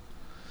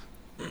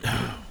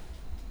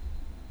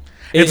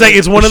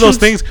it's one of those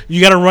things you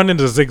got to run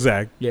into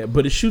zigzag. Yeah,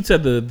 but it shoots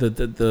at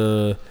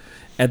the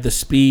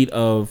speed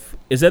of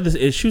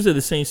it shoots at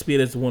the same speed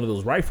as one of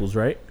those rifles,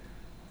 right?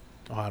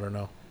 Oh, I don't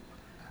know.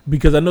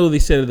 Because I know they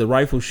said the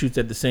rifle shoots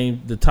at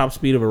the top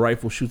speed of a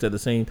rifle shoots at the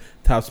same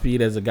top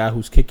speed as a guy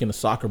who's kicking a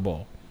soccer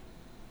ball.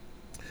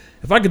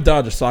 If I could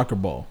dodge a soccer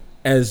ball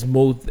as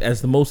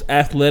the most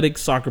athletic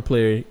soccer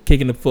player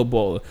kicking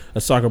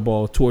a soccer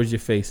ball towards your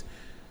face,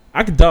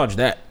 I could dodge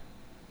that.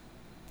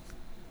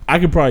 I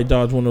could probably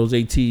dodge one of those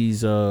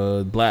AT's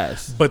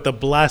blasts. But the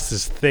blast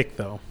is thick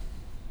though.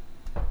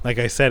 Like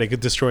I said, it could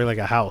destroy like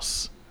a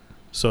house.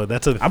 So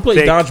that's a I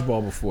played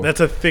dodgeball before. That's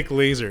a thick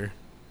laser.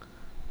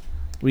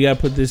 We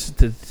gotta put this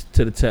to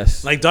the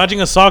test. Like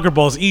dodging a soccer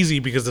ball is easy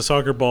because the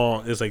soccer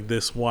ball is like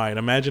this wide.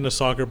 Imagine a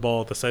soccer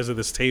ball the size of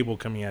this table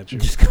coming at you.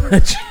 Just come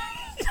at you.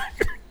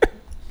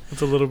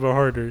 It's a little bit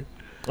harder.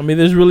 I mean,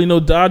 there's really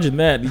no dodging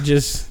that. You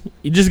just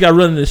got to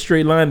run in a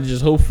straight line, and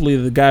just hopefully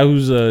the guy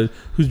who's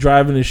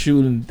driving and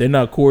shooting, they're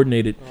not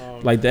coordinated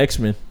like the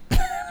X-Men.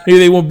 Maybe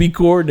they won't be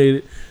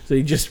coordinated, so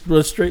he just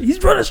runs straight.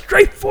 He's running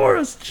straight for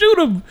us. Shoot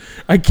him!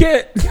 I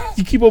can't.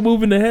 You keep on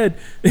moving ahead.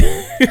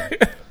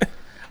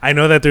 I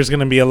know that there's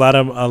gonna be a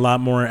lot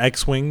more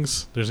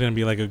X-wings. There's gonna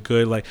be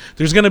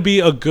there's gonna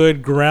be a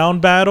good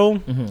ground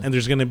battle, and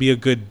there's gonna be a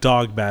good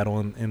dog battle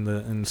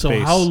in So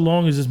space. how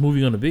long is this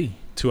movie gonna be?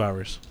 2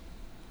 hours.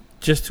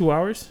 Just 2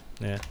 hours?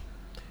 Yeah.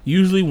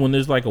 Usually when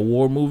there's like a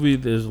war movie,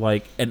 there's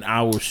like an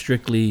hour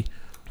strictly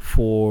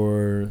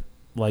for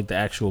like the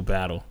actual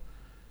battle.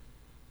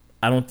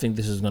 I don't think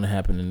this is going to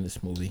happen in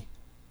this movie.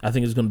 I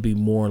think it's going to be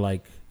more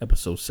like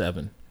episode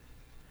 7.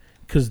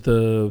 Because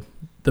the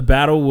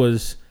battle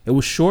was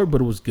short,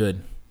 but it was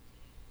good.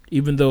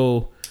 Even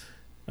though,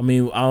 I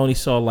mean, I only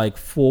saw like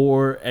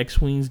 4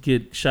 X-Wings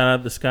get shot out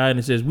of the sky, and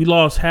it says, we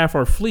lost half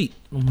our fleet.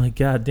 I'm like,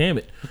 God damn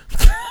it.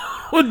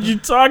 What are you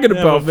talking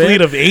about, man? A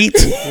fleet of 8?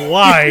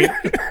 Why?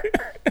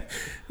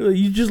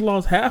 You just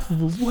lost half of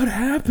them. What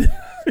happened?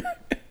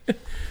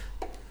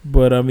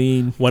 But I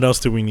mean, what else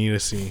do we need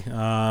to see?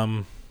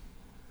 I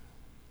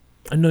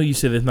know you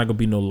said there's not gonna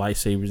be no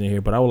lightsabers in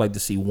here, but I would like to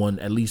see one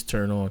at least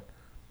turn on.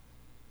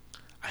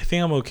 I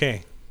think I'm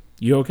okay.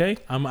 You okay?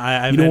 You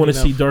don't want to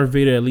see Darth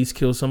Vader at least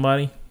kill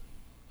somebody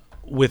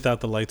without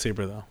the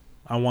lightsaber, though.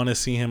 I want to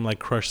see him like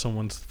crush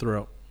someone's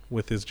throat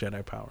with his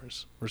Jedi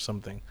powers or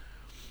something.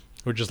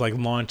 Or just like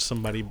launch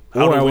somebody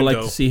out or a I would window.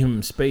 like to see him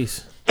in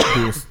space,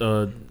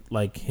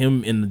 like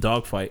him in the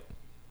dogfight.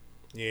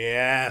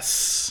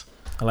 Yes,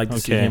 I like to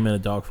see him in a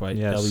dogfight.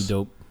 Yes. That'd be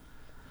dope.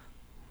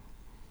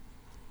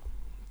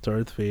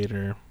 Darth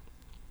Vader,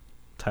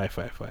 TIE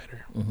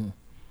fighter. Mm-hmm.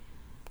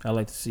 I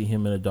like to see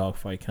him in a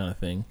dogfight kind of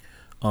thing.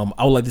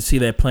 I would like to see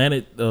that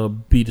planet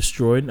be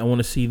destroyed. I want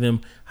to see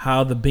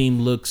how the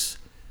beam looks.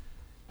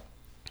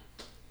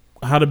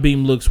 How the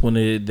beam looks when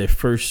they're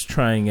first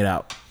trying it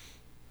out.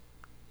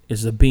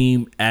 Is the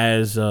beam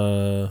as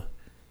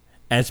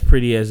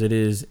pretty as it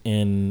is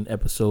in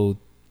episode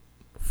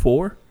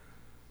 4,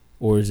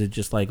 or is it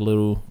just like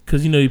little?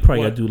 Because you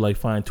probably got to do like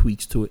fine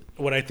tweaks to it.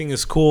 What I think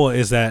is cool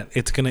is that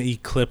it's gonna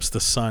eclipse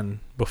the sun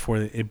before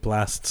it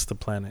blasts the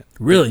planet.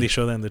 Really? They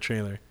show that in the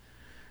trailer.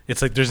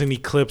 It's like there's an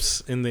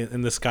eclipse in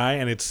the sky,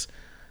 and it's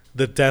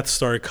the Death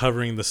Star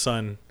covering the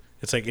sun.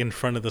 It's like in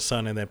front of the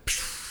sun, and then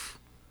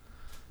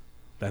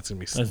that's gonna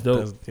be. That's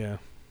dope. Yeah,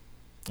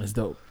 that's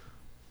dope.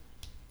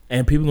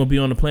 And people gonna be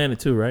on the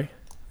planet too, right?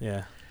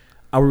 Yeah.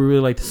 I would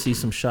really like to see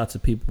some shots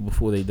of people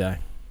before they die,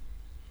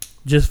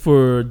 just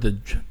for the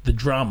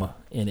drama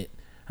in it.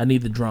 I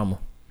need the drama,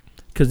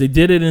 because they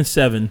did it in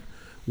 7,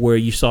 where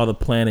you saw the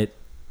planet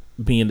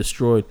being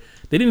destroyed.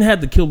 They didn't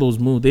have to kill those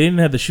moons. They didn't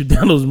have to shoot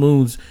down those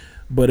moons,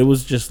 but it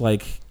was just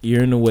like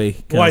you're in the way.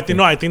 Well, I think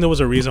there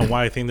was a reason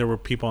why. I think there were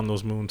people on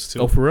those moons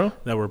too. Oh, for real?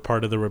 That were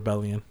part of the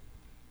rebellion.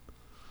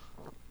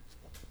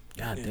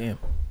 God damn.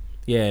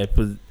 Yeah,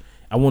 but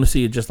I want to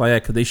see it just like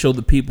that, because they showed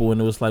the people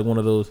and it was like one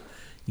of those,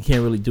 you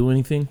can't really do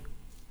anything.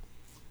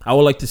 I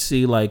would like to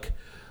see like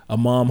a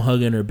mom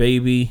hugging her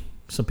baby.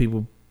 Some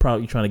people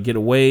probably trying to get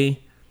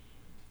away,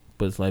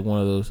 but it's like one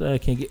of those I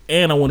can't get.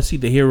 And I want to see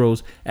the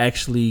heroes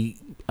actually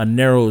a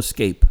narrow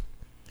escape.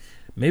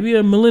 Maybe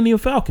a Millennium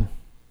Falcon.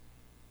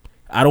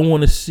 I don't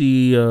want to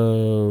see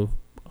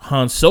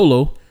Han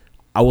Solo.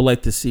 I would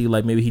like to see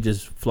like maybe he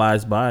just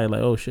flies by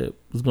like, oh shit,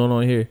 what's going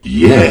on here?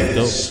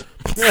 Yes.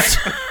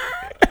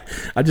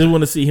 I just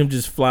want to see him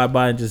just fly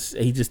by and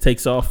he just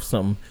takes off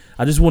something.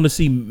 I just want to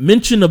see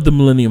mention of the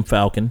Millennium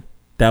Falcon.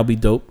 That would be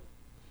dope.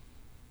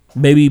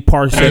 Maybe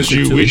Parsec As or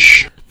you two.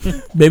 wish.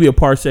 Maybe a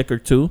Parsec or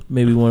two.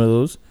 Maybe one of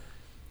those.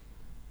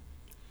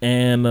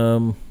 And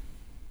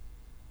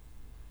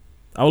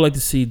I would like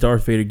to see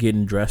Darth Vader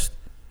getting dressed.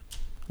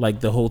 Like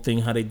the whole thing,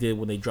 how they did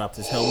when they dropped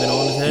his helmet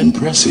on his head.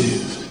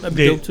 Impressive. That'd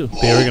be dope too.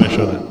 They are going to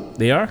show that.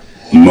 They are?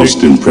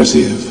 Most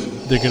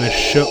impressive. They're going to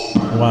show...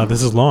 Wow,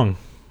 this is long.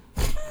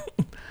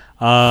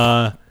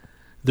 They're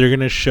going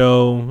to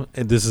show...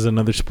 And this is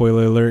another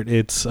spoiler alert.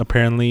 It's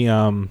apparently...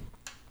 I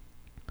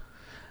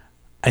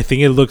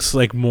think it looks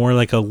like more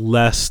like a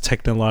less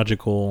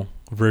technological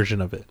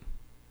version of it.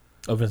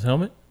 Of his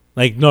helmet?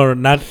 Like, no,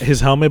 not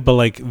his helmet, but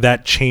like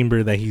that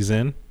chamber that he's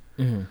in.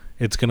 Mm-hmm.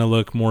 It's going to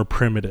look more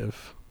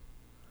primitive.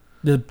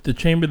 The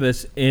chamber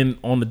that's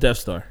on the Death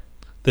Star.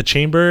 The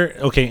chamber,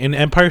 okay, in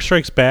Empire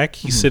Strikes Back,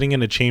 he's sitting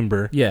in a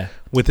chamber Yeah.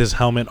 with his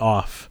helmet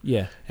off.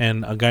 Yeah.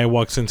 And a guy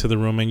walks into the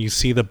room and you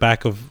see the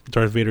back of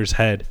Darth Vader's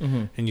head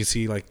and you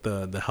see like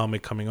the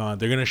helmet coming on.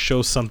 They're going to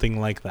show something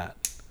like that.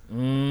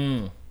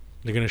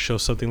 They're going to show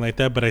something like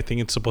that, but I think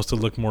it's supposed to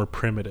look more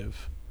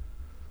primitive.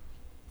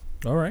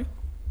 All right.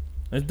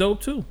 That's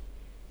dope too.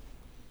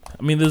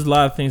 I mean, there's a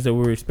lot of things that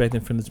we're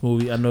expecting from this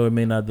movie. I know it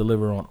may not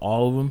deliver on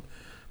all of them,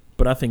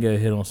 but I think it'll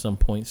hit on some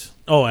points.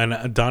 Oh,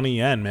 and Donnie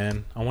Yen,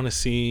 man. I want to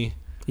see...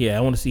 Yeah, I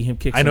want to see him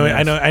kick I some know,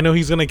 ass. I know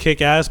he's going to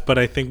kick ass, but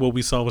I think what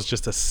we saw was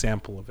just a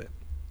sample of it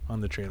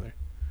on the trailer.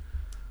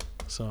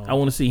 So I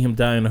want to see him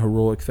die in a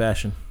heroic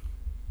fashion.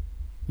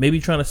 Maybe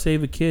trying to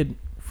save a kid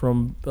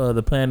from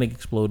the planet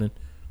exploding.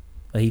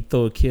 Like he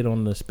throw a kid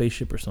on the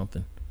spaceship or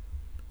something.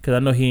 Because I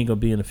know he ain't going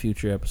to be in the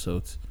future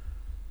episodes.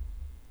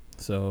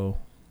 So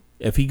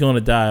if he going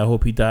to die, I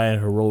hope he die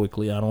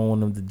heroically. I don't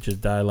want him to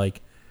just die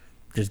like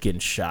just getting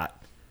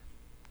shot.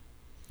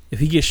 If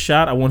he gets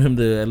shot, I want him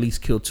to at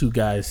least kill 2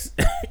 guys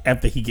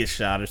after he gets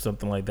shot or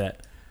something like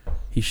that.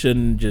 He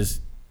shouldn't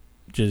just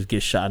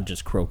get shot and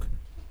just croak.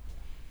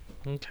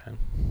 okay.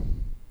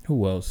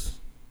 Who else?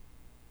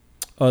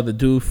 The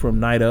dude from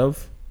Night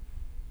Of.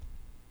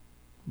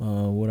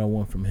 What I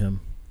want from him?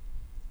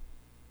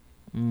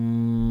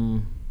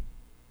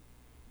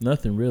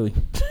 Nothing really.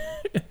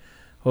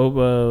 Hope.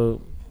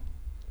 Well,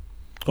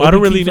 I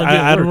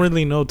don't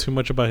really know too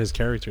much about his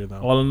character though.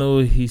 All I know,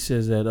 he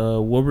says that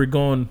where we're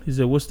going. He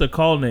said, "What's the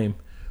call name?"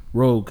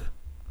 Rogue.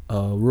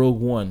 Rogue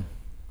One.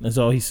 That's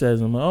all he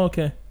says. I'm like, oh,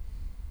 okay.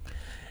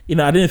 You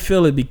know, I didn't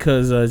feel it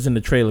because it's in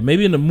the trailer.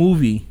 Maybe in the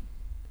movie,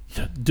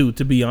 dude.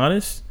 To be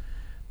honest,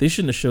 they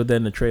shouldn't have showed that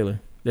in the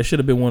trailer. That should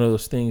have been one of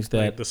those things that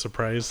Like the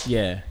surprise.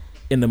 yeah,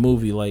 in the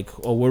movie, like,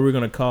 oh, what we're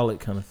gonna call it,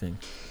 kind of thing.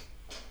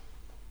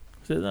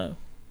 So, no.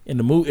 In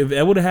the movie, if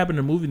that would have happened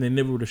in the movie, and they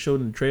never would have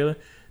showed it in the trailer.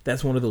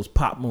 That's one of those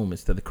pop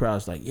moments that the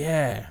crowd's like,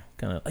 yeah,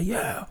 kind of like,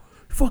 yeah,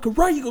 you're fucking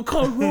right, you gonna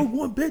call it Rogue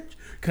One, bitch,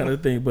 kind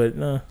of thing. But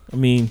no, I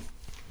mean,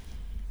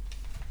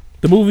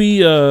 the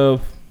movie, I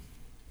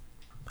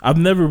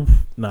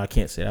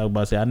can't say. I was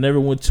about to say I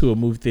never went to a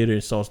movie theater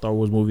and saw a Star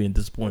Wars movie and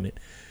disappointed.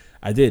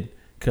 I did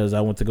because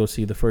I went to go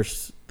see the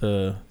first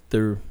the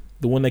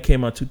one that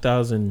came out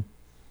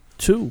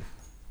 2002.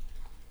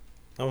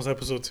 That was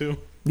episode 2.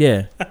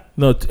 Yeah,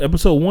 no,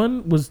 episode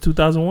 1 was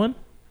 2001.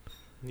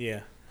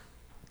 Yeah.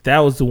 That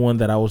was the one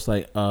that I was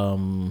like,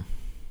 I'm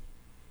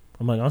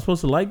like, I'm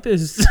supposed to like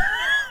this.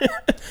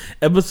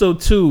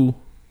 Episode 2,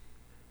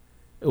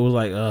 it was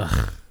like,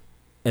 ugh.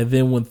 And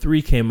then when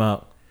 3 came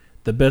out,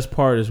 the best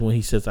part is when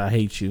he says, "I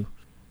hate you."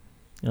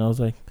 And I was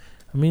like,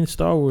 I mean,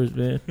 Star Wars,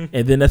 man.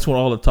 And then that's when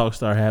all the talk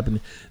started happening.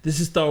 This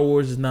is Star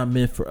Wars is not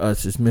meant for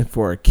us. It's meant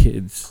for our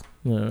kids.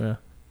 Dude,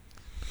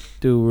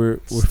 we're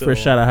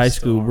fresh out of high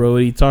school, bro.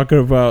 What are you talking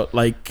about?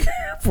 Like,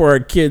 for our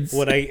kids.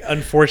 What I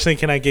unfortunately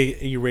cannot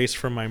get erased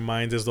from my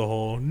mind is the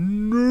whole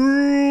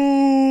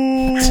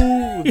no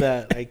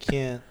that I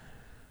can't.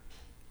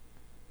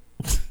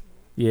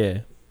 Yeah.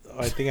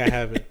 I think I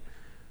have it.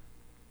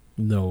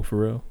 No, for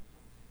real.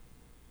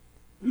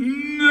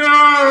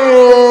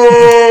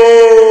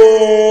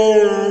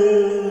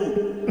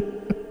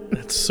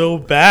 That's so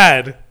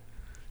bad.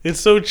 It's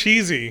so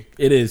cheesy.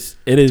 It is.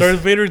 It is.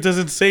 Darth Vader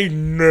doesn't say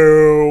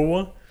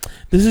no.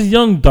 This is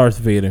young Darth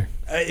Vader.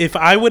 If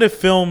I would have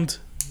filmed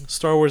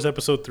Star Wars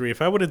Episode 3,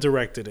 if I would have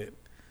directed it,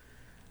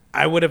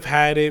 I would have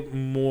had it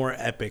more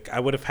epic. I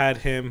would have had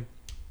him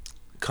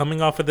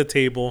coming off of the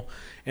table,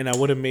 and I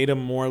would have made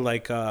him more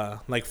like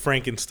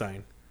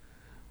Frankenstein,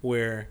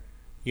 where,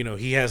 you know,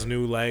 he has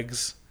new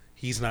legs.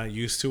 He's not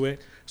used to it.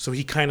 So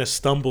he kind of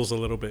stumbles a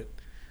little bit.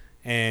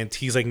 And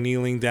he's like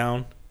kneeling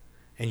down,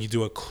 and you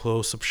do a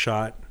close-up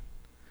shot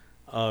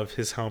of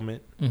his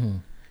helmet. Mm-hmm.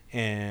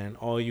 and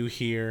all you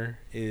hear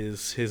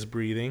is his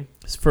breathing.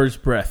 His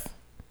first breath.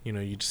 You know,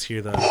 you just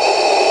hear the...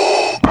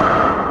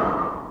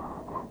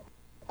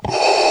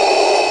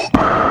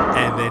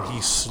 And then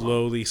he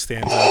slowly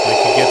stands up. Like,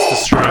 he gets the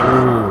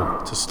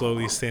strength to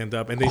slowly stand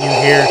up. And then you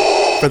hear,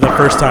 for the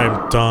first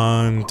time,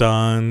 dun,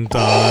 dun,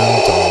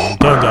 dun, dun,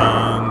 dun,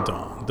 dun,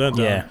 dun, dun, dun.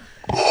 Yeah.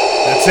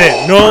 That's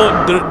it.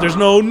 No, there's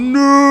no,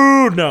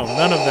 none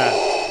of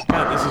that.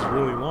 God, this is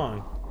really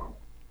long.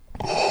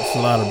 It's a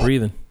lot of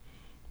breathing.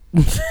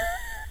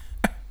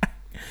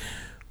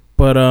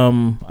 But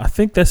I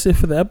think that's it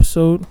for the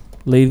episode,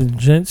 ladies and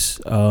gents.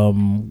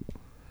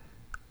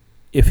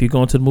 If you're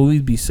going to the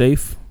movies, be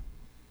safe.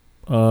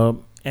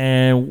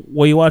 And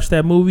while you watch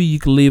that movie, you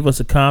can leave us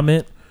a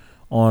comment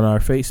on our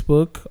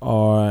Facebook,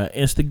 our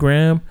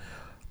Instagram,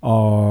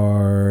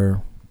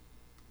 our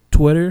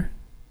Twitter,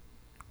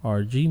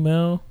 our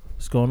Gmail.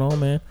 What's going on,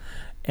 man?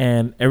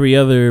 And every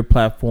other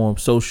platform,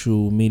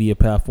 social media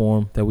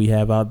platform that we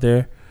have out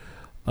there.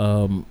 See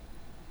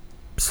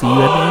you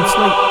at the next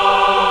slate.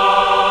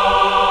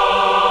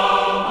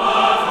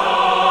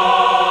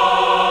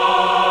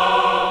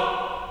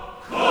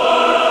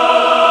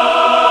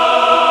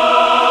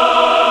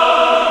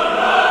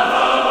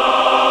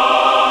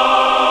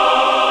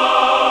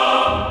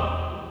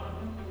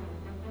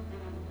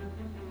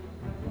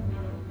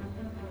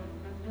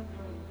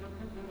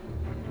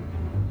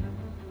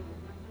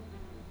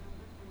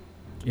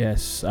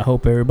 Yes, I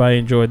hope everybody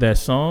enjoyed that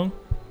song.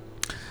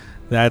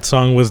 That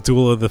song was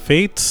Duel of the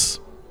Fates,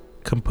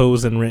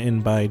 composed and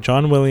written by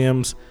John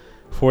Williams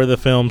for the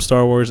film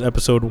Star Wars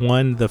Episode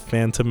 1, The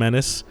Phantom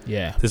Menace.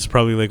 Yeah. This is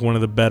probably like one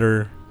of the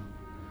better...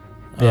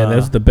 Yeah,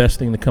 that's the best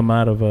thing to come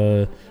out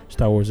of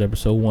Star Wars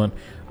Episode 1.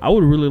 I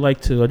would really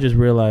like to, I just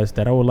realized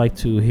that I would like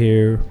to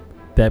hear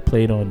that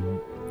played on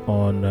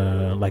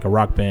like a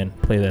rock band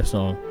play that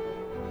song.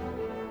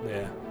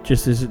 Yeah.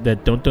 Just as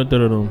that dun dun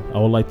dun dun. I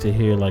would like to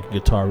hear like a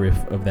guitar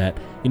riff of that.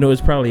 You know, it's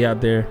probably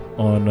out there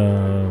on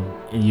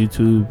in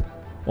YouTube,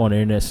 on the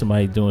internet,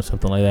 somebody doing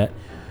something like that.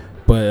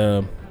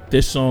 But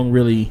this song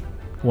really,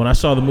 when I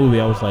saw the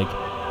movie, I was like,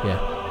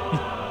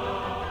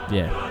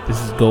 yeah, this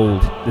is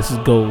gold. This is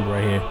gold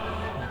right here.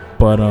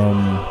 But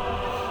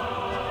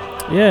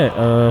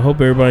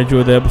hope everybody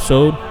enjoyed the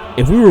episode.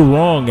 If we were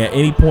wrong at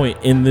any point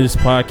in this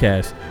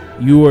podcast,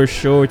 you are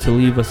sure to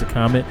leave us a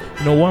comment.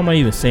 You know, why am I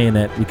even saying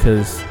that?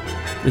 Because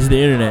this is the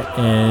internet,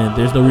 and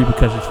there's no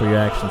repercussions for your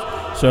actions.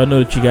 So I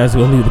know that you guys are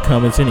going to leave the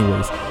comments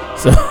anyways.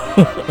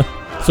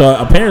 So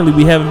apparently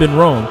we haven't been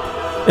wrong.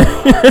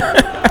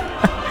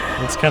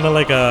 It's kind of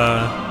like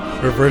a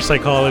reverse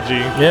psychology.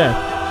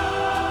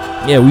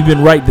 Yeah, we've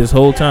been right this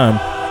whole time.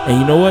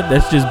 And you know what?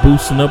 That's just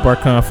boosting up our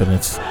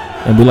confidence.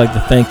 And we like to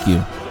thank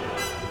you.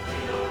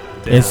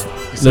 Damn, you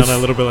sound a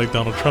little bit like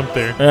Donald Trump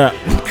there. Yeah.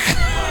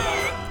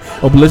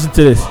 Oh, but listen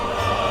to this.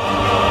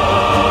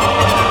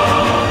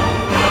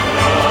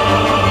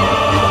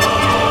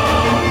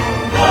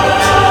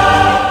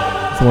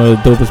 One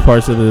of the dopest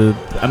parts of the...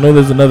 I know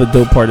there's another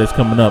dope part that's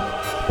coming up,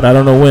 but I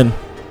don't know when.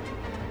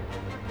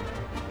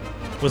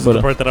 Was it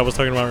the part that I was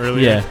talking about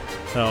earlier? Yeah.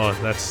 Oh,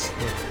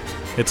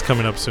 it's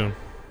coming up soon.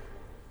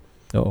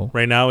 Oh.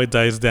 Right now it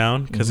dies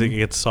down because it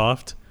gets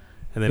soft,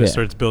 and then it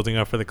starts building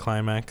up for the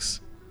climax.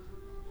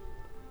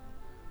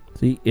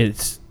 See,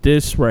 it's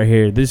this right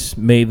here. This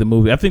made the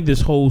movie. I think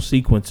this whole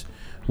sequence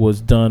was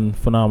done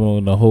phenomenal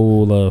in the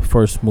whole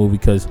first movie,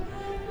 because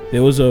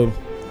there was the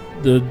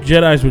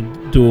Jedis were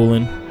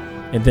dueling.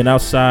 And then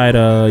outside,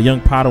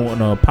 young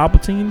Padawan,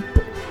 Palpatine,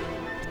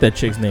 what's that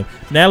chick's name?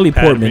 Natalie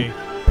Portman,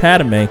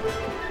 Padme,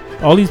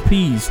 all these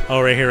P's.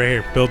 Oh, right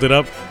here. Build it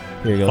up.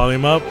 Here you go.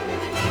 Volume up.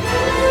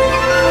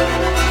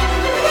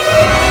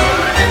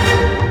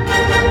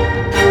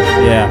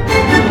 Yeah.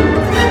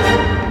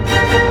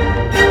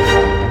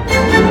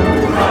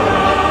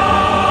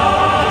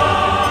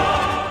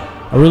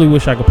 I really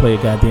wish I could play a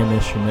goddamn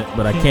instrument,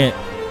 but I can't.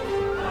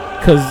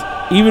 Because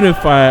even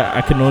if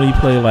I can only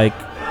play like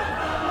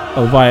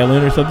a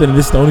violin or something, and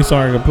this is the only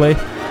song I can play,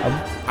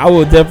 I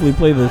will definitely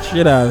play the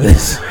shit out of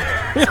this.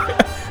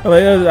 I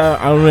don't know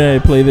how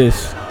to play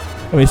this.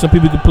 I mean, some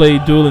people can play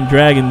Dueling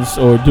Dragons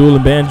or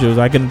Dueling Banjos.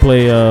 I can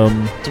play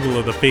Duel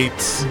of the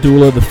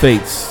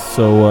Fates.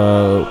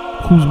 So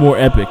who's more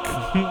epic?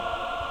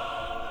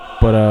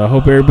 But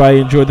hope everybody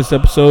enjoyed this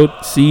episode.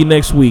 See you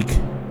next week.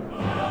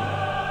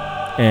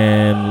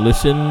 And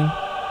listen.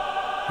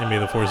 And may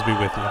the force be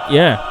with you.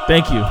 Yeah,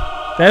 thank you.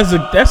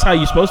 That's how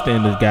you're supposed to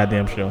end this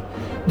goddamn show.